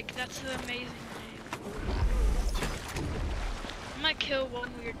chick. That's the amazing name. I'm gonna kill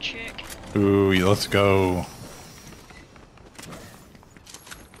one weird chick. Ooh, let's go.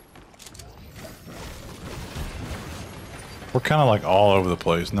 We're kind of like all over the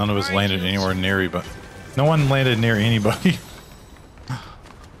place. None of us landed anywhere near but no one landed near anybody.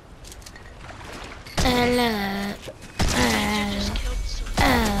 I just killed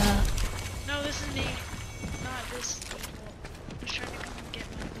someone. No, this is me. Not this people. I'm just trying to come and get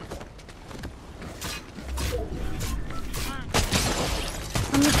my loot. Come on.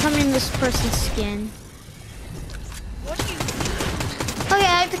 I'm becoming this person's skin. What do you Okay,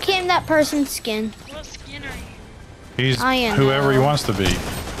 I became that person's skin. What skin are you? He's I am whoever he now. wants to be.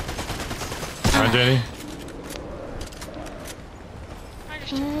 Right, JD?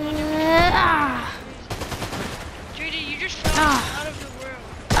 JD, you just fell out of the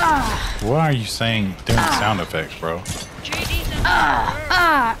world. What are you saying? Doing sound effects, bro. JD's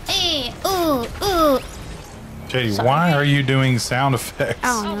out of the world. Ooh. JD, why are you doing sound effects?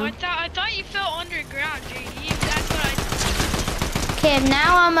 I don't Oh, know. I thought you fell underground, JD. That's what I Okay,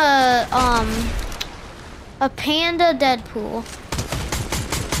 now I'm a panda Deadpool.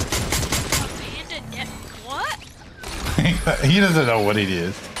 What? He doesn't know what he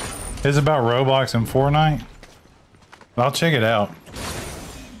is. It's about Roblox and Fortnite. I'll check it out.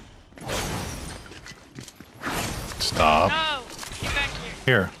 Stop. No, get back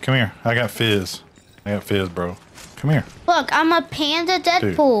here. Here, come here. I got fizz. Bro. Come here. Look, I'm a panda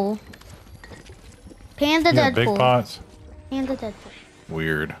Deadpool. Panda You got Deadpool. big pots. Panda Deadpool.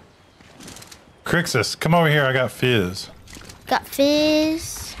 Weird. Crixus, come over here. I got fizz. Got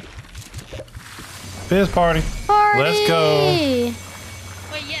fizz. Fizz party. Party. Let's go. Wait,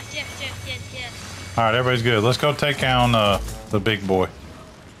 yes. All right, everybody's good. Let's go take down the big boy.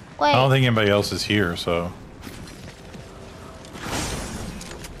 Wait. I don't think anybody else is here, so.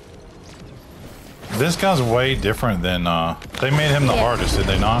 This guy's way different than, they made him the hardest, did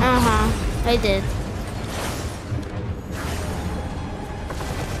they not? I did.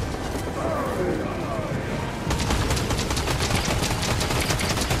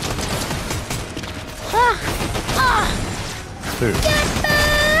 Dude, Wait,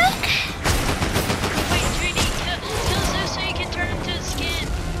 JD, kill Zeus so you can turn into a skin.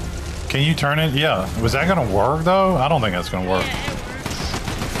 can you turn it? Yeah. Was that gonna work though? I don't think that's gonna work. Yeah, it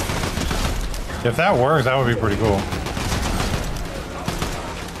works. If that works, that would be pretty cool.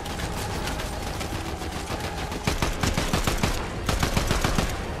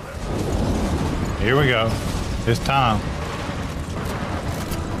 Here we go. It's time.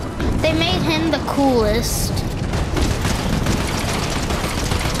 They made him the coolest.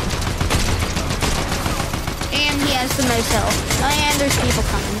 And he has the most health. And there's people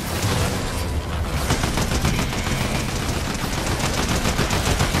coming.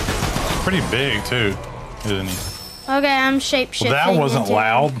 Pretty big too, isn't he? Okay, I'm shapeshifting. Well, that wasn't into-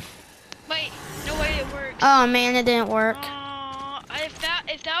 loud. Wait, no way it works. Oh man, it didn't work.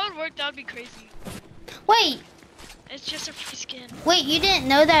 If that would work, that would be crazy. Wait, It's just a free skin. wait, you didn't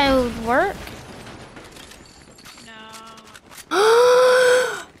know that it would work?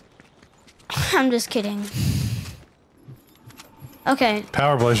 No. I'm just kidding. Okay,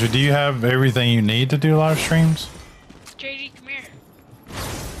 Power Blazer, do you have everything you need to do live streams? JD, come here.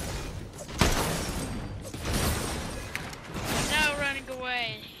 No running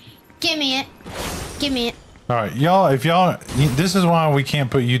away. give me it. Give me it. All right, y'all. If y'all, this is why we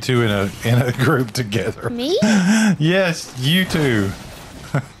can't put you two in a group together. Me? Yes, you two.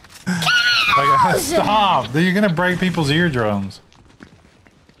 Like, stop! You're gonna break people's eardrums.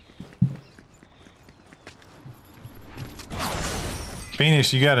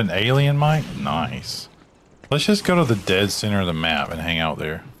 Phoenix, you got an alien mic? Nice. Let's just go to the dead center of the map and hang out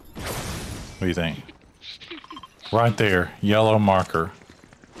there. What do you think? Right there, yellow marker.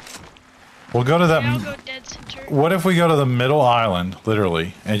 We'll go to that. I'll go dead center. What if we go to the middle island,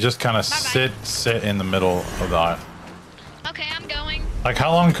 literally, and just kind of sit in the middle of the island? Okay, I'm going. Like,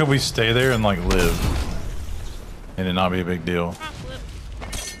 how long could we stay there and like live, and it not be a big deal? Come on, flip.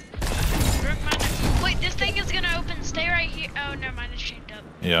 Wait, this thing is gonna open. Stay right here. Oh, never mind. It's chained up.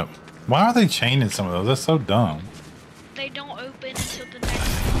 Yep. Why are they chaining some of those? That's so dumb. They don't open until the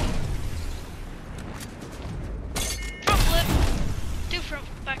next. Front flip. Do front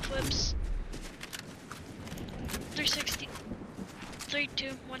back flips. 360. 3, 2,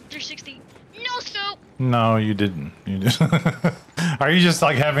 1, 360. No scope. No, you didn't. You just are you just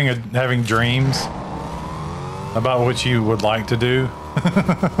like having dreams about what you would like to do?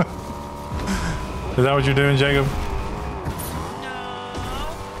 Is that what you're doing, Jacob?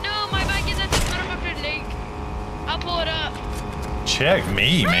 No, my bike is at the bottom of the lake. I'll pull it up. Check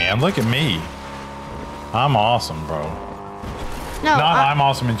me, man. Look at me. I'm awesome, bro. No, Not I'm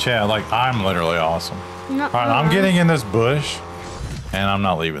awesome in chat. Like, I'm literally awesome. no, All right, I'm getting in this bush, and I'm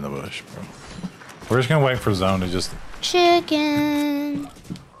not leaving the bush, bro. We're just gonna wait for Zone to just. chicken.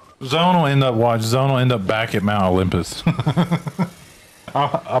 Zone will end up back at Mount Olympus.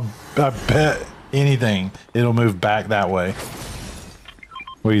 I bet anything it'll move back that way.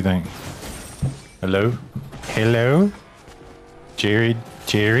 What do you think? Hello? Hello? Jerry?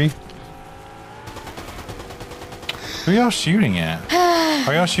 Who y'all shooting at?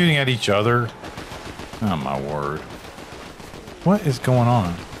 Are y'all shooting at each other? Oh my word. What is going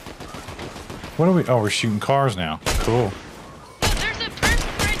on? What are we? Oh, we're shooting cars now. Cool. Oh, there's a person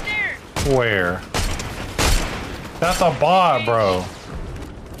right there. Where? That's a bot, bro.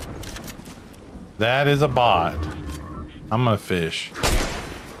 That is a bot. I'm gonna fish.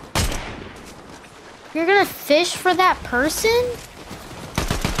 You're gonna fish for that person?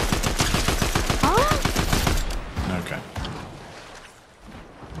 Huh? Okay.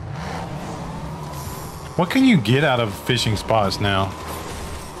 What can you get out of fishing spots now?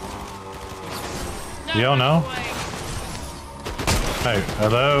 Y'all know? Hey,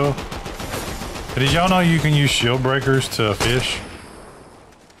 hello? Did y'all know you can use shield breakers to fish?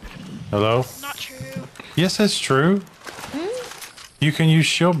 Hello? Not true. Yes, that's true. You can use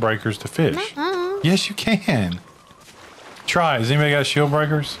shield breakers to fish. Yes, you can. Try it. Has anybody got shield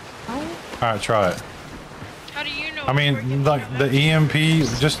breakers? Alright, try it. How do you know? I mean, like the EMP,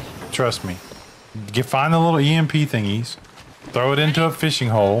 just trust me. Find the little EMP thingies, throw it into a fishing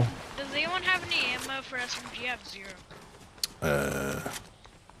hole. Does anyone have any ammo for SMG? I have 0.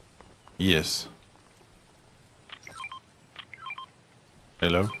 Yes.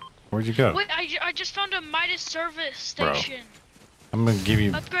 Hello? Where'd you go? Wait, I just found a Midas service station. I'm gonna give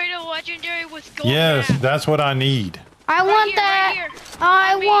you... Upgrade a legendary with gold. Yes, map. that's what I need. I want that. Right here.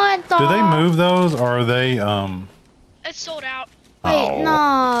 I want that. Do they move those or are they, It's sold out. Wait,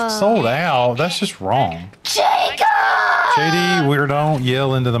 no. sold out? That's just wrong. Jacob! JD, we don't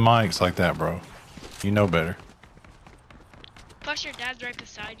yell into the mics like that, bro. You know better. Plus your dad's right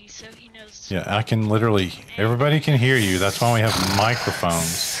beside you, so he knows. Yeah, I can literally... Everybody can hear you. That's why we have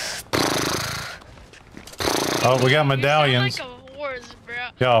microphones. Oh, we got medallions. You sound like a horse, bro.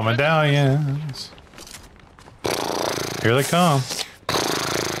 Y'all, medallions. Here they come. You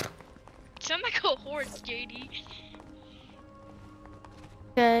sound like a horse, JD.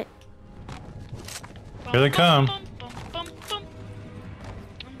 Okay. Here they come.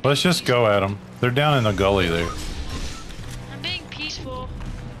 Let's just go at them. They're down in the gully there. I'm being peaceful.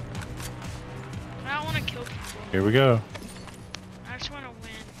 I don't want to kill people. Here we go. I just want to win.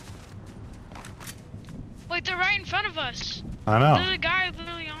 Wait, they're right in front of us. I know. There's a guy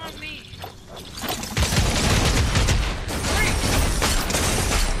literally on me.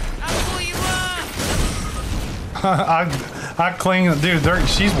 I'll pull you up. I clean, dude.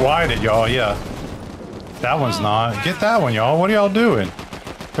 She's wide at y'all. Yeah. That one's not. Get that one, y'all. What are y'all doing?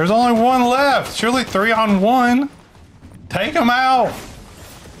 There's only one left. Surely 3 on 1. Take them out.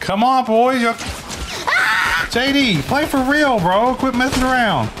 Come on, boys. JD, play for real, bro. Quit messing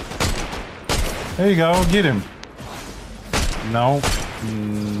around. There you go. Get him. No.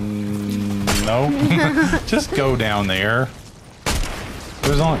 No. Just go down there.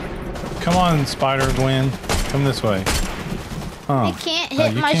 There's only... Come on, Spider Gwen. Come this way. I can't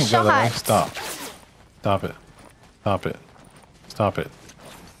hit my shot. Stop. Stop it. Stop it. Stop it.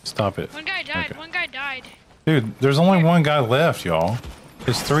 Stop it. One guy died. Okay. One guy died. Dude, there's only one guy left, y'all.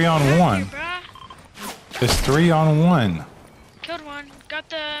 It's 3 on 1. It's 3 on 1. Killed one. Got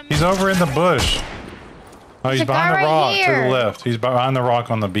the... He's over in the bush. Oh, he's There's a behind guy the right rock to here. the left. He's behind the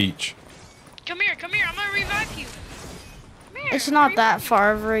rock on the beach. Come here. Come here. I'm going to revive you. Come here. It's not that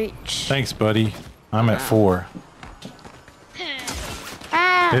far of reach. Thanks, buddy. I'm at 4.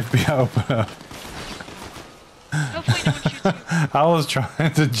 Ah. FBI, open up. Hopefully no one shoots you. I was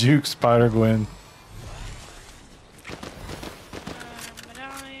trying to juke Spider Gwen.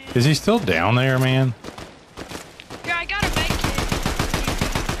 Medallion. Is he still down there, man? Here, I got a med kit.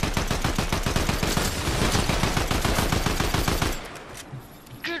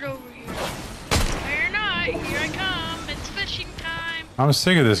 Get over here. Fear not. Here I come. It's fishing time. I'm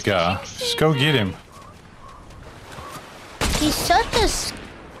sick of this guy. Just go get him. He's such a...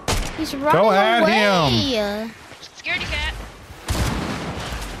 He's running Go at away. Scaredy cat.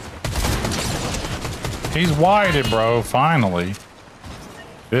 He's whited, bro. Finally.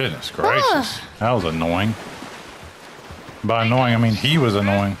 Goodness gracious. That was annoying. By annoying, I mean he was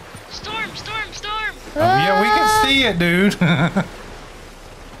annoying. Storm, storm, storm. Yeah, we can see it, dude. Give you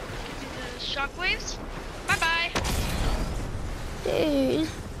the shockwaves. Bye bye. Dude.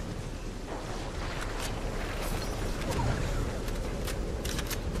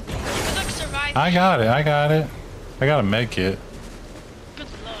 Good luck surviving. I got it. I got it. I got a med kit. Good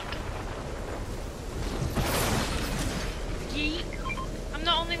luck. Yeet. I'm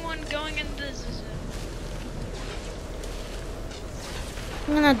the only one going in this zone.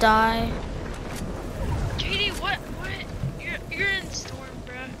 I'm gonna die. JD, what? You're in storm,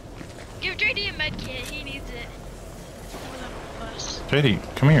 bro. Give JD a med kit. He needs it. More than us. JD,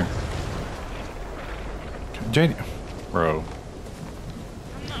 come here. JD. Bro.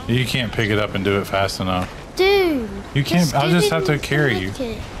 I'm the You can't pick it up and do it fast enough. Dude. You can't. I'll give just have him to the carry you.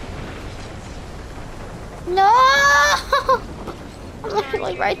 medkit. No! I'm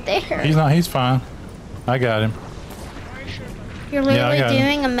literally right there. He's not. He's fine. I got him. Are you sure about You're literally got it.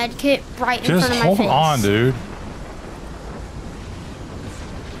 doing a med kit right in Just front of my face. hold on, dude.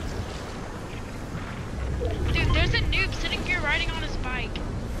 Dude, there's a noob sitting here riding on his bike.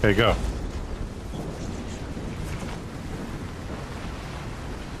 Okay, go.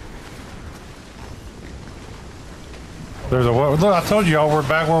 There's a what? Look, I told you y'all we're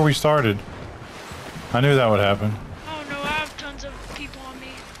back where we started. I knew that would happen. Oh no, I have tons of people on me.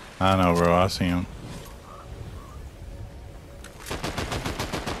 I know, bro. I see him.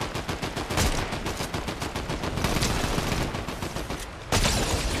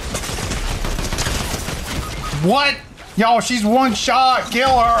 What? Y'all, she's one shot.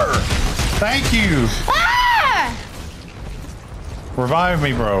 Kill her. Thank you. Ah! Revive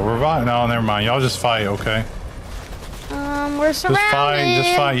me, bro. Revive. No, never mind. Y'all just fight, okay? We're surrounded. Just fight.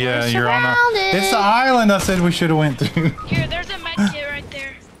 Just fight. Yeah, We're you're on surrounded. the. It's the island I said we should have went to. Here, there's a med kit right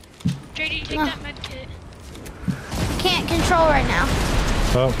there. JD, take that med kit. Can't control right now.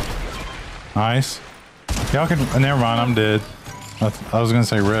 Oh, nice. Y'all can. Never mind. I'm dead. I was gonna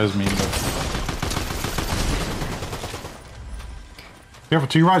say res me, but. Careful,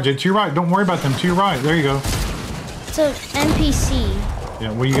 to your right, Jay. To your right. Don't worry about them. To your right. There you go. It's an NPC.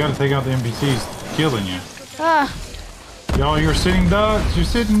 Yeah, well, you got to take out the NPCs killing you. Ah, Y'all, you're sitting ducks. You're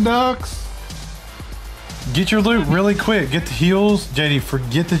sitting ducks. Get your loot really quick. Get the heals. JD,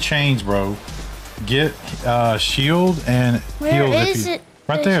 forget the chains, bro. Get shield and where heals. is it?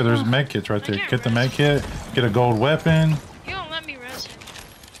 Right there. There's med kits right there. Get the med kit. Get a gold weapon. You don't let me res him.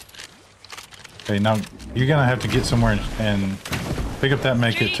 Okay, now you're gonna have to get somewhere and pick up that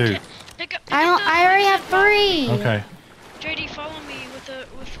med kit too. Pick up I already have 3. Okay, JD, follow me with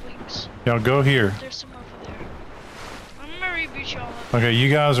wings. y'all go here. There's some over there. I'm gonna reboot y'all up. Okay, you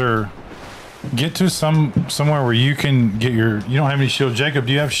guys are get to somewhere where you can get your. You don't have any shield. Jacob,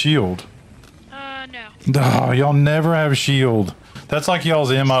 do you have shield? No. Oh, y'all never have shield. That's like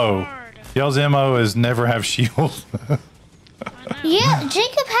y'all's MO. Hard. Y'all's MO is never have shield. I know. Yeah,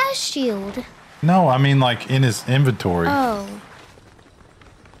 Jacob has shield. No, I mean like in his inventory. Oh.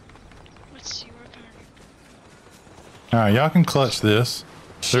 Let's see, we're going. All right, y'all can clutch this.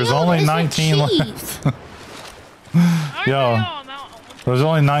 There's Shield only isn't 19 cheap. left. I Yo. know I'm out. There's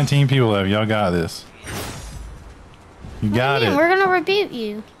only 19 people left. Y'all got this. You got it. We're gonna rebuke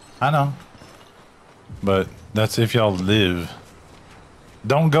you. I know. But that's if y'all live.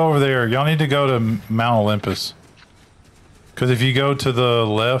 Don't go over there. Y'all need to go to Mount Olympus. Because if you go to the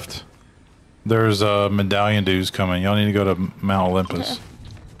left, there's medallion dudes coming. Y'all need to go to Mount Olympus.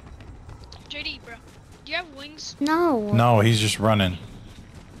 JD, bro. Do you have wings? No. No, he's just running.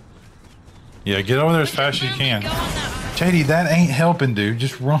 Yeah, get over there as fast as you can. Go on that JD, that ain't helping, dude.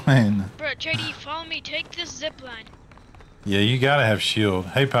 Just run. Bro, JD, follow me. Take this zip line. Yeah, you gotta have shield.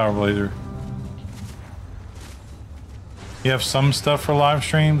 Hey, Power Blazer. You have some stuff for live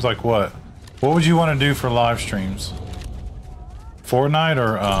streams? Like what? What would you want to do for live streams? Fortnite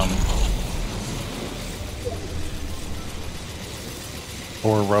or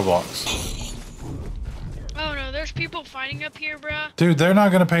Roblox? Oh no, there's people fighting up here, bro. Dude, they're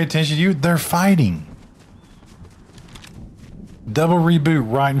not gonna pay attention to you. They're fighting. Double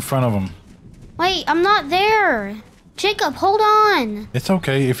reboot right in front of them. Wait, I'm not there. Jacob, hold on. It's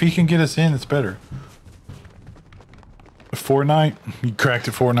okay. If he can get us in, it's better. Fortnite? You cracked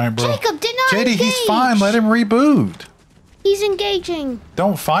it, Fortnite, bro. Jacob did not JD, engage. he's fine. Let him reboot. He's engaging.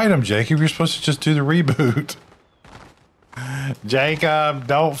 Don't fight him, Jacob. You're supposed to just do the reboot. Jacob,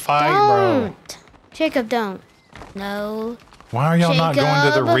 don't fight, bro. Don't. Jacob, don't. No. Why are y'all not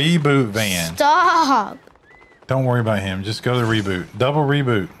going to the Jacob, reboot van? Stop. Don't worry about him. Just go to the reboot. Double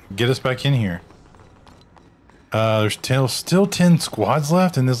reboot. Get us back in here. There's still 10 squads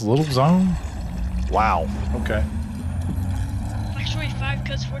left in this little zone. Wow. Okay. Actually, 5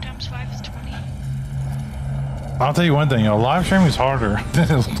 because 4 times 5 is 20. I'll tell you one thing, live streaming is harder than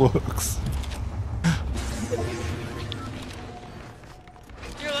it looks.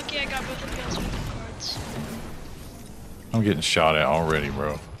 You're lucky I got both of y'all's weapon cards. I'm getting shot at already,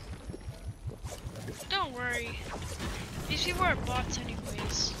 bro. Don't worry. These people are bots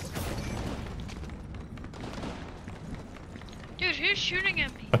anyways. Dude, who's shooting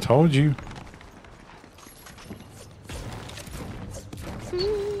at me? I told you.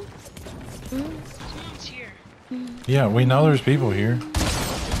 Someone's here. Yeah, we know there's people here.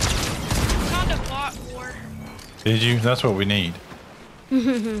 Found a bot war. Did you? That's what we need. We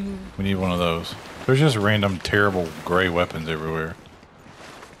need one of those. There's just random terrible gray weapons everywhere.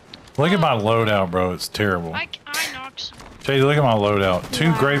 Look at my loadout, bro. It's terrible. I knocked someone. Shady, look at my loadout.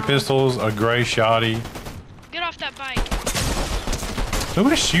 2 gray pistols, a gray shotty. Get off that bike. Who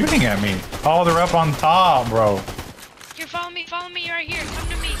is shooting at me? Oh, they're up on top, bro. Here, follow me. follow me right here. Come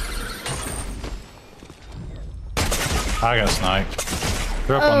to me. I got sniped.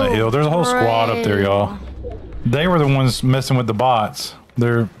 They're up on the hill. There's a whole squad up there, y'all. They were the ones messing with the bots.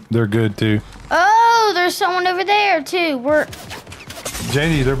 They're good too. Oh, there's someone over there too.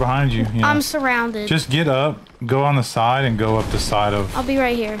 JD, they're behind you. Yeah. I'm surrounded. Just get up, go on the side, and go up the side of. I'll be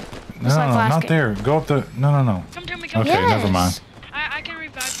right here. No, not there. Go up the. No. Come to me. Come Okay, to me. never mind. I can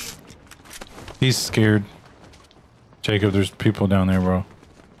revive you. He's scared. Jacob, there's people down there, bro.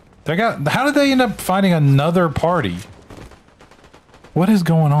 How did they end up finding another party? What is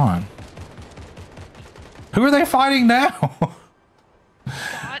going on? Who are they fighting now?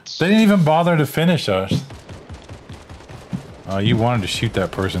 Bots. They didn't even bother to finish us. Oh, you wanted to shoot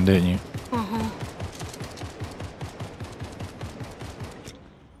that person, didn't you? Uh-huh.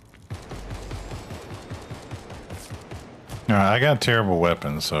 Alright, I got terrible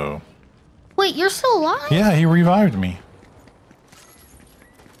weapons, so... Wait, you're still alive? Yeah, he revived me.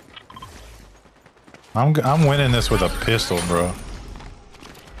 I'm winning this with a pistol, bro.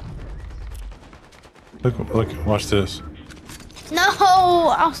 Look, watch this. No,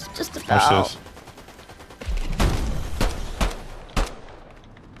 I was just about. Watch this.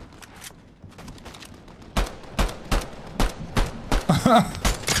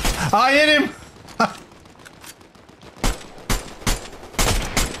 I hit him!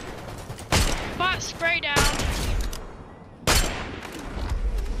 Bot spray down.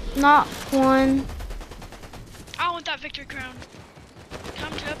 Not one. I want that victory crown.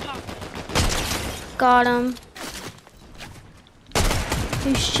 Come to pop. Got him.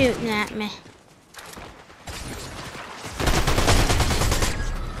 Who's shooting at me?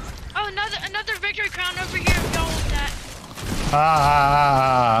 Oh, another victory crown over here. Y'all want that?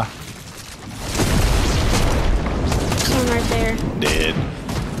 Ah! Someone right there. Dead.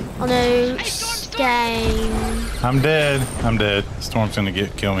 Oh no, game. I'm dead. Storm's gonna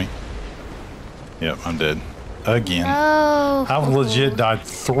kill me. Yep, I'm dead. Again. Oh. I've legit died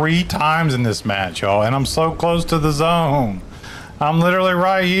 3 times in this match, y'all, and I'm so close to the zone. I'm literally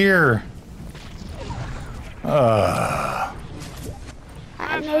right here. I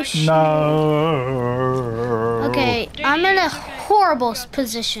have no shit. No. Okay, I'm in a horrible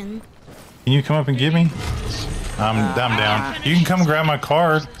position. Can you come up and get me? I'm down. You can come grab my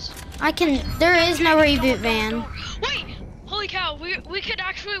card. I can. There is no reboot van. Wait! Holy cow! We could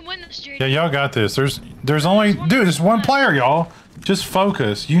actually win this, JD. Yeah, y'all got this. There's only there's one player, y'all. Just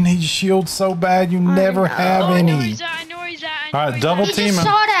focus. You need shields so bad. You never have I know any. he's at. I know he's at. All right, double He team just him.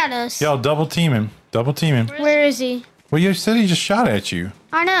 shot at us. Y'all double team him. Double team him. Where is he? Well, you said he just shot at you.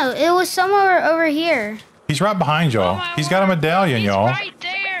 I know. It was somewhere over here. He's right behind y'all. He's got a medallion, He's y'all. right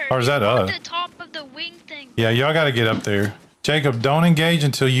there. Or is that He's us? at the top of the wing thing. Yeah, y'all got to get up there. Jacob, don't engage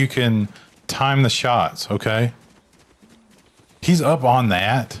until you can time the shots, okay? He's up on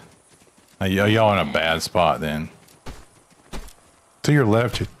that. Y'all in a bad spot then. To your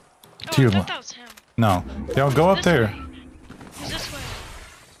left. To Oh, your I thought left. that was him. No. Y'all go up This there. way. He's this way.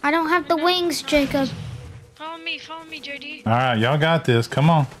 I don't have the wings, Jacob. Follow me, JD. All right, y'all got this. Come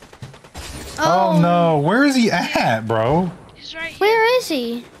on. Oh no, where is he at, bro? He's right here. Where is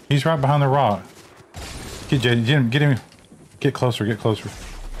he? He's right behind the rock. Get him. Get closer.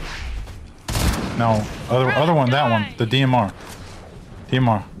 No, other one, that one, the DMR.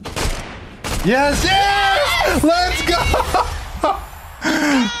 Yes! Let's go!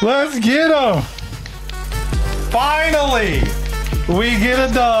 Let's get him! Finally! We get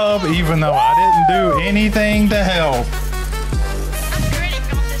a dub, even though I didn't do anything to help. I'm gritting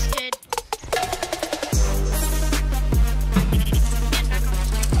on this kid.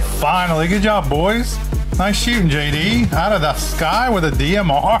 Finally, good job, boys. Nice shooting, JD. Out of the sky with a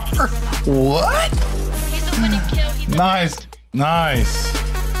DMR. What? He's the winning kill. Nice.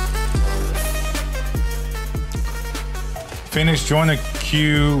 Phoenix, join the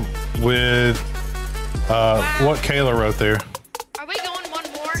queue with what Kayla wrote there. Are we going one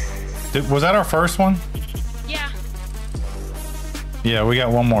more? Was that our first one? Yeah. Yeah, we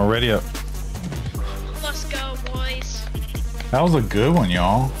got one more. Ready up. Let's go, boys. That was a good one,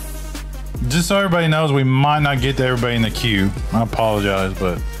 y'all. Just so everybody knows, we might not get to everybody in the queue. I apologize,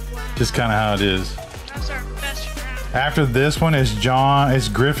 but just kind of how it is. That was our best round. After this one is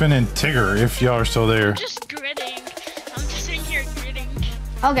Griffin and Tigger, if y'all are still there. Just gritting. I'm just in here gritting.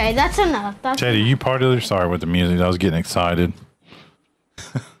 Okay, that's enough. Teddy, you partially sorry with the music. I was getting excited.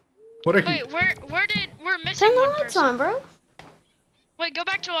 What are you? Wait, we're missing Turn the one lights person. on, bro. Wait, go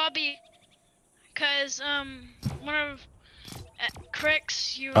back to lobby. Cause one of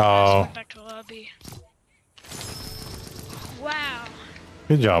Cricks, you went back to lobby. Wow.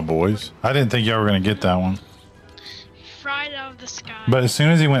 Good job, boys. I didn't think y'all were gonna get that one. Fried out of the sky. But as soon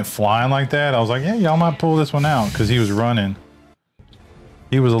as he went flying like that, I was like, yeah, y'all might pull this one out because he was running.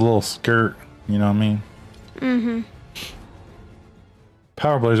 He was a little skirt, you know what I mean? Mm-hmm.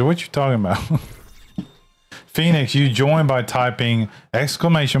 Power Blazer, what you talking about? Phoenix, you join by typing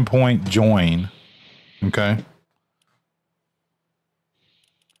 !join. Okay.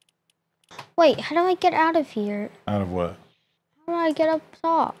 Wait, how do I get out of here? Out of what? How do I get up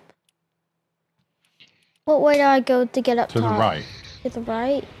top? What way do I go to get up To top? the right. To the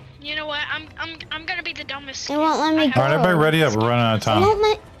right? You know what? I'm gonna be the dumbest It skin. won't let me I go. All right, everybody ready up. We're running out of It time. won't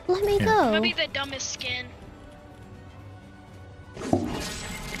let me I'm go. gonna be the dumbest skin.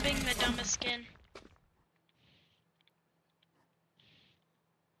 Being the dumbest skin.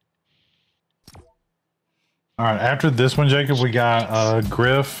 All right, after this one, Jacob, we got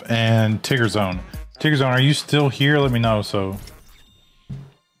Griff and Tigger Zone. Tigger Zone, are you still here? Let me know. So.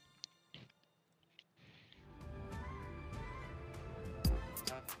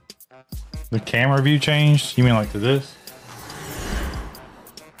 The camera view changed? You mean like to this?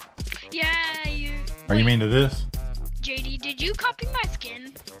 Yeah, you. Or you mean to this? JD, did you copy my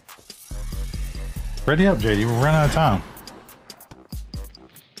skin? Ready up, JD. We're running out of time.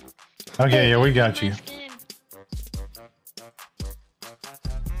 Okay, yeah, we got you.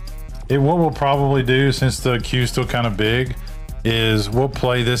 What we'll probably do, since the queue's still kind of big, is we'll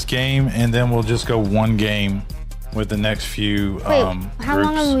play this game and then we'll just go one game with the next few Wait, how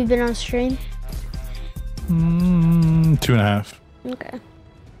long have we been on stream? 2.5. Okay.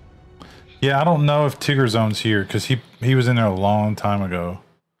 Yeah, I don't know if Tigger Zone's here because he was in there a long time ago.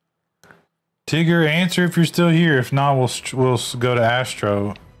 Tigger, answer if you're still here. If not, we'll go to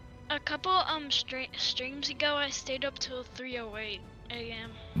Astro. A couple streams ago, I stayed up till 3:08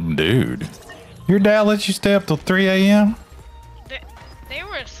 a.m. Dude, your dad let you stay up till 3 a.m.? They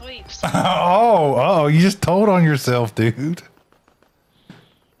were asleep. So. Oh, you just told on yourself, dude.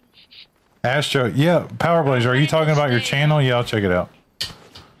 Astro, yeah, Power Blazer, are you talking about your channel? Yeah, I'll check it out.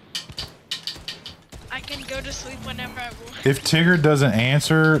 I can go to sleep whenever I want. If Tigger doesn't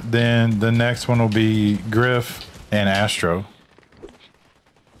answer, then the next one will be Griff and Astro.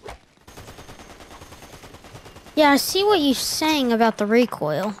 Yeah, I see what you're saying about the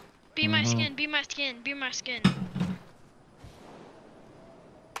recoil. Be my skin, be my skin, be my skin.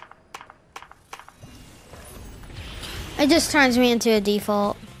 It just turns me into a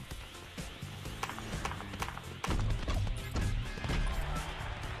default.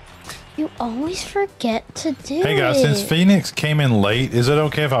 You always forget to do it. Hey guys, since Phoenix came in late, is it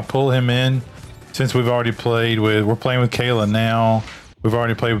okay if I pull him in? Since we're playing with Kayla now. We've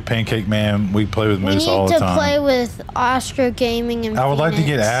already played with Pancake Man. We play with Moose all the time. We need to play with Astro Gaming and I would like to get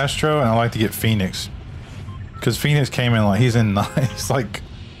Phoenix. Astro and I'd like to get Phoenix. Because Phoenix came in like, he's in he's like,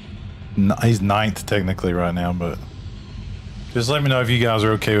 he's 9th technically right now, but just let me know if you guys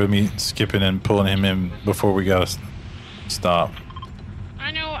are okay with me skipping and pulling him in before we gotta stop.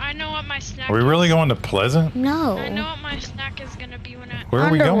 I know what my snack Are we really going to Pleasant? No. I know what my snack is gonna be when Where are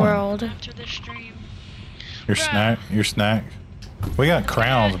we going? Underworld. after the stream. Your snack? We got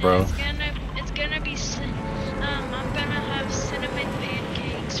crowns, bro. It's gonna be, I'm gonna have cinnamon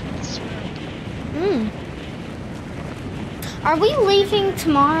pancakes with syrup. Are we leaving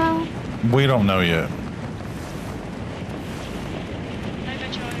tomorrow? We don't know yet. I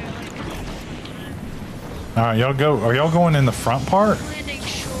bet y'all are like, All right, y'all go. Are y'all going in the front part? I'm landing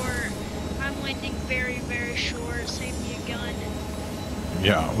short. I'm landing very, very short. Save me a gun.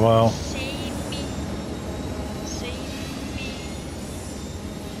 Yeah, well, Save me. Save me.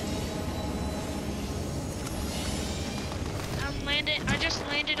 I just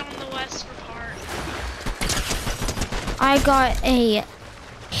landed on the west part. I got a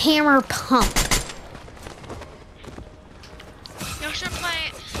hammer pump. Y'all should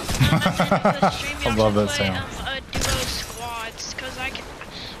play, at the end of the stream, I y'all love should that play, sound. a duo squads, cause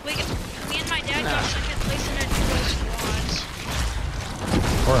me and my dad got second place in a duo squads.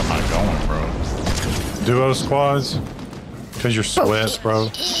 where am I going, bro? Duo squads? Because you're sweats, bro. I'm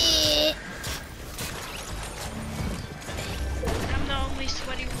the only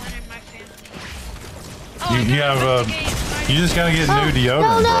sweaty one in my family. You have, you just gotta get new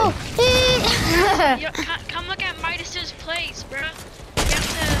deodorant, No, bro. Yo, come look at Midas's place, bro. You have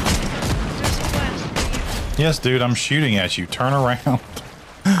to, there's a quest. Yes, dude, I'm shooting at you. Turn around.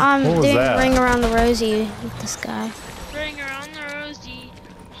 I'm What was doing that? Ring Around the Rosie with this guy. Ring around the rosy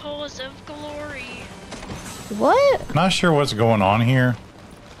halls of glory. What? Not sure what's going on here.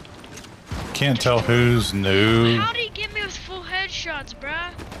 Can't tell who's new. How'd he get me with full headshots,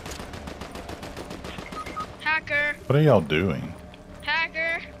 bruh? Hacker. What are y'all doing?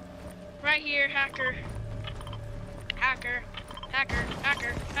 Hacker. Right here, hacker. Hacker. Hacker.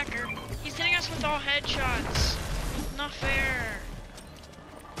 He's hitting us with all headshots. Not fair.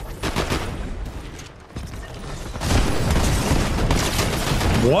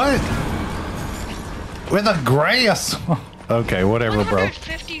 What? With a grass? Okay, whatever, bro.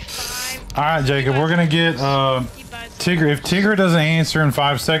 155. All right, Jacob, we're gonna get Tigger. If Tigger doesn't answer in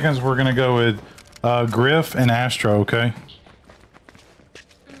 5 seconds, we're gonna go with Griff and Astro. Okay.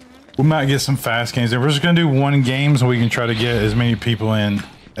 We might get some fast games. We're just gonna do one game so we can try to get as many people in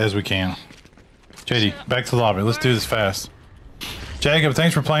as we can. JD, back to the lobby. Let's do this fast. Jacob,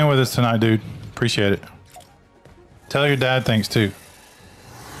 thanks for playing with us tonight, dude. Appreciate it. Tell your dad thanks too.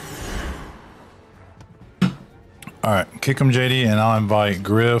 All right, kick him, JD, and I'll invite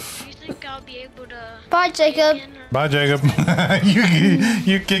Griff. Do you think I'll be able to? Bye, Jacob. Bye, Jacob.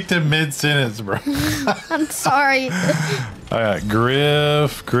 you kicked him mid-sentence, bro. I'm sorry. All right,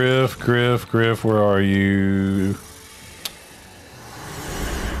 Griff. Where are you?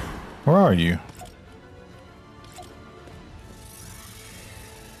 Where are you?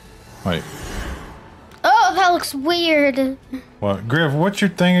 Wait. Oh, that looks weird. What? Griff, what's your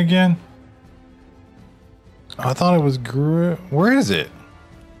thing again? I thought it was Griff. Where is it?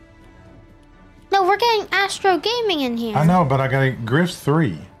 No, we're getting Astro Gaming in here. I know, but I gotta Griff's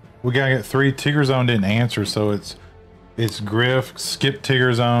 3. We gotta get 3. Tigger Zone didn't answer, so it's Griff, skip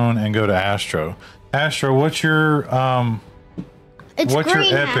Tigger Zone, and go to Astro. Astro, what's your It's what's your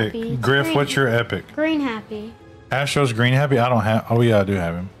green epic? happy. It's Griff, green. what's your epic? Green happy. Astro's green happy? I don't have. Oh yeah, I do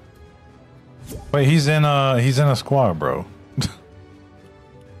have him. Wait, he's in a squad, bro.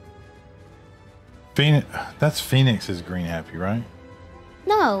 Phoenix, that's Phoenix's green happy, right?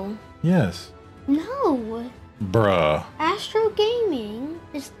 No. Yes. No. Bruh. Astro Gaming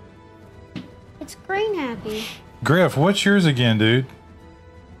is. It's green happy. Griff, what's yours again, dude?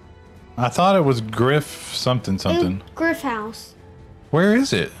 I thought it was Griff something. Griff House. Where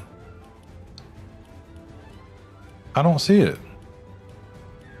is it? I don't see it.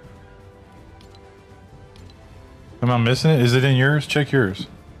 Am I missing it? Is it in yours? Check yours.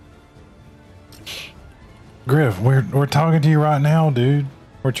 Griff, we're talking to you right now, dude.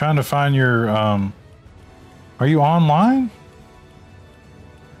 We're trying to find your are you online?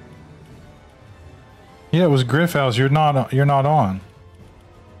 Yeah, it was Griff House. You're not on.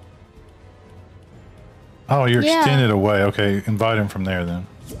 Oh, you're extended away. Okay, invite him from there then.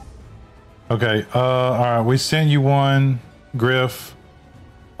 Okay, all right, we sent you one, Griff.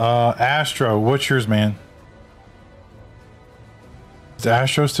 Astro, what's yours, man? Is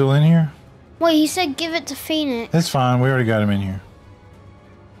Astro still in here? Wait, he said give it to Phoenix. That's fine. We already got him in here.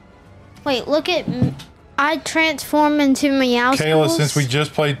 Wait, look at. I transform into Meowscles. Kayla, since we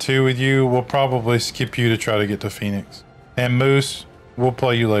just played 2 with you, we'll probably skip you to try to get to Phoenix. And Moose, we'll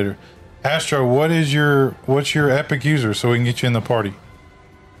play you later. Astro, what's your epic user so we can get you in the party?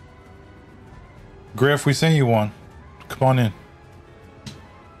 Griff, we sent you one. Come on in.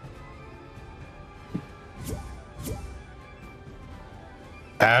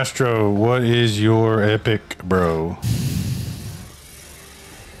 Astro, what is your epic, bro?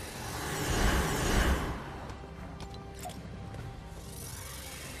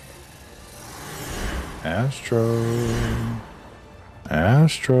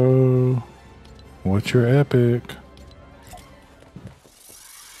 Astro, what's your epic?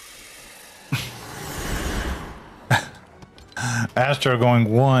 Astro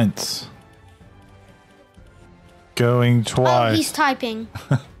going once. Going twice. Oh, he's typing.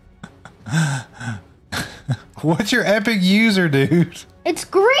 What's your epic user, dude? It's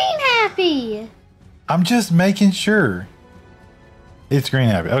green happy. I'm just making sure. It's green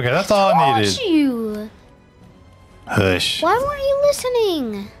happy. Okay, that's all I needed. You. Hush. Why weren't you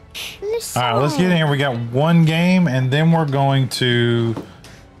listening? Listen. All right, let's get in here. We got one game, and then we're going to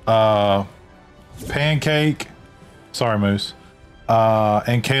Pancake. Sorry, Moose.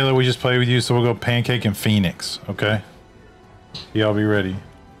 And Kayla, we just played with you, so we'll go Pancake and Phoenix. Okay. Y'all be ready.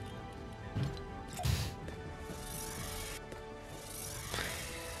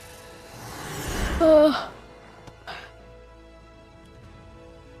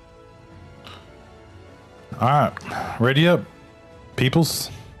 All right, ready up, peoples.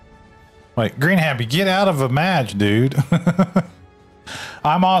 Wait, Green Happy, get out of a match, dude.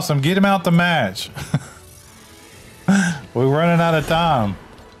 I'm awesome. Get him out the match. We're running out of time.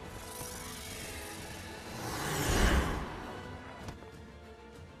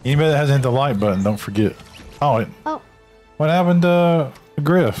 Anybody that hasn't hit the like button, don't forget. Oh. What happened to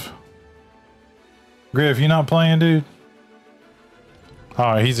Griff? Griff, you not playing, dude?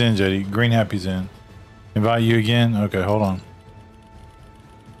 All right, he's in, JD. Green Happy's in. Invite you again? Okay, hold on.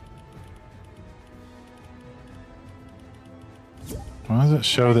 Why does it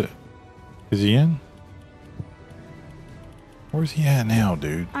show that? Is he in? Where's he at now,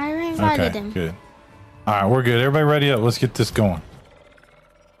 dude? I invited him. Good. All right, we're good. Everybody ready up. Let's get this going.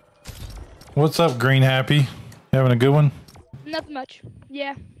 What's up, Green Happy? Having a good one? Nothing much.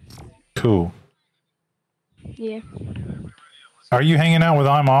 Yeah. Cool. Yeah. Are you hanging out with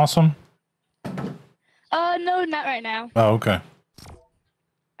I'm Awesome? No, not right now. Oh, okay.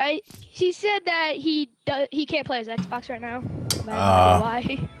 He said that he can't play his Xbox right now. But I don't know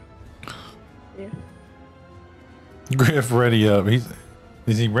why. Yeah. Griff ready up.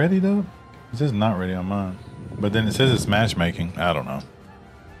 Is he ready up? It says not ready on mine. But then it says it's matchmaking. I don't know.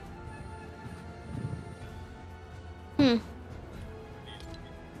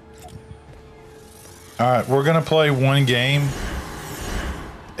 Alright, we're gonna play one game.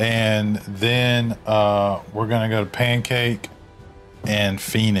 And then we're gonna go to Pancake and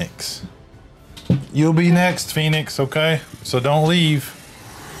Phoenix. You'll be next, Phoenix, okay? So don't leave.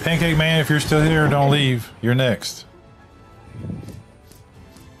 Pancake Man, if you're still here, don't leave. You're next.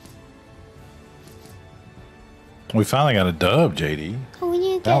 We finally got a dub, JD. Oh,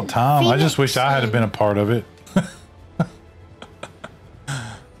 you About time. I just wish I had been a part of it.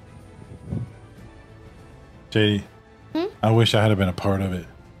 JD, I wish I had been a part of it.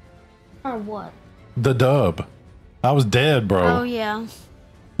 Or what? The dub. I was dead, bro. Oh, yeah.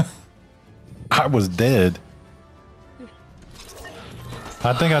 I was dead.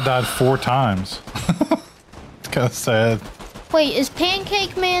 I think I died 4 times. It's kind of sad. Wait, is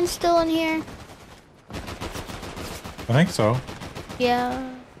Pancake Man still in here? I think so.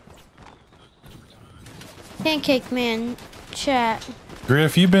 Yeah. Pancake Man, chat.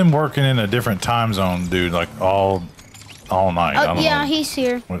 Griff, you've been working in a different time zone, dude, like all night. I Oh, don't yeah, know he's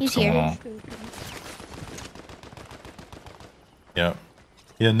here. what's He's going here. on. Yep.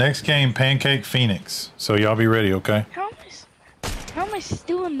 Yeah, next game, Pancake Phoenix. So y'all be ready, okay? How am I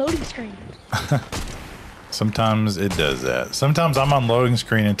still in loading screen? Sometimes it does that. Sometimes I'm on loading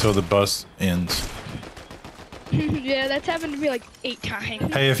screen until the ends. Yeah, that's happened to me like 8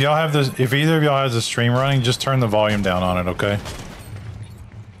 times. Hey, if either of y'all has a stream running, just turn the volume down on it, okay?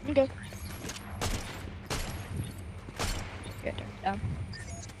 Okay. Yeah, turn it down.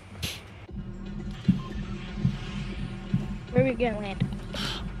 Where are we gonna land?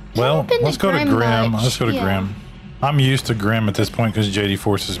 Well, been to let's go to Grim Grim. much, Let's go to yeah. Grim. I'm used to Grim at this point because JD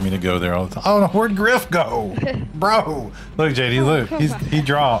forces me to go there all the time. Oh no, where'd Griff go? Bro! Look, JD, look. He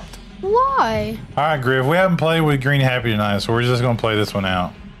dropped. Why? Alright, Griff, we haven't played with Green Happy tonight, so we're just gonna play this one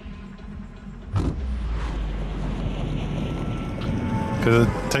out. Cause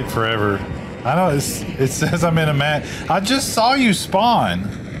it'd take forever. I know it says I'm in a mat. I just saw you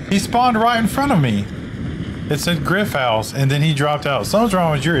spawn. He spawned right in front of me. It said Griff House, and then he dropped out. Something's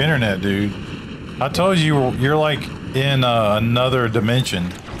wrong with your internet, dude. I told you you're like in another dimension.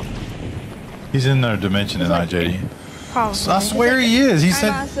 He's in another dimension tonight, JD. Probably. I swear he is. He I'm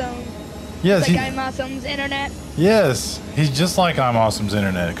said, awesome. yes. Like I'm awesome's internet. Yes, he's just like I'm Awesome's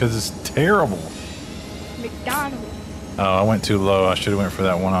internet because it's terrible. McDonald's. Oh, I went too low. I should have went for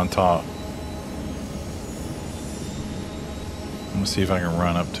that one on top. I'm gonna see if I can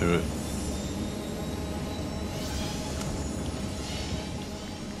run up to it.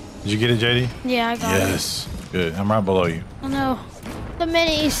 Did you get it, JD? Yeah, I got it. Yes. Good. I'm right below you. Oh no. The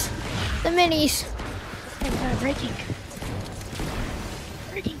minis. The minis. I'm breaking.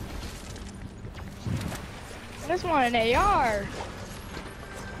 Breaking. I just want an AR.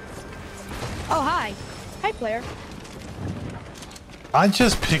 Oh, hi. Hi, player. I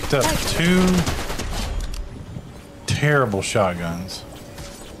just picked up 2 terrible shotguns.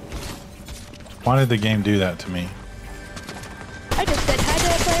 Why did the game do that to me? I just said hi to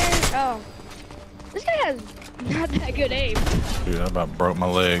a player. Oh. This guy has not that good aim. Dude, I about broke my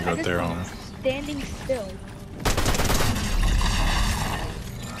leg right just there on him. Standing still.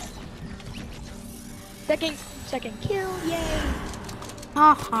 Second kill, yay.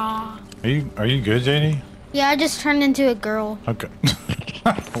 Haha. Are you good, JD? Yeah, I just turned into a girl. Okay.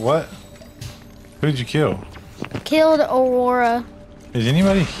 What? Who'd you kill? Killed Aurora. Is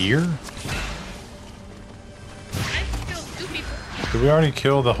anybody here? I killed 2 people. Did we already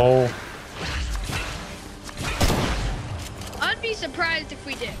kill the whole? I'd be surprised if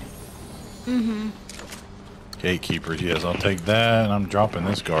we did. Mm-hmm. Gatekeepers, yes, I'll take that, and I'm dropping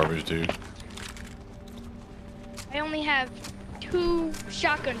this garbage, dude. I only have 2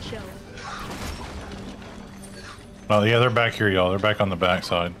 shotgun shells. Oh, yeah, they're back here, y'all. They're back on the back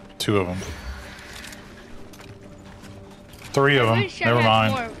side. 2 of them. 3 of I them. wish I Never had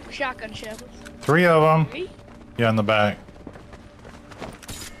mind. more shotgun shells. 3 of them. 3? Yeah, in the back.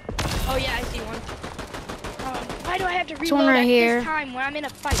 Oh yeah, I see one. Why do I have to one reload right at here. this time when I'm in a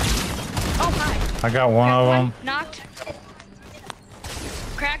fight? Oh, hi. I got one of them. Knocked.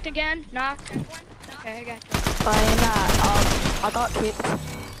 Cracked again. Knocked. Okay, I got you. Fine, I got kicked.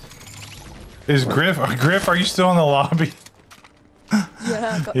 Is Griff, are you still in the lobby? Yeah,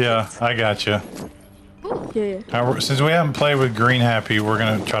 I got Yeah, I got you. kicked. Yeah. Since we haven't played with Green Happy, we're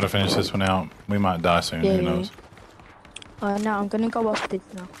gonna try to finish this one out. We might die soon. Yeah, Who yeah. knows? No, I'm gonna go off this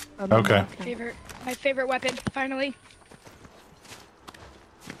now. Okay. My favorite weapon, finally.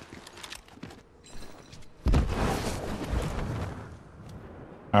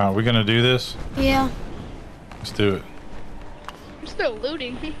 All right, we gonna do this? Yeah. Let's do it. I'm still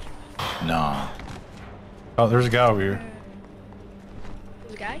looting. Nah. Oh, there's a guy over here.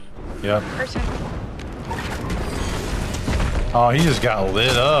 This guy? Yep. Person. Oh, he just got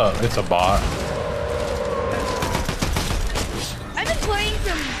lit up. It's a bot. I've been playing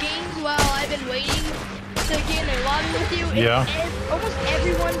some games while I've been waiting to get in their lobby with you. And Yeah. almost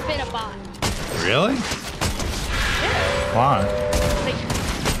everyone's been a bot. Really? Why? Like,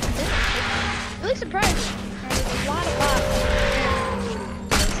 really surprising. There's a lot of bots.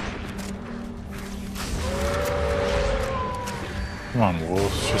 Come on,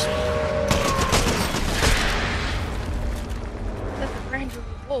 wolves. Just That's a brand new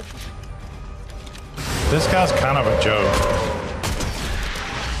wolf. this guy's kind of a joke.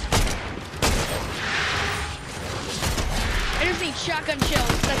 I just need shotgun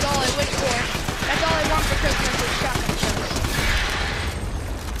shells. That's all I wish for. That's all I want for Christmas is shotgun shells.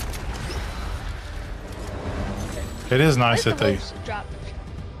 It is nice Where's that the they. wolves drop?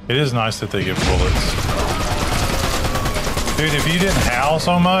 It is nice that they give bullets. Dude, if you didn't howl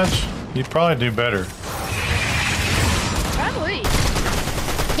so much, you'd probably do better. Probably.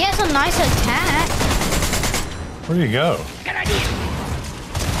 He has a nice attack. Where do you go? Good idea.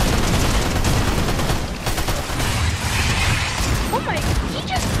 Oh my, he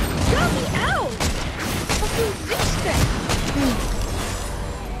just got me out. Fucking respawn.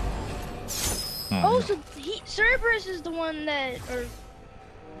 Oh, so Cerberus is the one that, or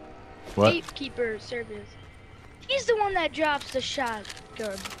What? Gatekeeper Cerberus. He's the one that drops the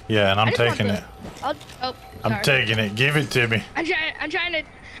shotgun. Yeah, and I'm I just want taking the- it. Oh, I'm sorry. taking it. Give it to me. I'm trying to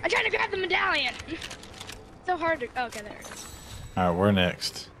grab the medallion. So hard to. Oh, okay, there it is. All right, we're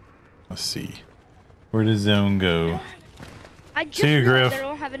next. Let's see. Where does zone go? I just See you, realized Griff. I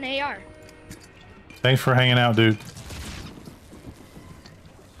don't have an AR. Thanks for hanging out, dude.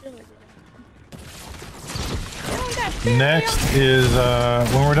 Next is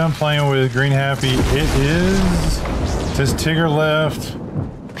when we're done playing with Green Happy. It is. It says Tigger left.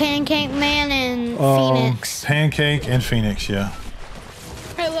 Pancake Man and Phoenix. Pancake and Phoenix. Yeah.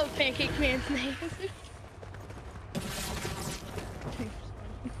 I love Pancake Man's name.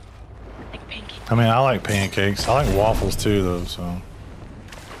 Like pancake. I mean, I like pancakes. I like waffles too, though. So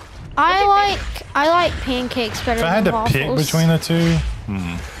I like pancakes better if I had than to waffles. pick between the two,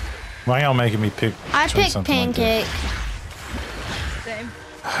 why y'all making me pick? I between pick something like pancake. Same.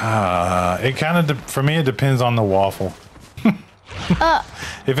 that? It kind of for me. It depends on the waffle.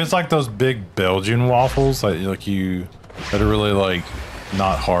 If it's like those big Belgian waffles, that are really like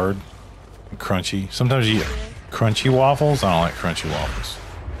not hard, and crunchy. Sometimes you eat crunchy waffles. I don't like crunchy waffles.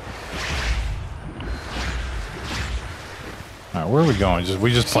 All right, where are we going?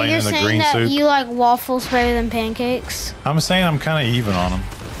 We just So playing you're in the saying green that soup. you like waffles better than pancakes? I'm saying I'm kind of even on them.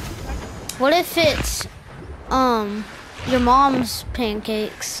 What if it's your mom's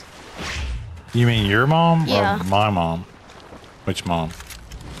pancakes? You mean your mom Yeah. or my mom? Which mom?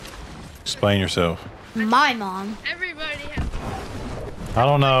 Explain yourself. My mom. Everybody has. I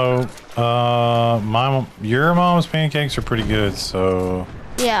don't know. Your mom's pancakes are pretty good, so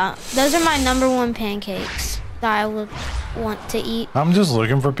Yeah, those are my #1 pancakes that I would want to eat. I'm just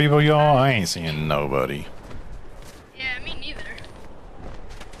looking for people, y'all. I ain't seeing nobody. Yeah, me neither.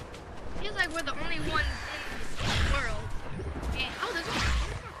 Feels like we're the only ones in the world. And, oh, there's more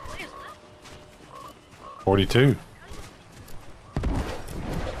players left. 42. You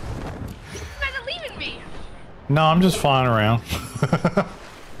guys are leaving me. No, I'm just flying around.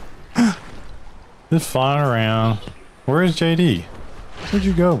 Just flying around. Where is JD? Where'd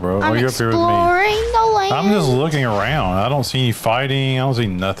you go, bro? I'm Oh, you're up here with me. exploring the land. I'm just looking around. I don't see any fighting. I don't see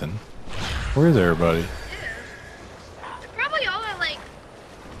nothing. Where is everybody? They're probably all at like.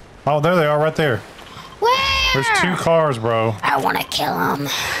 Oh, there they are, right there. Where? There's 2 cars, bro. I want to kill them.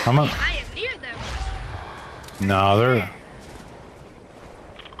 I'm a, I am near them. no, they're.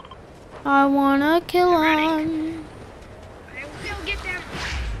 I want to kill them. I will get them.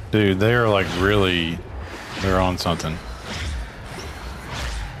 Dude, they are like really. They're on something.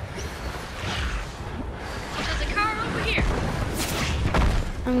 Oh, there's a car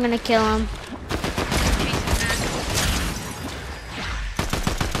I'm gonna kill him.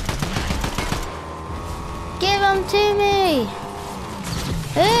 Give him to me.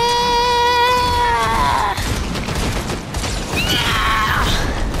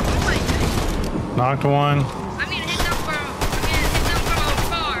 Knocked one. I'm gonna hit them from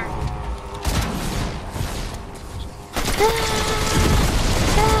afar.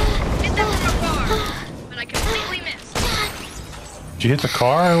 Hit them from afar. But I completely missed. Did you hit the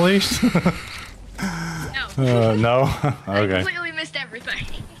car at least? No. No? I Okay. completely missed everything.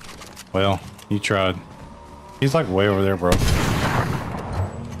 Well, you tried. He's like way over there, bro.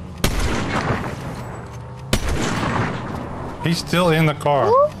 He's still in the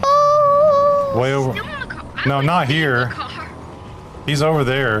car. Way over. Still in the car. I No, was not in here. the car. He's over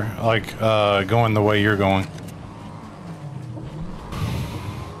there, like, going the way you're going.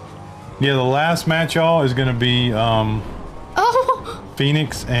 Yeah, the last match, y'all, is gonna be, Oh.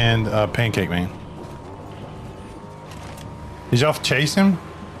 Phoenix and, Pancake Man. Did y'all chase him?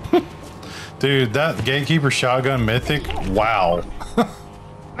 Dude, that Gatekeeper shotgun mythic, wow.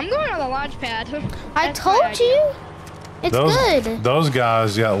 I'm going on the launch pad. I That's told my idea. you. It's good. Those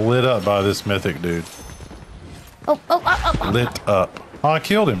guys got lit up by this mythic, dude. Oh. Lit up. Oh, I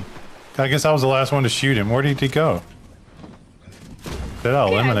killed him. I guess I was the last one to shoot him. Where did he go? Did I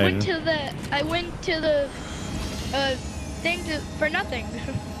eliminate him? I went to the thing for nothing.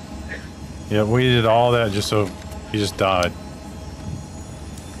 Yeah, we did all that just so he just died.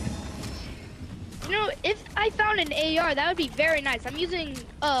 You know, if I found an AR, that would be very nice. I'm using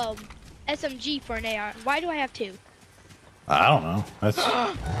SMG for an AR. Why do I have two? I don't know. That's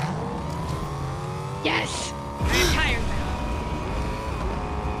Yes! I'm tired now.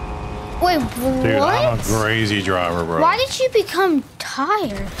 Wait, dude. what? I'm a crazy driver, bro. Why did you become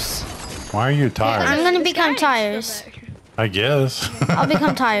tires? Why are you tired? I'm gonna The become sky is still tires. there. I guess. I'll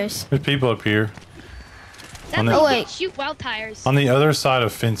become tires. There's people up here That's On the- like Oh, you wait. can shoot wild tires. on the other side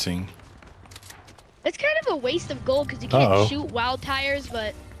of fencing. It's kind of a waste of gold because you can't Uh-oh. shoot wild tires,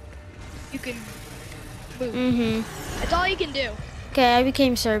 but you can move. Mm-hmm. That's all you can do. Okay, I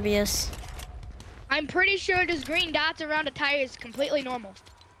became Serbius. I'm pretty sure this green dots around a tire is completely normal.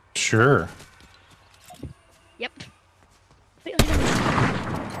 Sure. Yep. Completely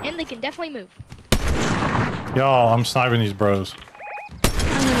normal. And they can definitely move. Y'all, I'm sniping these bros.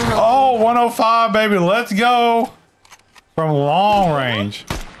 Oh, 105, baby. Let's go. From long range.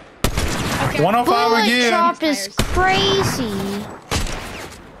 Okay. 105 Bullet again. drop is crazy.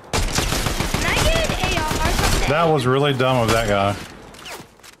 Can I get an AR or something? That was really dumb of that guy.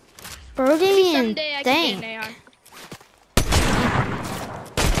 Brody and Someday I can Dank. get an AR.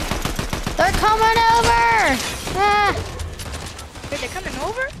 They're coming over! Ah, Wait, they're coming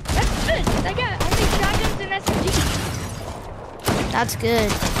over? That's good. I got only shotguns and SMGs. that's good.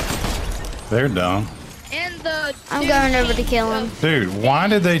 They're dumb. And the I'm going over to kill him. Dude, why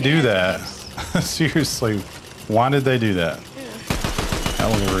did they do that? Seriously, why did they do that? That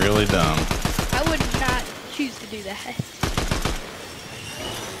was really dumb. I would not choose to do that.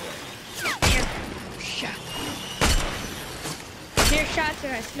 Shot. I hear shots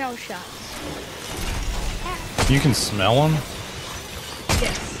and I smell shots. You can smell them?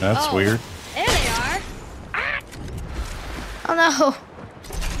 Yes. That's Oh, weird. There they are. Ah! Oh no.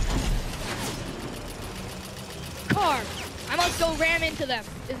 Car. I must go ram into them.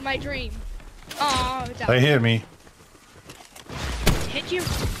 Is my dream. Oh, it's out. They hit me. Hit you?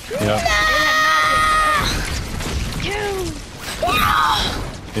 Yeah. They have not hit.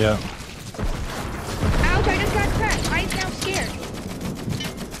 Yeah. Ouch, I just got crashed. I'm now scared.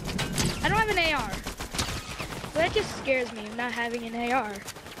 I don't have an AR. That just scares me, not having an AR.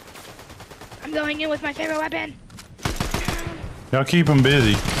 I'm going in with my favorite weapon. Y'all keep them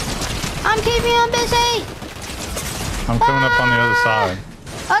busy. I'm keeping him busy! I'm coming up on the other side.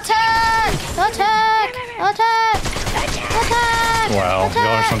 Attack! Attack! Attack! Attack! Wow, y'all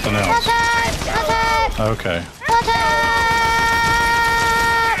are something else. Attack! Attack! Okay. Attack!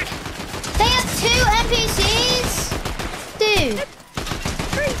 They have 2 NPCs? Dude.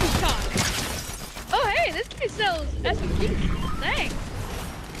 Crazy talk. Oh, hey, this guy sells SMGs. Thanks.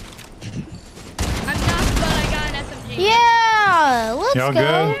 I'm not, but I got an SMG. Yeah! Let's Y'all go.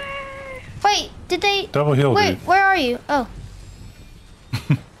 good? Wait, did they... Double heal, Wait, dude. where are you? Oh.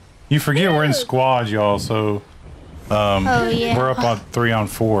 You forget we're in squads, y'all, so Oh, yeah. we're up on 3 on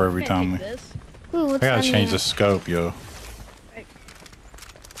 4 every time. Take this. Ooh, what's I gotta on change here? the scope, yo.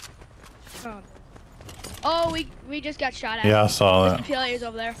 Oh, we just got shot at. Yeah, I saw There's that. players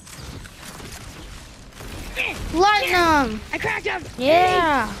over there. Lighten them! I cracked him.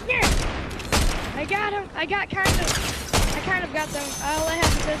 Yeah! Yeah. I got him. I got kind of. I kind of got them. All I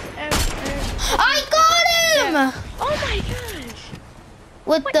have is I got him! Yeah. Oh my gosh.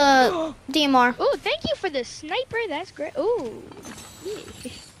 With the DMR. Oh, thank you for the sniper. That's great. Ooh.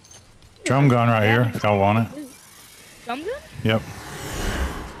 Yeah. Drum gun right here, if y'all want it. Drum gun? Yep.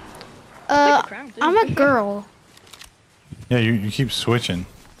 I'm a girl. Yeah, you keep switching.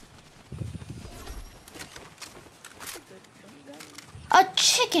 A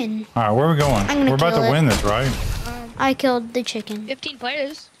chicken. All right, where are we going? I'm gonna We're about kill to it. win this, right? I killed the chicken. 15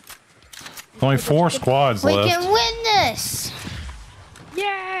 players. Only 4 squads We left. can win this.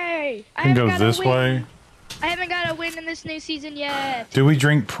 Yay! I Can haven't go got a this win. way. I haven't got a win in this new season yet. Do we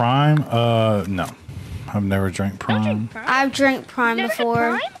drink Prime? No. I've never drank Don't Prime. drink Prime. I've drank Prime Never had before.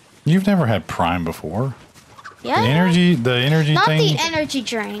 Prime? You've never had Prime before. Yeah. The energy Not thing. the energy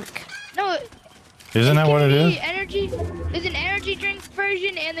drink. No. Isn't that what it is? Energy. There's an energy drink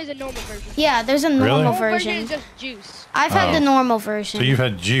version and there's a normal version. Yeah, there's a normal Really? Normal version. is just juice. I've had Oh. the normal version. So you've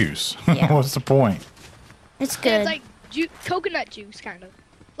had juice. Yeah. What's the point? It's Yeah, good. it's like coconut juice, kind of.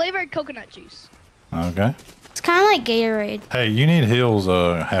 Flavored coconut juice. Okay. It's kind of like Gatorade. Hey, you need heals,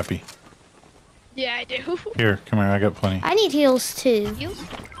 Happy. Yeah, I do. Here, come here. I got plenty. I need heals too. Heals?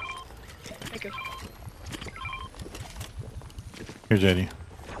 Okay. Here, JD.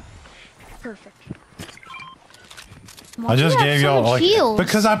 Perfect. Why I do just you have gave so y'all much like heals?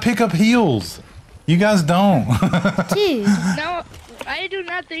 because I pick up heals. You guys don't. Dude. No, I do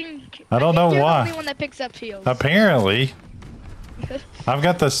not think. I don't think know you're why. the only one that picks up heals. Apparently, I've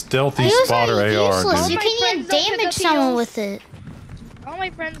got the stealthy Heals spotter are AR, useless. dude. You My can't even friends don't pick damage up someone heals. with it. All my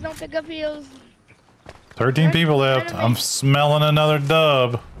friends don't pick up heals. 13 people left. I'm smelling another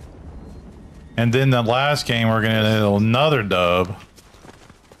dub. And then the last game, we're gonna hit another dub.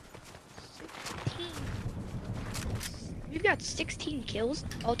 You've got 16 kills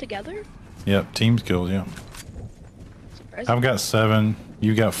altogether? Yep, team skills. Yeah, Surprising. I've got 7.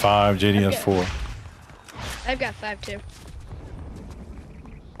 You got 5. JD has 4. I've got 5 too.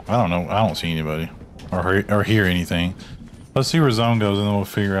 I don't know. I don't see anybody or hear anything. Let's see where zone goes, and then we'll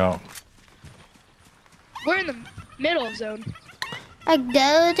figure out. We're in the middle of zone. A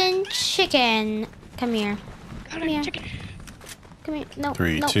golden chicken. Come here. Got Come here. chicken. Come here. No.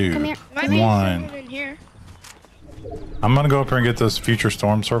 3, no, 2, Come here. Might be 1. someone in here. I'm gonna go up here and get those future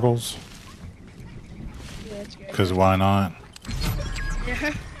storm circles. Yeah, that's good. Cause why not?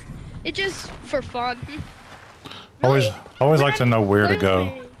 Yeah. It's just for fun. Always like to know where to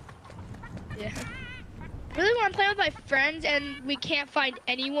go. Yeah. Really want to play with my friends and we can't find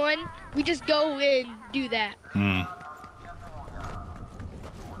anyone. We just go and do that. Hmm.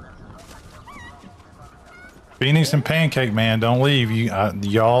 Phoenix and Pancake Man, don't leave.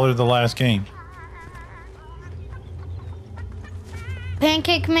 Y'all are the last game.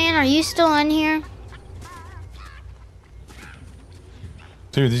 Pancake Man, are you still in here?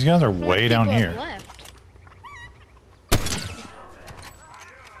 Dude, these guys are way down People here. have left.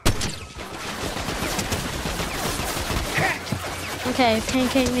 Okay,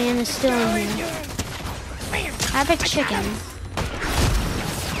 Pancake Man is still in here. I have a chicken.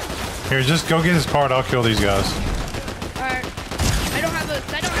 Here, just go get his card. I'll kill these guys. Alright. I don't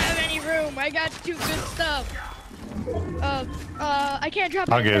have any room. I got too good stuff. I can't drop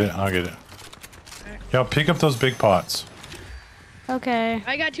I'll get anything. it. I'll get it. Y'all pick up those big pots. Okay.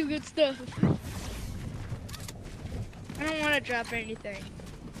 I got too good stuff. I don't want to drop anything.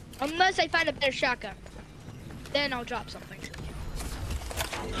 Unless I find a better shotgun. Then I'll drop something.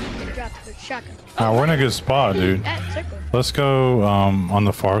 Drop the shotgun. Alright, we're in a good spot, dude. That circle. Let's go on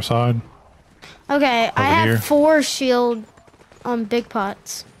the far side. Okay, I have here. 4 shield big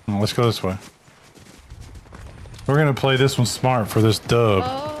pots. Let's go this way. We're gonna play this one smart for this dub.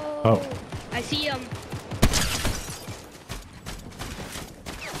 Oh. I see him.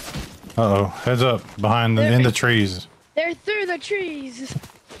 Uh-oh. Heads up. Behind the, in the trees. They're through the trees.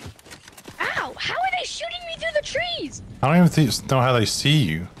 Ow! How are they shooting me through the trees? I don't even know how they see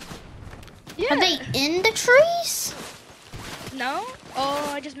you. Yeah. Are they in the trees? No? Oh,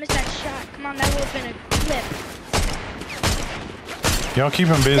 I just missed that shot. Come on, that would have been a clip. Y'all keep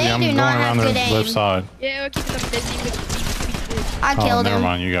them busy. They I'm do going not around have the good left aim. side. Yeah, we're keeping them busy with I Oh, killed never him.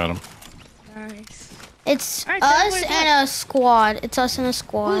 mind. You got him. Nice. It's Alright, so us everybody's and a squad. It's us and a Ooh,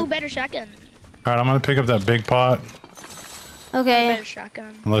 squad. better shotgun. All right, I'm gonna pick up that big pot. Okay. Better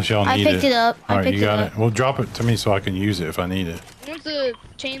shotgun. Unless y'all I need picked it up. All I right, picked you got it it. up. Well, drop it to me so I can use it if I need it. What's the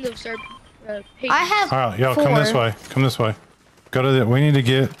chain of serve? I have All right, y'all come this 4. way. Come this way. Go to the. We need to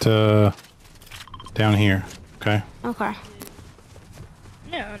get down here. Okay. Okay.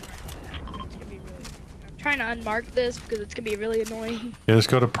 No, it's gonna be really. I'm trying to unmark this because it's gonna be really annoying. Yeah, let's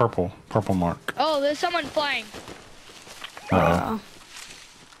go to purple. Purple mark. Oh, there's someone flying.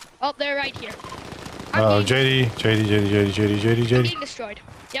 Oh, they're right here. Oh, JD. I'm getting destroyed.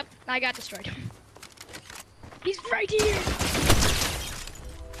 Yep, I got destroyed. He's right here.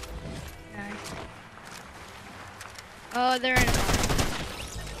 Nice. Oh, they're in a car.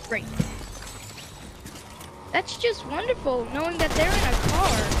 Great. That's just wonderful, knowing that they're in a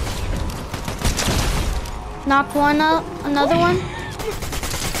car. Knock one up. Another one.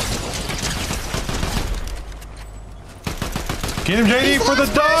 Get him, JD, for the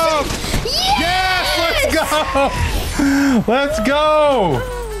dub! Yes! Let's go! Let's go!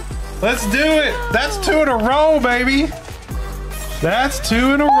 Let's do it! That's 2 in a row, baby! That's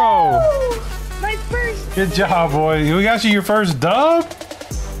 2 in a row! My first! Good job, boy. We got you your first dub?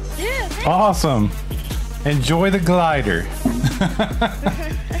 Yeah, awesome. Enjoy the glider.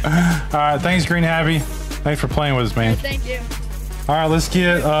 Alright, thanks, Green Happy. Thanks for playing with us, man. Thank you. Alright, let's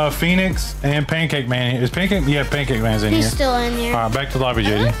get Phoenix and Pancake Man. Is Pancake? Yeah, Pancake Man's in here. He's still in here. Alright, back to the lobby,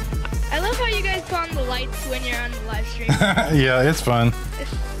 JD. I love how you guys put on the lights when you're on the live stream. Yeah, it's fun.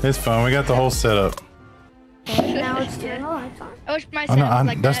 It's fun. We got the whole setup. Now it's turn the lights on. I wish my Oh, no, sound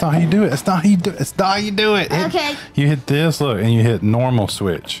was like that's that. not how you do it. That's not how you do it. It's not how you do it. Okay. You hit this, look, and you hit normal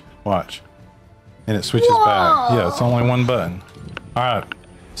switch. Watch. And it switches back. Yeah, it's only one button. Alright.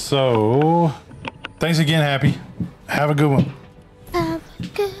 So, thanks again, Happy. Have a good one. Have a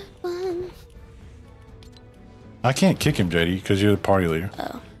good one. I can't kick him, JD, because you're the party leader.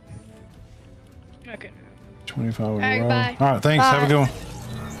 Oh. Okay. 25 All right, overall. bye. Alright, thanks. Have a good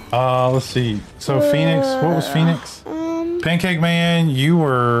one. Let's see. So, Phoenix, what was Phoenix? Pancake Man, you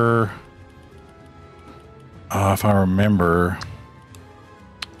were... if I remember...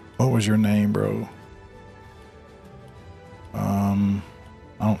 What was your name, bro?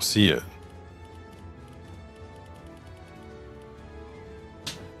 I don't see it.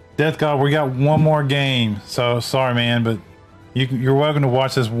 Death God, we got one more game. So sorry, man, but you're welcome to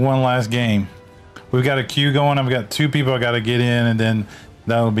watch this one last game. We've got a queue going. I've got 2 people I got to get in, and then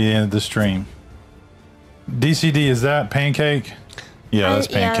that'll be the end of the stream. DCD, is that Pancake? Yeah, that's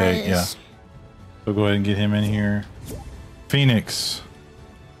Pancake. Yeah. So go ahead and get him in here. Phoenix.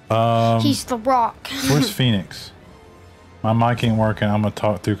 He's the Rock. Where's Phoenix? My mic ain't working. I'm gonna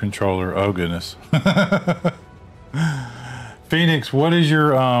talk through controller. Oh goodness. Phoenix, what is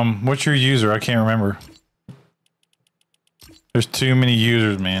your what's your user? I can't remember. There's too many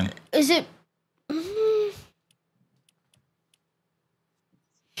users, man. Is it?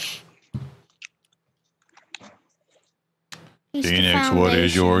 Phoenix, what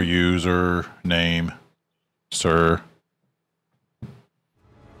is your user name, sir?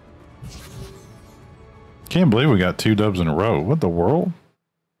 Can't believe we got 2 dubs in a row. What the world?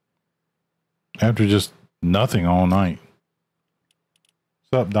 After just nothing all night.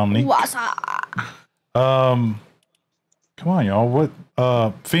 What's up, Dominique? What's up? Come on, y'all. What?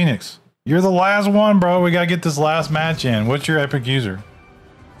 Phoenix, you're the last one, bro. We gotta get this last match in. What's your epic user?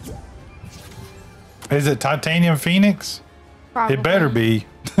 Is it Titanium Phoenix? Probably. It better be.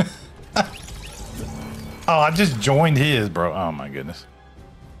 Oh, I just joined his, bro. Oh my goodness.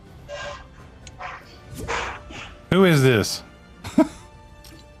 Who is this?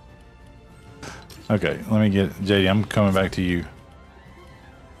 Okay, let me get JD. I'm coming back to you.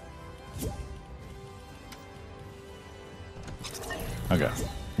 Okay,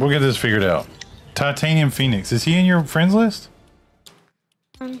 we'll get this figured out. Titanium Phoenix, is he in your friends list?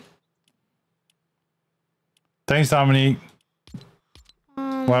 Thanks, Dominique.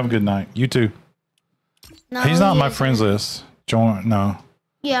 Well, have a good night. You too. No, he's not on my friends list. Join? No.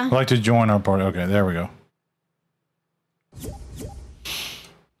 Yeah. I'd like to join our party. Okay, there we go.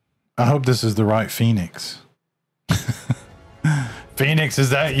 I hope this is the right Phoenix. Phoenix, is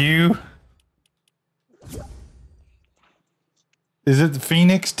that you? Is it the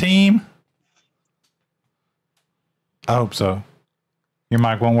Phoenix team? I hope so. Your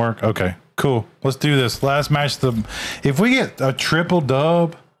mic won't work? Okay, cool. Let's do this. Last match. If we get a triple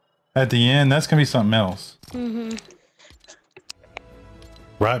dub at the end, that's going to be something else. Mm-hmm.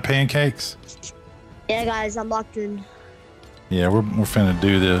 Right, Pancakes? Yeah, guys, I'm locked in. Yeah, we're finna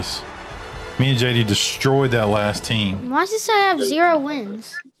do this. Me and JD destroyed that last team. Why does it say I have 0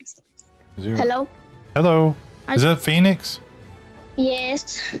 wins? 0. Hello? Hello. Is that Phoenix?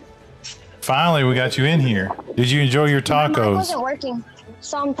 Yes. Finally, we got you in here. Did you enjoy your My mic tacos? wasn't working,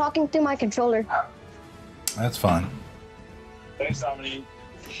 so I'm talking through my controller. That's fun. Thanks, Dominique.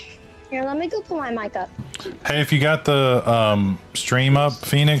 Here, let me go put my mic up. Hey, if you got the stream up,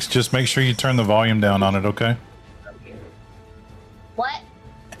 Phoenix, just make sure you turn the volume down on it, okay? What?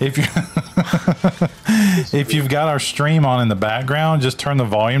 If you if you've got our stream on in the background, just turn the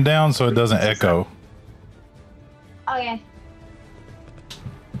volume down so it doesn't echo. Okay.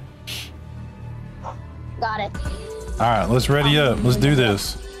 Got it. All right, let's ready up. Let's do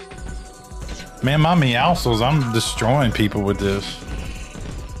this. Man, my Meowscles, I'm destroying people with this.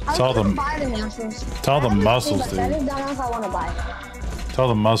 It's all the muscles, dude. I just don't know if I want to buy it. It's all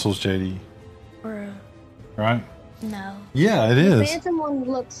the muscles, JD. Bruh. Right? No. Yeah, it The is. Phantom one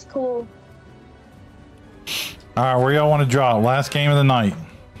looks cool. All right, where y'all want to drop? Last game of the night.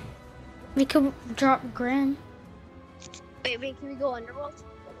 We could drop Grim. Wait, can we go Underworld?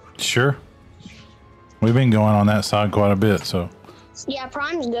 Sure. We've been going on that side quite a bit, so. Yeah,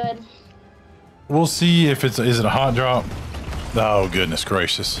 Prime's good. We'll see if is it a hot drop? Oh, goodness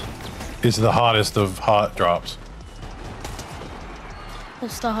gracious. It's the hottest of hot drops.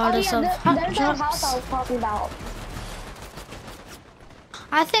 It's the hottest of hot there's that house drops. I was talking about.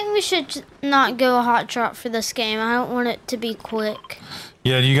 I think we should not go a hot drop for this game. I don't want it to be quick.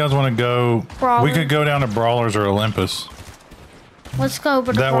 Yeah, do you guys want to go? Brawler. We could go down to Brawlers or Olympus. Let's go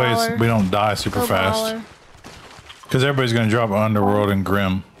for the That way Brawler. we don't die super Go fast. Brawler. Because everybody's going to drop Underworld and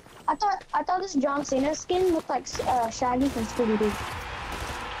Grim. I thought this John Cena skin looked like Shaggy from Scooby-Doo.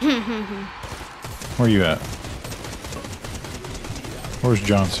 Where you at? Where's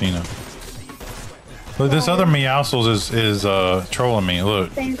John Cena? Look, this other Meowscles is trolling me.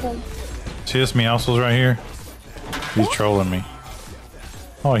 Look. Phantom. See this Meowscles right here? He's trolling me.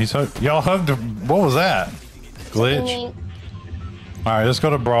 Oh, y'all hugged. What was that? Glitch? Alright, let's go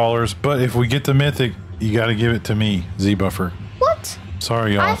to Brawlers. But if we get the Mythic, you gotta give it to me, Z-Buffer. What?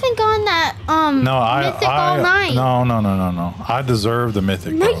 Sorry, y'all. I've been going that Mythic all night. No. I deserve the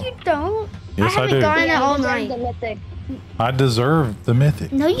Mythic. No, bro. you don't. Yes, I do. I haven't gotten it all The night. Mythic. I deserve the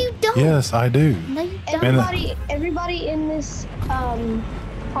Mythic. No, you don't. Yes, I do. No, you don't. Everybody in this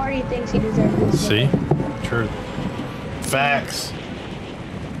party thinks he deserves this. See? True. Facts.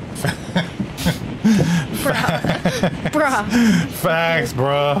 Bruh. Facts,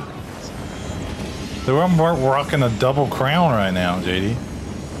 bruh. So I'm rocking a double crown right now, JD.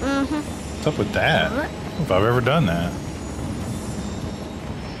 What's up with that? I don't know if I've ever done that.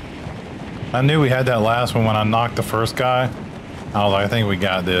 I knew we had that last one when I knocked the first guy. I was like, I think we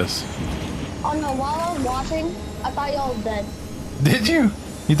got this. Oh no, while I was watching, I thought y'all was dead. Did you?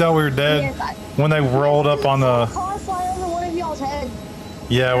 You thought we were dead? Yes, when they rolled up on the... car fly over one of y'all's head.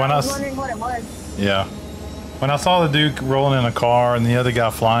 Yeah, when I was wondering what it was. Yeah. When I saw the dude rolling in a car and the other guy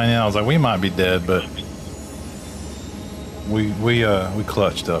flying in, I was like, we might be dead, but we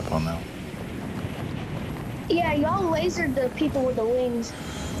clutched up on that. Yeah, y'all lasered the people with the wings.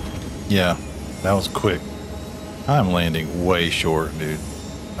 Yeah, that was quick. I'm landing way short, dude.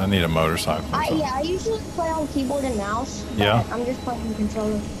 I need a motorcycle. Yeah, I usually play on keyboard and mouse. But Yeah. I'm just playing the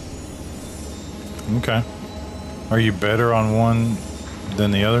controller. Okay. Are you better on one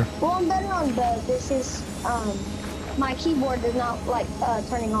than the other? Well, I'm better on both. This is my keyboard does not like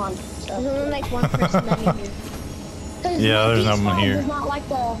turning on. So there's only like one person that you hear. Yeah, there's no one here. Does not like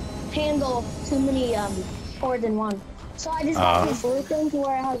to handle too many chords in one. So I just got this blue thing to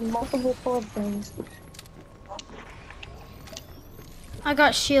where it has multiple chord things. I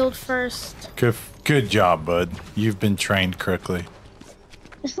got shield first. Good job, bud. You've been trained correctly.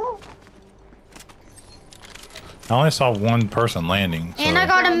 I only saw one person landing. So. And I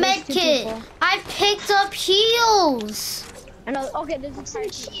got a Yeah, med there's two kit. people. I picked up heals. I know. Okay, there's a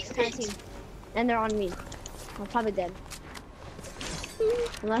tag team, and they're on me. I'm probably dead.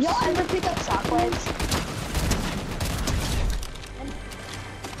 Unless y'all ever pick up shockwaves?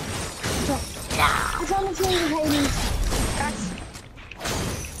 I'm trying to change the Hades.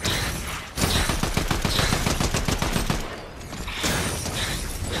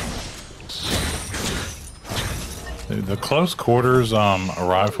 The close quarters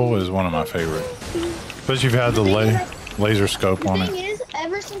rifle is one of my favorite. Especially if you had the laser scope on The it. thing is,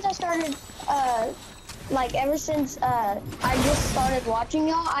 ever since I started, I just started watching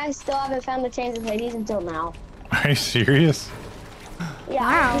y'all, I still haven't found the chains of Hades until now. Are you serious? Yeah.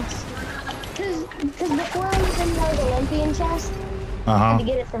 Wow. Because before I was in the Olympian chest, I had to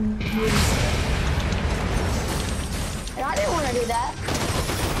get it from you. And I didn't want to do that.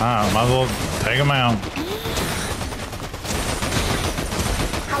 Alright, might as well take them out.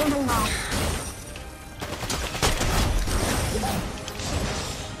 I don't know how.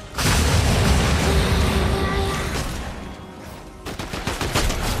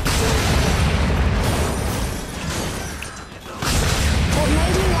 Well,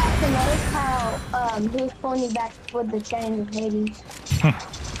 maybe that's another Kyle who's pulling you back with the chain of Hades.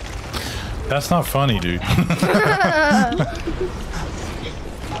 That's not funny, dude.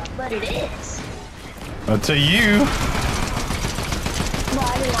 But it is. To you. Well,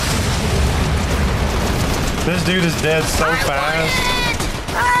 I didn't want This dude is dead so fast.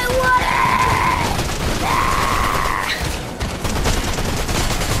 I want it!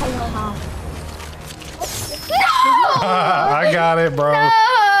 I got it, bro.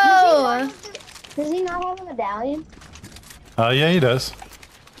 No. Does he not have a medallion? Yeah, he does.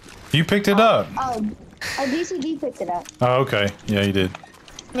 You picked it up. Oh, DCD picked it up. Oh, okay. Yeah, he did.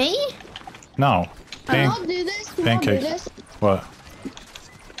 Me? No. I'll do this. Pancakes. Do this. What?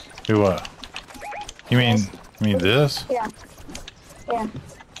 Do what? You mean this? Yeah. Yeah.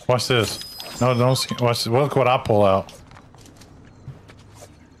 Watch this. No, don't watch. Look what I pull out.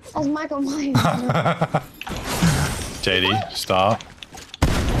 That's Michael Myers. JD, stop.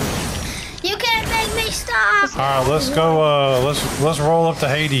 You can't make me stop. All right, let's go. Let's roll up to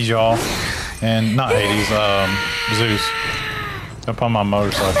Hades, y'all. And not Hades. Zeus. Up on my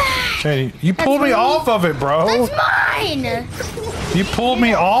motorcycle. JD, you pulled me off of it, bro. That's mine. You pulled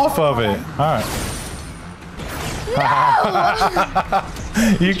me off of it. All right.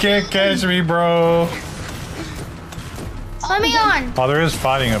 You can't catch me, bro. Let me on. Oh, there is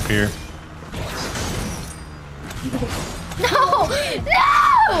fighting up here. No.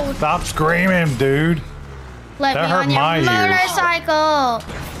 No. Stop screaming, dude. Let That me hurt on your my ears. motorcycle.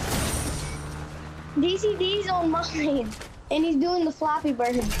 DCD's on mine, and he's doing the Flappy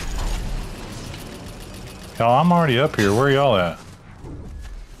Bird. Y'all, I'm already up here. Where y'all at?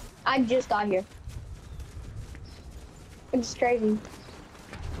 I just got here. It's crazy.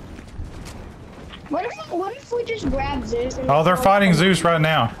 What if we just grab Zeus? And Oh, they're fighting Zeus right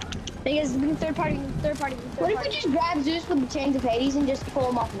now. Because third party. What if we just grab Zeus with the chains of Hades and just pull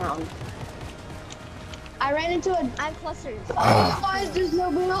him off the mountain? I ran into I'm clustered. Oh, why is there no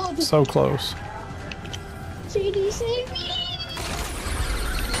blood? So close. JD, save me!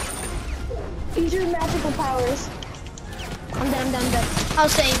 Use your magical powers. I'm done. I'll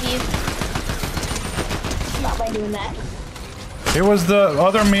save you. Not by doing that. It was the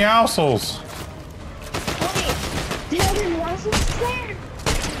other Meowscles. Wait, the other Meowscles there?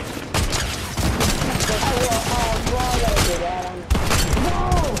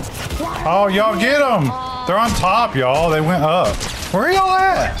 Oh, y'all get them. They're on top, y'all. They went up. Where are y'all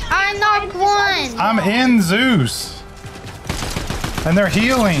at? I knocked one. I'm in Zeus. And they're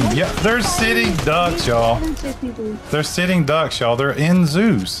healing. Yeah, they're sitting ducks, y'all. They're sitting ducks, y'all. They're in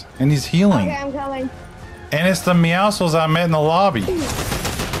Zeus. And he's healing. Okay, I'm coming. And it's the Meowscles I met in the lobby.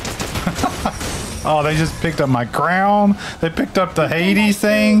 Oh, they just picked up my crown. They picked up the Hades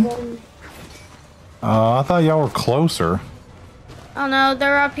thing. I thought y'all were closer. Oh no,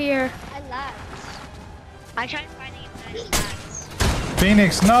 they're up here. I lagged. I tried finding it, but I lagged.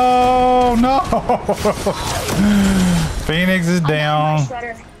 Phoenix, no. Phoenix is down.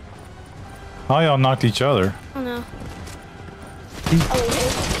 Oh, y'all knocked each other. Oh no.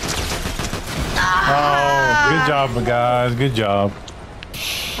 Oh, good job, guys. Good job.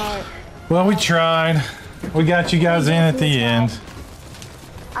 Well, we tried. We got you guys in at the end.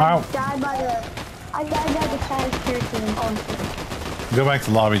 I died by the tallest character in all. Go back to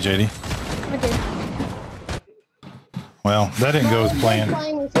the lobby, JD. Well, that didn't go as planned.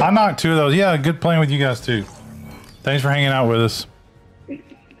 I knocked 2 of those. Yeah, good playing with you guys too. Thanks for hanging out with us. You're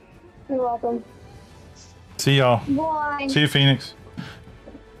welcome. See y'all. Bye. See you, Phoenix.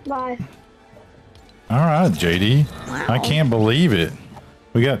 Bye. All right, JD. I can't believe it.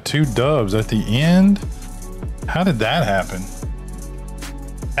 We got 2 dubs at the end. How did that happen?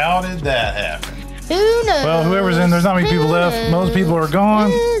 How did that happen? Who knows? Well, whoever's in, there's not many people left. Most people are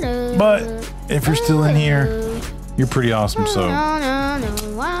gone. But if you're still in here, you're pretty awesome. So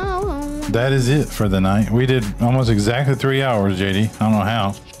that is it for the night. We did almost exactly 3 hours, JD. I don't know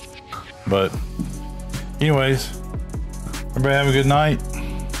how. But anyways, everybody have a good night.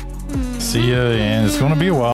 See ya, and it's going to be a while.